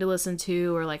podcast that I need to listen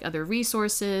to, or like other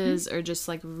resources, or just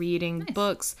like reading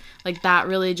books. Like that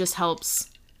really just helps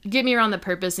get me around the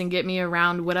purpose and get me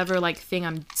around whatever like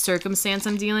circumstance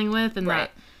I'm dealing with, and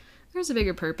that there's a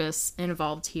bigger purpose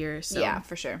involved here. So yeah,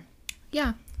 for sure.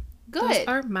 Yeah. Good. Those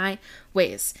are my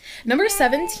ways. Number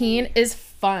 17 is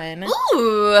fun.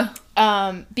 Ooh.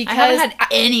 Because I haven't had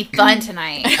any fun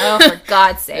tonight. Oh, for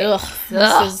God's sake. This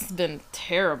has been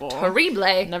terrible.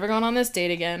 Horrible. Never going on this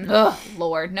date again. Oh,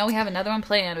 Lord. No, we have another one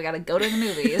planned. We got to go to the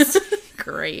movies.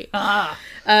 Great.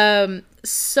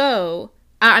 So,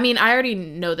 I mean, I already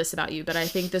know this about you, but I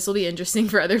think this will be interesting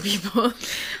for other people.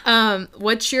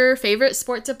 What's your favorite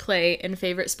sport to play and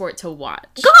favorite sport to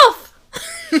watch? Golf!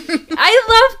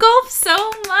 I love golf so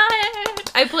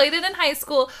much. I played it in high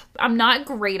school. I'm not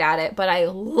great at it, but I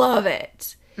love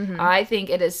it. I think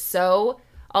it is so...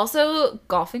 Also,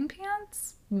 golfing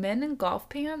pants. Men in golf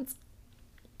pants.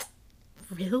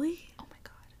 Really? Oh my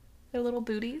God. Their little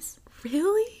booties.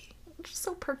 Really? Just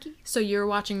so perky. So you're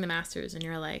watching the Masters and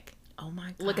you're like, oh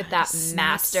my God. Look at that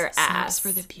master ass. Snaps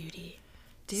for the beauty.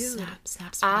 Dude.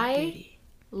 Snaps for the beauty.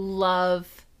 I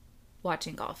love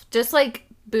watching golf. Just like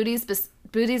booties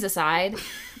aside,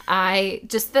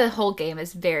 just the whole game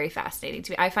is very fascinating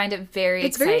to me. I find it very exciting.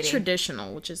 It's very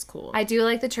traditional, which is cool. I do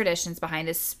like the traditions behind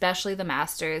it, especially the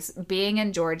Masters. Being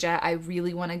in Georgia, I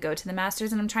really want to go to the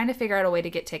Masters, and I'm trying to figure out a way to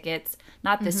get tickets.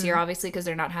 Not this year, obviously, because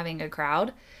they're not having a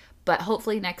crowd, but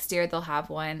hopefully next year they'll have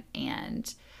one.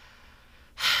 And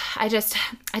I just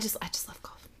love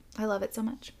golf. I love it so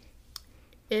much.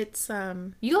 It's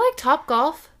You like Top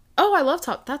Golf? Oh, I love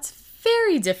Top. That's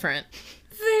very different.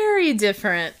 Very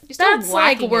different. That's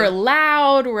like we're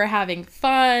loud, we're having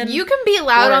fun. You can be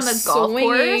loud on the golf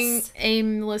course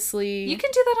aimlessly. You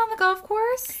can do that on the golf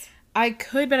course. I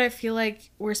could, but I feel like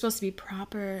we're supposed to be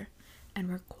proper and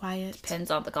we're quiet.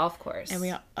 Depends on the golf course. And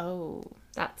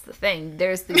that's the thing.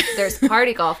 There's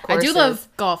party golf courses. I do love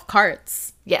golf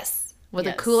carts. Yes, with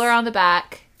a cooler on the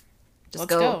back. Let's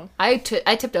go. I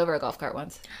tipped over a golf cart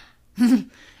once. It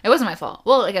wasn't my fault.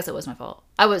 Well, I guess it was my fault.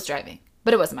 I was driving,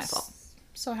 but it wasn't my fault.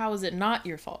 So how was it not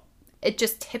your fault? It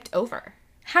just tipped over.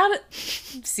 How did...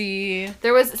 See...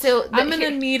 There was... I'm going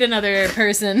to need another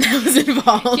person that was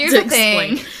involved. Here's the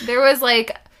thing. There was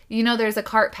like... there's a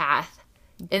cart path.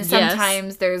 And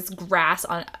sometimes there's grass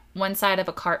on one side of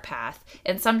a cart path.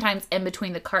 And sometimes in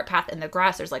between the cart path and the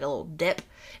grass, there's like a little dip.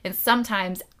 And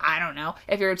sometimes, I don't know,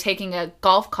 if you're taking a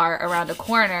golf cart around a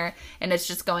corner and it's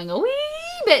just going a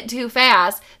wee bit too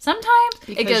fast, sometimes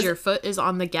because it goes... your foot is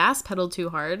on the gas pedal too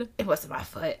hard. It wasn't my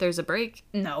foot. There's a brake.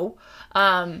 No.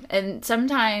 And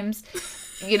sometimes...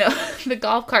 you know, the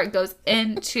golf cart goes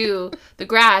into the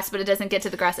grass, but it doesn't get to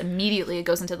the grass immediately. It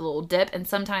goes into the little dip, and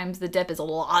sometimes the dip is a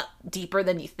lot deeper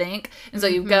than you think. And so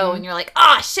you go, and you're like,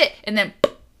 ah, shit! And then...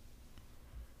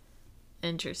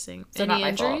 Interesting. So Any not my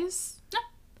injuries? fault.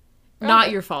 No.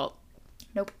 Not your fault.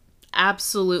 Nope.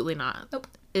 Absolutely not. Nope.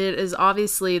 It is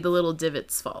obviously the little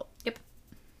divot's fault. Yep.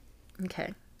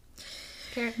 Okay.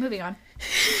 Okay, moving on.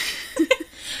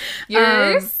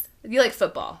 Yours? You like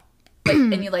football.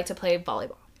 And you like to play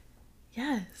volleyball.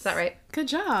 Yes. Is that right? Good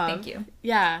job. Thank you.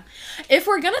 Yeah. If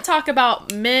we're going to talk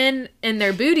about men and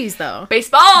their booties though.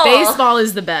 Baseball! Baseball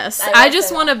is the best. I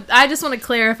just want to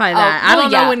clarify that. I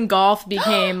don't know when golf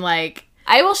became like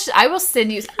I will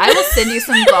send you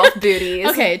some golf booties.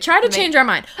 Okay, try to change our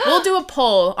mind. We'll do a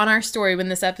poll on our story when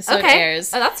this episode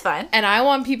airs. Oh, that's fine. And I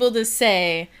want people to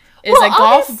say, is a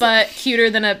golf butt cuter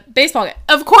than a baseball game?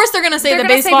 Of course they're going to say the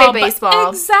baseball. Baseball.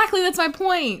 Exactly, that's my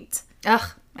point.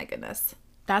 Ugh, my goodness.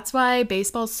 That's why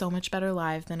baseball's so much better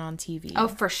live than on TV. Oh,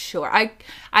 for sure.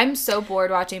 I'm so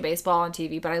bored watching baseball on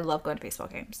TV, but I love going to baseball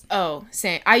games. Oh,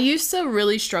 same. I used to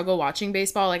really struggle watching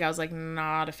baseball. Like, I was, like,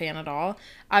 not a fan at all.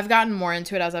 I've gotten more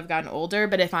into it as I've gotten older,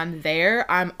 but if I'm there,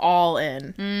 I'm all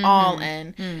in. Mm-hmm. All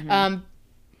in. Mm-hmm.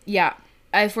 Yeah.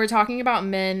 If we're talking about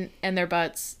men and their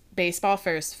butts, baseball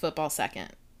first, football second.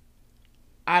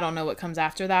 I don't know what comes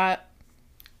after that.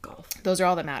 Golf. Those are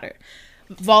all that matter.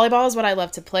 Volleyball is what I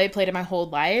love to play. Played it my whole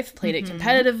life. Played it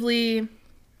competitively.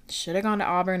 Should have gone to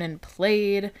Auburn and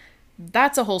played.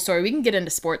 That's a whole story. We can get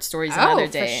into sports stories another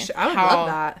day. Sure. I would love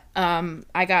that.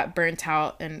 I got burnt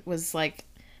out and was like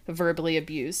verbally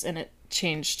abused, and it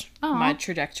changed my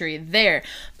trajectory there.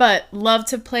 But love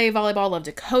to play volleyball. Love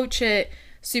to coach it.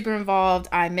 Super involved.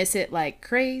 I miss it like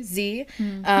crazy.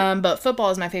 Mm-hmm. But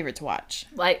football is my favorite to watch.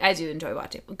 Like, I do enjoy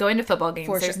watching. Going to football games,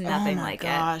 there's nothing like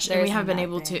it. And we have been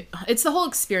able to... It's the whole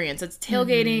experience. It's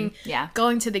tailgating,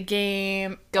 going to the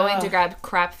game. Going to grab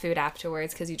crap food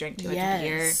afterwards because you drank too much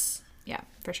beer. Yeah,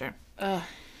 for sure.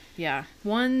 Yeah.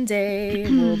 One day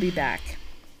we'll be back.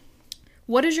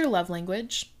 What is your love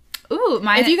language? Ooh,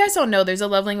 If you guys don't know, there's a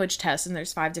love language test and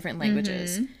there's 5 different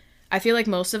languages. Mm-hmm. I feel like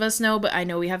most of us know, but I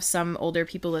know we have some older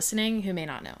people listening who may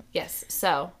not know. Yes.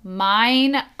 So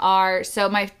mine are... So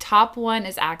my top one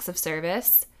is acts of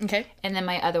service. Okay. And then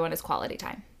my other one is quality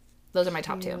time. Those are my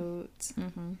top 2.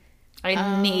 Mm-hmm.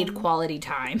 I need quality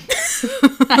time.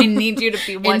 I need you to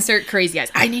be one... Insert crazy eyes.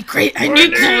 I need quality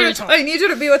time. I need you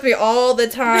to be with me all the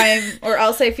time, or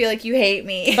else I feel like you hate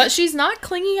me. But she's not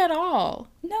clingy at all.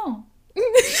 No.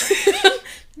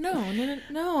 No,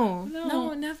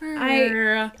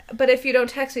 never. But if you don't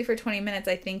text me for 20 minutes,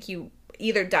 I think you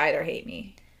either died or hate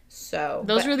me. So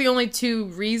those were the only 2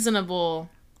 reasonable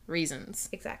reasons.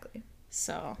 Exactly.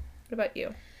 So what about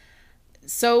you?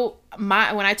 So when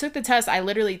I took the test, I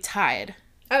literally tied.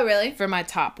 Oh, really? For my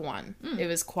top one. It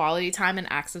was quality time and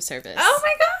acts of service. Oh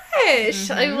my gosh.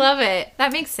 Mm-hmm. I love it.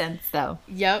 That makes sense though.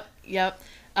 Yep.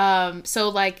 So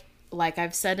like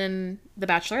I've said in the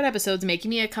Bachelorette episodes, making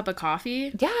me a cup of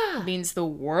coffee means the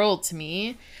world to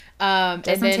me.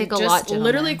 Doesn't take a lot, gentlemen.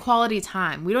 Literally quality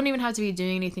time. We don't even have to be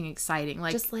doing anything exciting.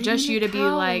 Like just you to be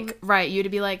like, you to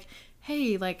be like,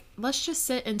 hey, like let's just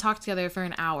sit and talk together for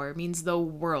an hour means the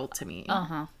world to me.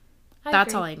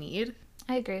 That's all I need.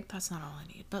 I agree. That's not all I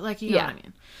need, but like you know what I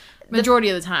mean. Majority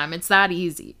of the time, it's that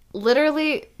easy.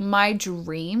 Literally, my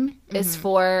dream is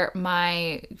for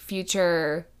my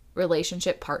future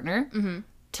relationship partner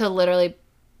to literally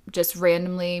just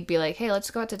randomly be like, hey, let's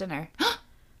go out to dinner.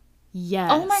 Yes.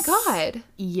 Oh my God.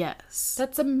 Yes.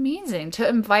 That's amazing. To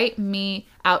invite me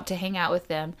out to hang out with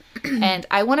them. And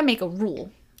I want to make a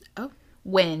rule. Oh.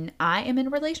 When I am in a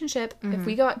relationship, if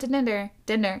we go out to dinner,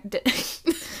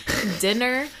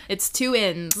 it's 2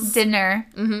 ends. Dinner.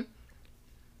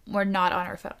 We're not on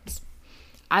our phones.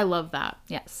 I love that.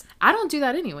 Yes. I don't do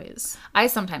that anyways. I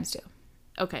sometimes do.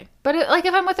 Okay. But like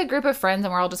if I'm with a group of friends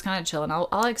and we're all just kind of chilling, I'll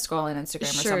like scroll on Instagram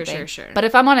or something. Sure. But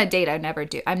if I'm on a date, I never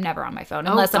do. I'm never on my phone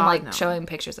unless I'm like showing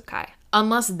pictures of Kai.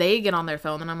 Unless they get on their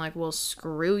phone, then I'm like, well,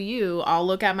 screw you. I'll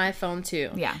look at my phone too.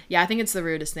 Yeah. Yeah, I think it's the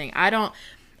rudest thing.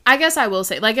 I guess I will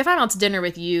say, like, if I'm out to dinner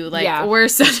with you, like, we're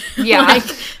such, like,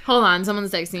 hold on,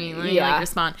 someone's texting me, let me, like,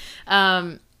 respond.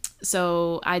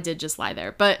 so I did just lie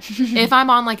there. But if I'm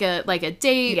on like a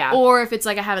date, or if it's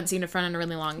like I haven't seen a friend in a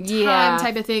really long time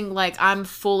type of thing, like I'm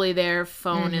fully there.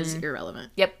 Phone is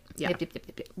irrelevant. Yep. Yeah.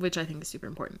 Yep. Which I think is super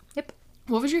important. Yep.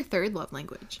 What was your third love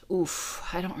language? Oof,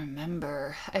 I don't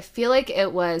remember. I feel like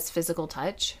it was physical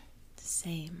touch.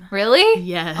 Same. Really?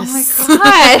 Yes. Oh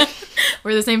my god.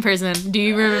 We're the same person. Do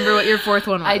you remember what your fourth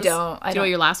one was? I don't. Do you know what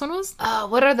your last one was?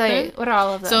 What are they? What are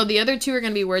all of them? So the other two are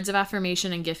going to be words of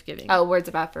affirmation and gift giving. Oh, words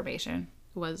of affirmation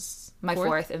Was my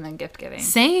fourth, and then gift giving.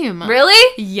 Same.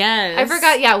 Really? Yes. I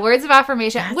forgot. Yeah, words of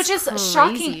affirmation, which is crazy.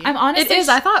 shocking. I'm honestly. It is.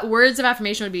 I thought words of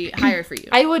affirmation would be higher for you.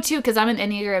 I would too, because I'm an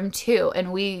Enneagram 2,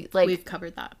 and we've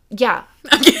covered that. Yeah.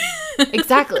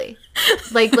 Exactly.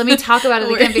 Like, let me talk about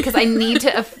it again, because I need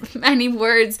I need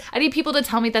words. I need people to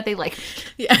tell me that they like me.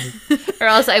 Yeah. Or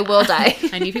else I will die.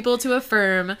 I need people to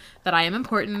affirm that I am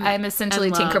important. I am essentially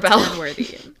and Tinkerbell. And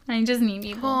worthy. I just need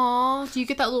people. Aww. Do you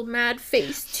get that little mad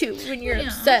face too when you're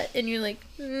upset and you're like,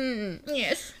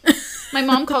 yes. My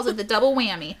mom calls it the double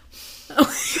whammy. Double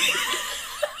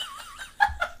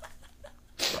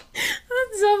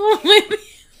whammy.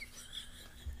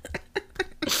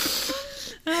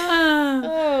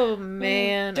 Oh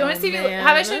man. Do you want to see me?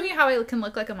 Have I shown you how I can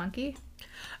look like a monkey?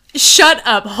 Shut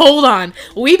up. Hold on.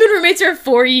 We've been roommates for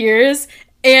 4 years,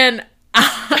 and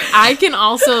I can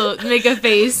also make a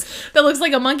face that looks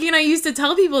like a monkey, and I used to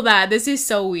tell people that. This is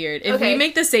so weird. If we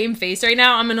make the same face right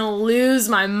now, I'm gonna lose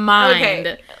my mind.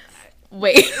 Okay.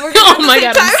 Wait. Oh my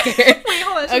god, I'm scared. Wait,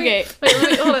 hold on. Okay.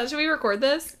 Hold on. Should we record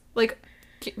this? Like,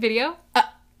 video?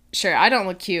 Sure. I don't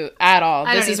look cute at all.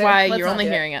 This is why you're only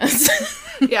hearing us.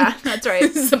 Yeah, that's right.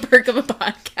 This is the perk of a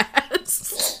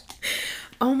podcast.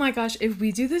 Oh my gosh, if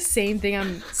we do the same thing,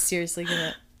 I'm seriously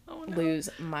gonna lose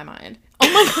my mind. Oh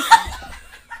my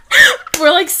god. We're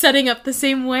like setting up the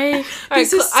same way. All right,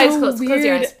 this is so eyes closed. Weird. Close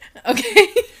your eyes. Okay.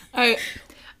 All right.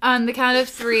 On the count of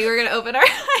 3, we're gonna open our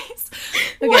eyes.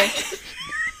 Okay.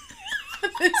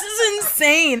 This is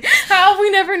insane. How have we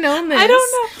never known this? I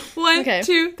don't know. 1,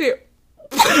 2, 3.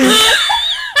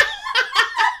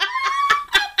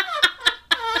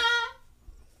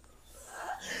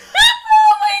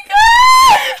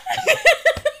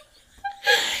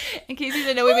 In case you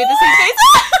didn't know, we made the same face.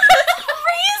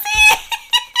 Crazy!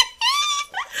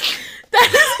 That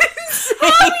is insane.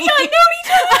 How do we not know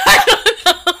each other? I don't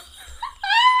know.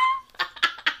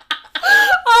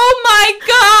 Oh my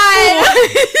god!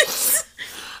 What?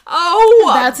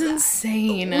 Oh! That's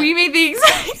insane. We made the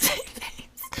exact same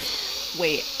face.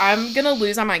 Wait, I'm gonna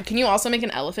lose my mind. Can you also make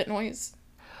an elephant noise?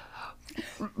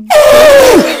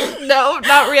 No,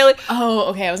 not really. Oh,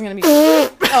 okay. I was gonna be. Oh.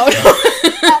 No.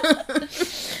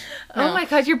 Oh my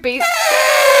god, your bass.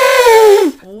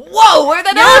 Whoa, where'd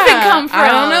that elephant come from? I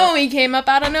don't know. He came up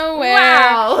out of nowhere.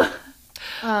 Wow.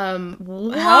 How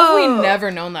have we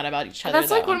never known that about each other?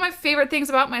 That's like one of my favorite things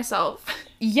about myself.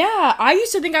 Yeah, I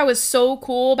used to think I was so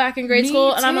cool back in grade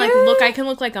school, and I'm like, look, I can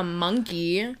look like a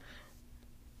monkey.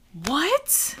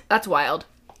 What? That's wild.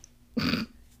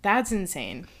 That's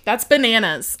insane. That's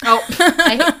bananas. Oh.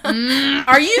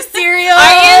 Are you cereal?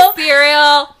 Are you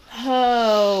cereal?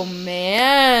 Oh,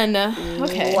 man.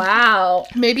 Okay. Wow.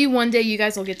 Maybe one day you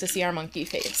guys will get to see our monkey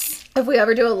face. If we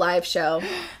ever do a live show.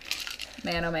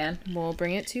 Man, oh man. We'll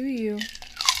bring it to you.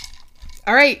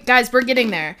 All right, guys, we're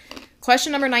getting there.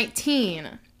 Question number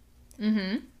 19.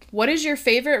 Mm-hmm. What is your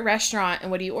favorite restaurant,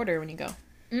 and what do you order when you go?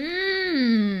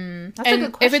 That's a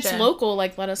good question. If it's local,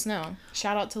 like, let us know.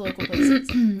 Shout out to local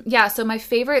places. Yeah, so one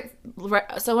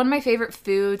of my favorite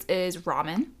foods is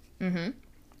ramen. Mm-hmm.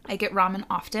 I get ramen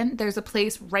often. There's a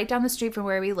place right down the street from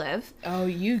where we live. Oh,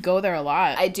 you go there a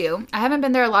lot. I do. I haven't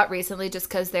been there a lot recently just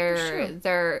because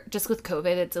they're just with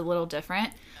COVID, it's a little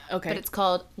different. Okay. But it's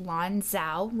called Lan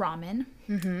Zhao Ramen.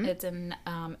 Mm-hmm. It's in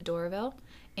Doraville.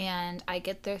 And I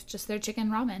get their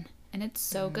chicken ramen. And it's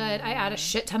so good. I add a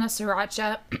shit ton of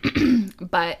sriracha.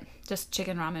 But just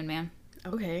chicken ramen, man.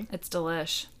 Okay. It's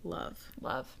delish. Love.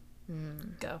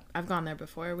 Go. I've gone there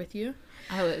before with you.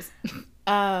 I was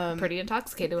pretty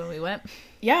intoxicated when we went.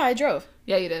 Yeah, I drove.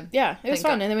 Yeah, you did. Yeah, it was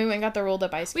fun. God. And then we went and got the rolled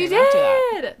up ice cream after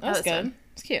that. We did! That was good. Fun.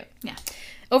 It's cute. Yeah.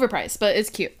 Overpriced, but it's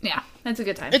cute. Yeah, that's a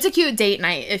good time. It's a cute date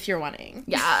night if you're wanting.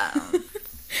 Yeah.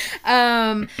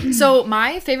 So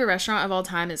my favorite restaurant of all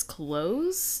time is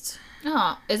closed.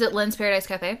 Oh, is it Lynn's Paradise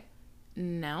Cafe?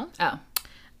 No.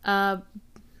 Oh.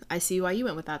 I see why you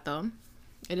went with that though.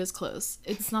 It is close.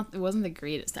 It wasn't the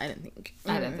greatest, I didn't think.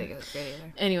 I didn't think it was great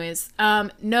either. Anyways,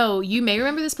 no, you may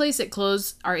remember this place. It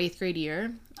closed our 8th grade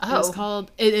year. Oh. It's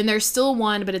called, and there's still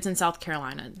one, but it's in South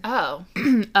Carolina. Oh.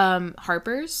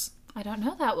 Harper's. I don't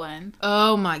know that one.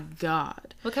 Oh my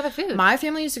god. What kind of food? My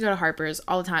family used to go to Harper's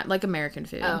all the time, like American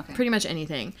food. Oh, okay. Pretty much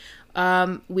anything.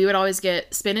 We would always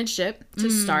get spinach dip to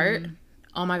start.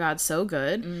 Oh my God, so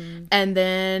good. And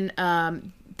then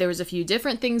there was a few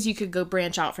different things you could go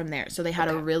branch out from there. So they had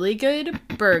a really good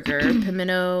burger,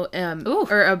 pimento,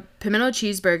 or a pimento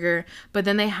cheeseburger. But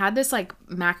then they had this like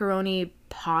macaroni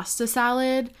pasta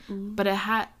salad, but it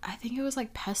had, I think it was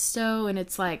like pesto, and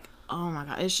it's like, oh my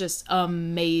God, it's just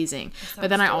amazing. But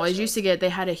then I always used to they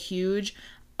had a huge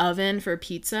oven for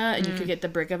pizza, and you could get the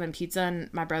brick oven pizza,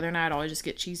 and my brother and I would always just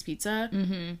get cheese pizza.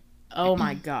 Oh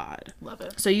my God. Love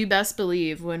it. So you best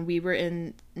believe when we were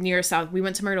near South, we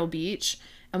went to Myrtle Beach,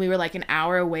 and we were like an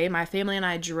hour away. My family and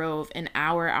I drove an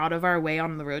hour out of our way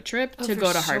on the road trip to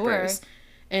go to Harper's,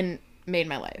 and made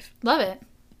my life. Love it.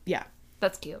 Yeah.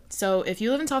 That's cute. So if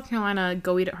you live in South Carolina,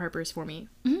 go eat at Harper's for me.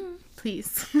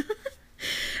 Please.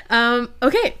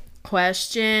 Okay.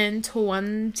 Question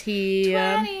 20.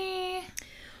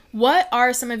 What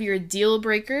are some of your deal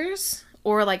breakers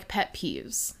or like pet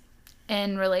peeves?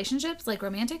 In relationships, like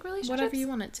romantic relationships? Whatever you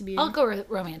want it to be. I'll go with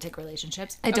romantic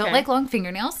relationships. I don't like long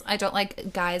fingernails. I don't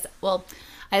like guys. Well,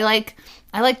 I like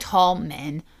tall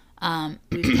men.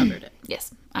 We've covered it.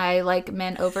 Yes. I like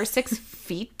men over 6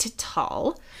 feet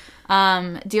tall.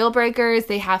 Deal breakers,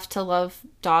 they have to love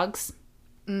dogs.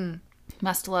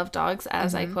 Must love dogs,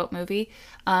 as I quote movie.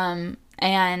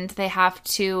 And they have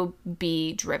to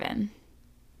be driven.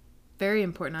 Very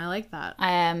important. I like that.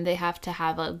 They have to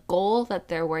have a goal that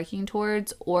they're working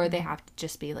towards, or they have to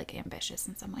just be like ambitious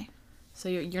in some way. So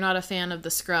you're not a fan of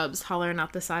the scrubs hollering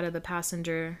out the side of the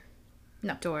passenger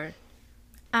door.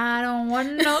 I don't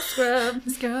want no scrub.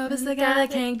 Scrub is the guy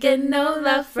that can't get no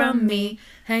love from me.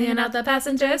 Hanging out the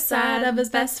passenger side of his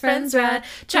best friend's ride,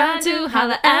 trying to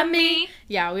holler at me.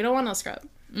 Yeah, we don't want no scrub.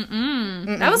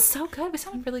 That was so good. We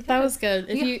sounded really good. That was good.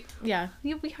 We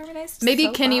harmonized. Maybe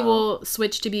so Kenny well. will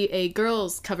switch to be a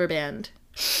girls cover band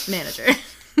manager.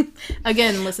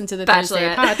 Again, listen to the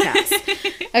Bachelorette Thursday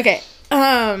podcast. Okay.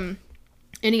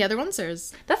 Any other ones, or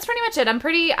that's pretty much it. I'm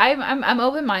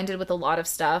open-minded with a lot of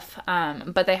stuff.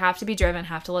 But they have to be driven,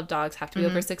 have to love dogs, have to be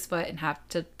over 6 foot, and have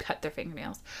to cut their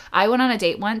fingernails. I went on a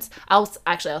date once. I'll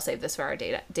save this for our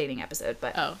dating episode,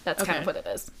 but that's kind of what it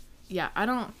is. Yeah, I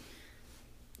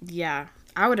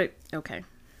would. Okay,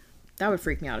 that would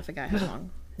freak me out if a guy had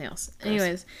long nails.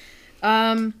 Anyways,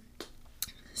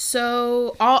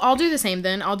 so I'll do the same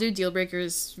then. I'll do deal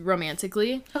breakers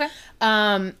romantically. Okay.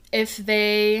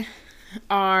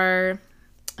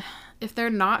 If they're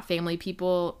not family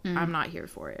people, I'm not here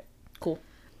for it. Cool.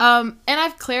 And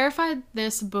I've clarified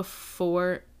this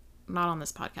before, not on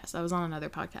this podcast. I was on another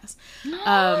podcast.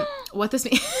 What this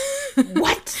means?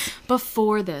 What?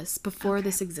 Before this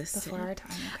existed. Before our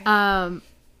time. Okay.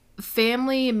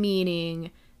 Family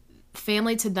meaning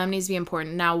family to them needs to be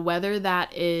important. Now, whether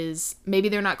that is maybe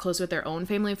they're not close with their own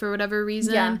family for whatever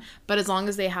reason, but as long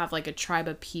as they have like a tribe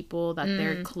of people that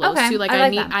they're close to, like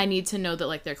I need to know that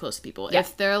like they're close to people. Yeah.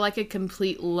 If they're like a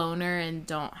complete loner and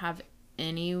don't have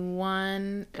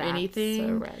anyone or anything,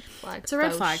 a red flag. It's a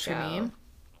red flag for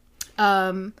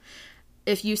me.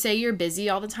 If you say you're busy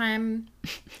all the time,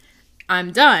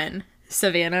 I'm done,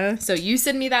 Savannah. So you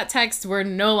send me that text, we're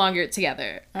no longer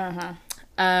together.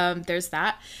 There's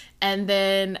that. And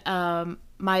then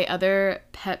my other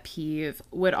pet peeve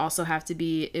would also have to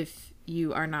be if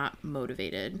you are not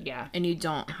motivated. Yeah. And you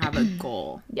don't have a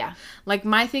goal. Yeah. Like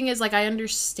my thing is like I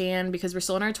understand because we're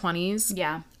still in our 20s.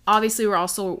 Yeah. Obviously we're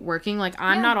also working. Like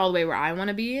I'm not all the way where I want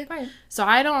to be. Right. So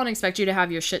I don't expect you to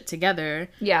have your shit together.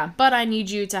 Yeah. But I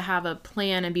need you to have a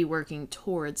plan and be working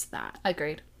towards that.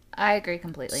 Agreed. I agree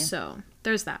completely. So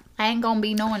there's that. I ain't gonna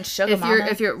be no one's sugar mama.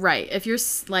 If you're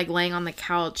like laying on the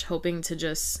couch hoping to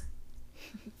just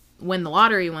win the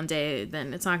lottery one day,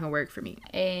 then it's not gonna work for me.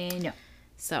 No.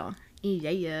 So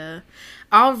yeah.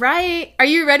 All right. Are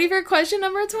you ready for question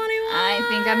number 21? I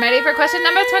think I'm ready for question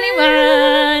number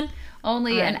 21.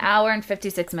 Only an hour and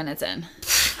 56 minutes in.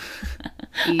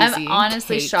 Easy. I'm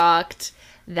honestly shocked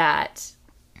that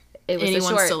it was Anyone's a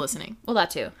short. Still listening. Well, that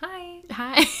too. Hi.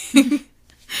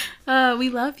 We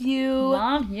love you.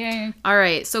 Love you. All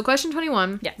right. So question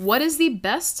 21. Yes. What is the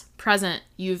best present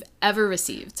you've ever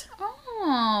received?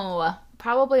 Oh,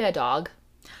 probably a dog.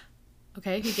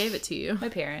 Okay. Who gave it to you? My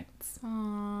parents.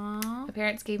 Aww. My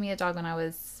parents gave me a dog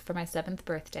for my 7th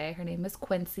birthday. Her name was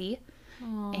Quincy.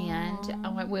 Aww.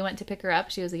 And we went to pick her up.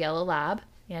 She was a yellow lab.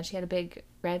 And she had a big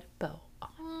red bow.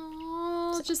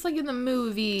 Aww. So just like in the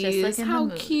movies. Just like in How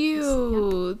the movies.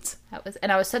 cute. Yep.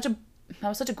 I was such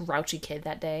a grouchy kid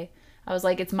that day. I was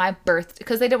like, it's my birthday,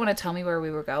 because they didn't want to tell me where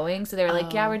we were going. So they were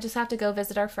like, yeah, we just have to go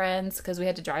visit our friends, because we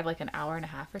had to drive like an hour and a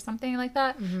half or something like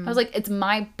that. I was like, it's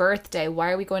my birthday.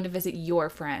 Why are we going to visit your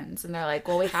friends? And they're like,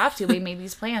 well, we have to. We made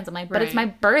these plans. I'm like, but it's my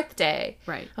birthday.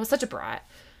 Right. I was such a brat.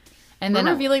 And We're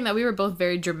then revealing that we were both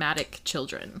very dramatic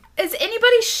children. Is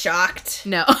anybody shocked?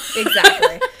 No.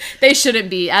 Exactly. They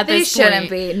shouldn't be at this point. They shouldn't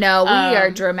be. No, we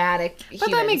are dramatic humans. But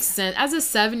that makes sense. As a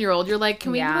 7-year-old, you're like,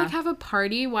 can we Yeah. like have a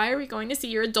party? Why are we going to see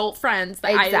your adult friends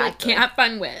that I like, Exactly. can't have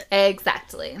fun with?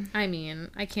 Exactly. I mean,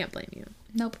 I can't blame you.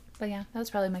 Nope. But yeah, that was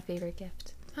probably my favorite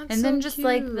gift. That's And so then just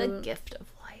like the cute. gift of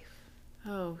life.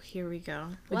 Oh, here we go.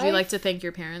 Would Life? you like to thank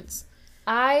your parents?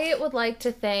 I would like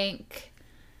to thank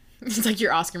It's like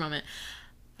your Oscar moment.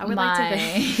 I would like to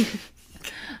thank...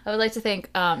 I would like to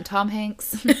thank Tom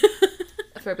Hanks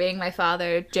for being my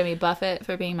father, Jimmy Buffett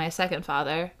for being my second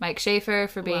father, Mike Schaefer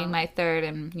for being my third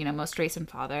and, most recent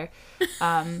father.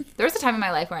 There was a time in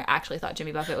my life where I actually thought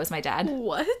Jimmy Buffett was my dad.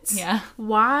 What? Yeah.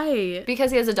 Why? Because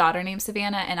he has a daughter named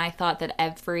Savannah, and I thought that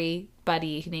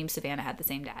everybody named Savannah had the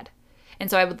same dad.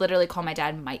 And so I would literally call my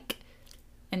dad Mike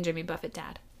and Jimmy Buffett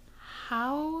dad.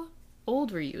 How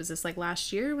old were you? Is this like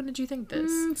last year? When did you think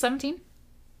this? 17?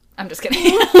 I'm just kidding.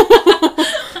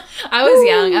 I was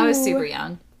young. I was super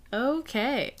young.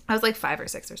 Okay. I was like 5 or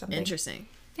 6 or something. Interesting.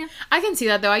 Yeah. I can see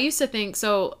that though. I used to think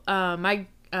so. My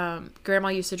grandma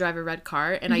used to drive a red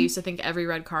car, and I used to think every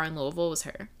red car in Louisville was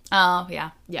her. Oh,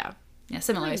 yeah. Yeah. Yeah,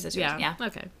 similar situation. Yeah.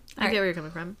 Okay. I right. get where you're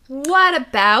coming from. What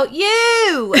about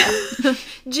you?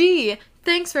 Gee,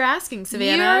 thanks for asking,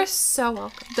 Savannah. You're so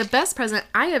welcome. The best present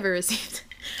I ever received.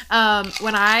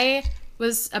 When I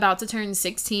was about to turn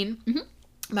 16,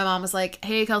 my mom was like,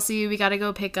 "Hey, Kelsey, we got to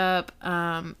go pick up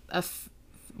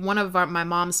one of my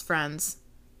mom's friends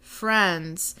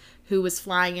who was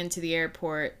flying into the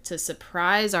airport to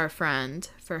surprise our friend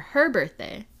for her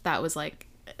birthday. That was like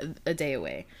a day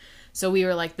away. So we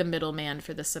were like the middleman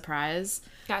for the surprise.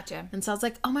 Gotcha. And so I was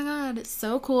like, oh my God, it's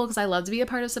so cool because I love to be a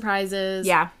part of surprises.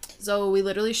 Yeah. So we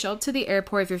literally show up to the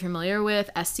airport. If you're familiar with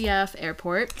STF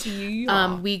airport,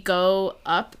 Yeah. we go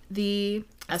up the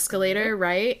escalator,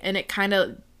 right? And it kind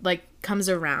of like comes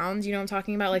around, you know what I'm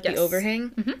talking about? Like Yes. the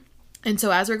overhang. And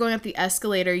so as we're going up the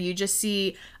escalator, you just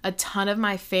see a ton of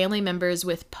my family members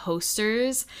with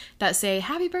posters that say,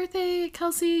 "Happy birthday,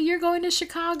 Kelsey, you're going to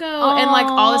Chicago." Aww. And like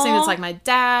all the things. It's like my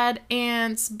dad,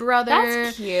 aunts, brother.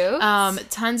 That's cute.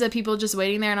 Tons of people just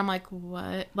waiting there. And I'm like,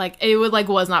 what? Like it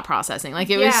was not processing. Like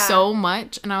it was Yeah. so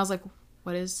much. And I was like,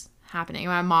 what is happening?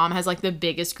 And my mom has like the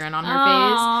biggest grin on her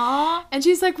face. Aww. And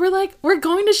she's like, we're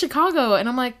going to Chicago. And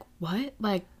I'm like, what?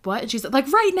 Like, what? And she's like,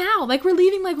 right now. Like, we're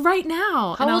leaving, like, right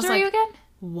now. How and I old was are like, you again?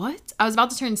 what? I was about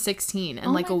to turn 16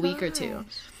 in like my a week or two. gosh.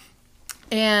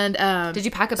 And Did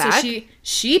you pack a so bag?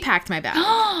 she packed my bag,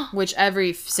 which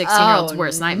every 16-year-old's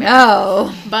worst nightmare.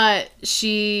 No. But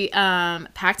she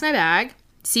packed my bag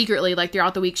secretly, like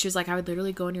throughout the week. She was like, I would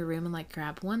literally go in your room and like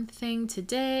grab one thing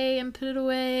today and put it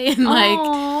away and like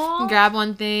Aww. grab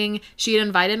one thing. She had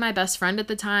invited my best friend at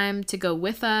the time to go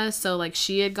with us. So like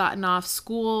she had gotten off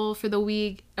school for the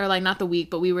week, or like not the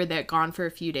week, but we were there gone for a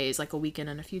few days, like a weekend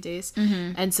and a few days.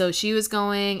 And so she was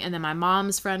going, and then my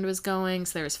mom's friend was going.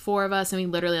 So there was 4 of us, and we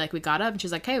literally like we got up and she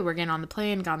was like, hey, we're getting on the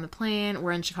plane. Got on the plane.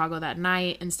 We're in Chicago that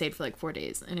night and stayed for like 4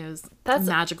 days. And it was That's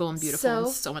magical and beautiful. It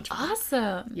was so much fun.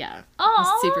 Awesome. Yeah. It Aw.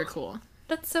 was super cool.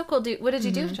 That's so cool. What did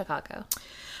you do in Chicago?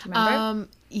 Do you remember?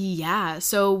 Yeah.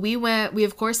 So we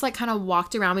of course like kind of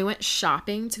walked around. We went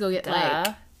shopping to go get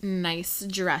like nice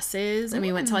dresses, and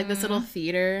we went to like this little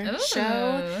theater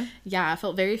show. Yeah, I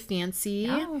felt very fancy.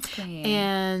 Okay.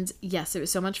 And yes, it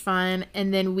was so much fun.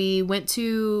 And then we went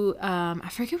to I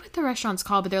forget what the restaurant's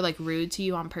called, but they're like rude to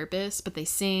you on purpose, but they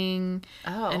sing.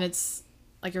 And it's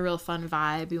like a real fun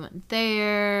vibe. We went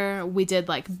there. We did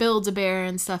like Build-A-Bear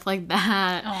and stuff like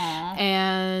that. Aw.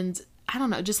 And I don't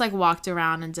know, just like walked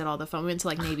around and did all the fun. We went to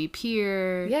like Navy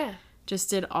Pier. Yeah. Just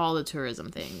did all the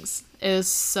tourism things. It was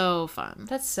so fun.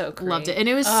 That's so great. Loved it. And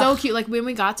it was so cute. Like when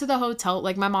we got to the hotel,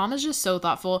 like my mom is just so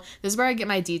thoughtful. This is where I get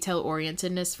my detail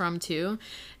orientedness from too.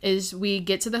 Is we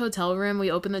get to the hotel room, we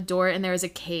open the door, and there was a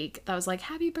cake that was like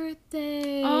happy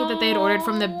birthday that they had ordered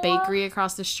from the bakery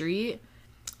across the street.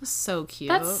 It was so cute.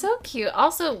 That's so cute.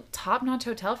 Also, top-notch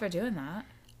hotel for doing that.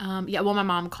 Yeah, well my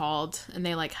mom called and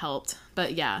they like helped.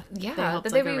 But yeah. Yeah, they helped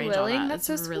that they like were arrange all willing. that. That's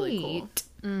It's so really sweet.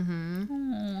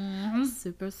 cool.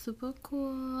 Super, super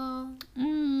cool.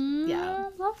 Yeah,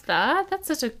 love that.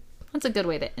 That's a good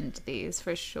way to end these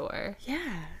for sure.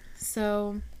 Yeah.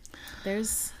 So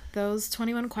there's those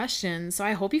 21 questions. So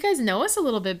I hope you guys know us a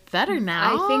little bit better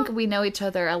now. I think we know each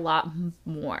other a lot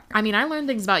more. I mean, I learned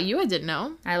things about you I didn't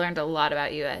know. I learned a lot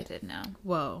about you I didn't know.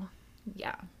 Whoa.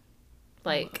 Yeah.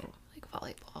 like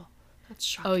volleyball. That's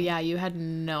shocking. Oh yeah, you had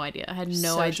no idea. I had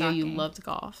no idea you loved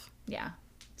golf. Yeah.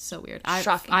 So weird.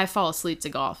 Shocking. I fall asleep to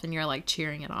golf and you're like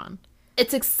cheering it on.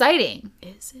 It's exciting.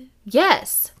 Is it?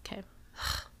 Yes. Okay.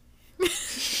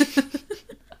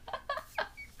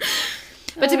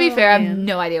 But to be fair, I have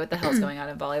no idea what the hell's going on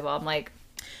in volleyball. I'm like,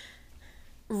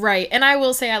 right. And I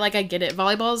will say, I get it.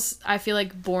 Volleyball's, I feel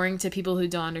like, boring to people who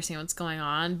don't understand what's going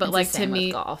on. But, it's like, the same to me,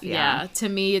 with golf, yeah. to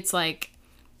me, it's like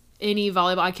any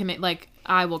volleyball, I can make, like,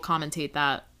 I will commentate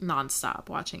that nonstop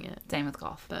watching it. Same with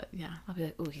golf. But, yeah. I'll be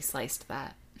like, ooh, he sliced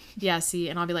that. Yeah, see,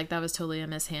 and I'll be like, that was totally a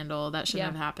mishandle. That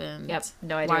shouldn't have happened. Yep.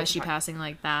 No idea. Why is she passing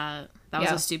like that? That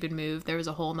was a stupid move. There was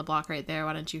a hole in the block right there.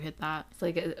 Why didn't you hit that? It's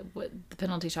like the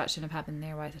penalty shot shouldn't have happened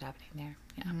there. Why is it happening there?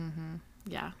 Yeah. Mm-hmm.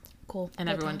 Yeah. Cool. And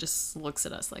everyone just looks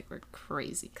at us like we're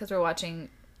crazy. Because we're watching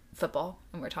football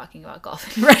and we're talking about golf.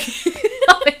 Right.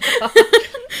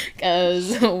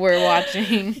 Because we're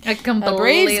watching a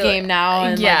Braves game now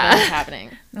and what's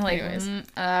happening. Like, anyways.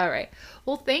 All right.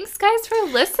 Well, thanks, guys, for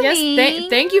listening. Yes,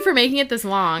 thank you for making it this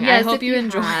long. Yes, I hope you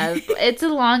enjoyed. It's a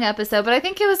long episode, but I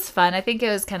think it was fun. I think it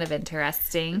was kind of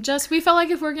interesting. We felt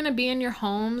like if we're going to be in your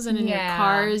homes and in your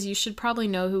cars, you should probably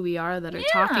know who we are that are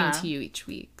talking to you each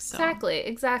week. So.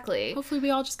 Exactly. Hopefully we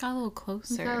all just got a little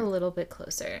closer. We got a little bit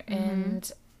closer. Mm-hmm.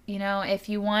 And, if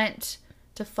you want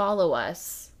to follow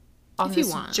us on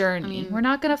this journey, we're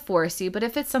not going to force you, but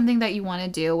if it's something that you want to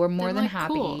do, we're more than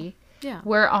happy. Cool. Yeah.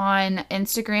 We're on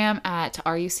Instagram at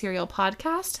Are You Serial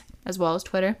Podcast, as well as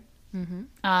Twitter.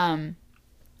 Mm-hmm.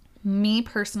 Me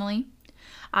personally,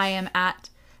 I am at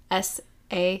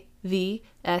SAVSCHAF.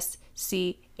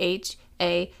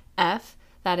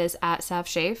 That is at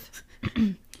Savshave.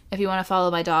 If you want to follow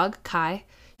my dog, Kai,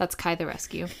 that's Kai the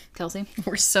Rescue. Kelsey?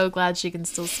 We're so glad she can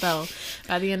still spell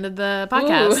by the end of the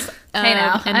podcast. Hey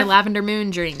now. And the Lavender Moon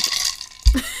drink.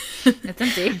 It's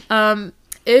empty.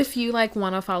 If you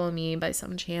want to follow me by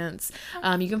some chance,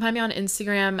 you can find me on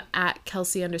Instagram at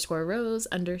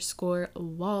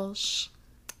Kelsey_Rose_Walsh.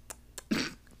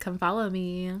 Come follow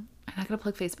me. I'm not going to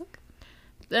plug Facebook.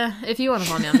 If you want to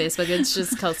follow me on Facebook, it's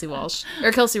just Kelsey Walsh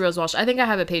or Kelsey Rose Walsh. I think I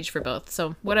have a page for both,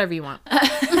 so whatever you want.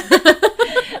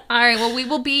 All right. Well, we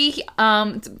will be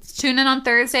tune in on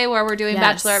Thursday where we're doing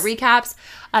Bachelorette recaps.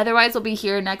 Otherwise, we'll be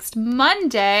here next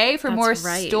Monday for more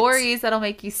stories that'll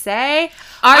make you say,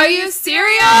 "Are you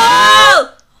serial?"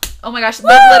 Oh my gosh!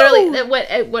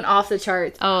 It went off the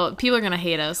charts. Oh, people are gonna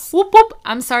hate us. Whoop whoop!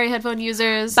 I'm sorry, headphone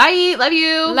users. Bye. Love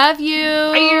you. Love you.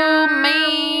 Bye.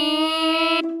 Bye.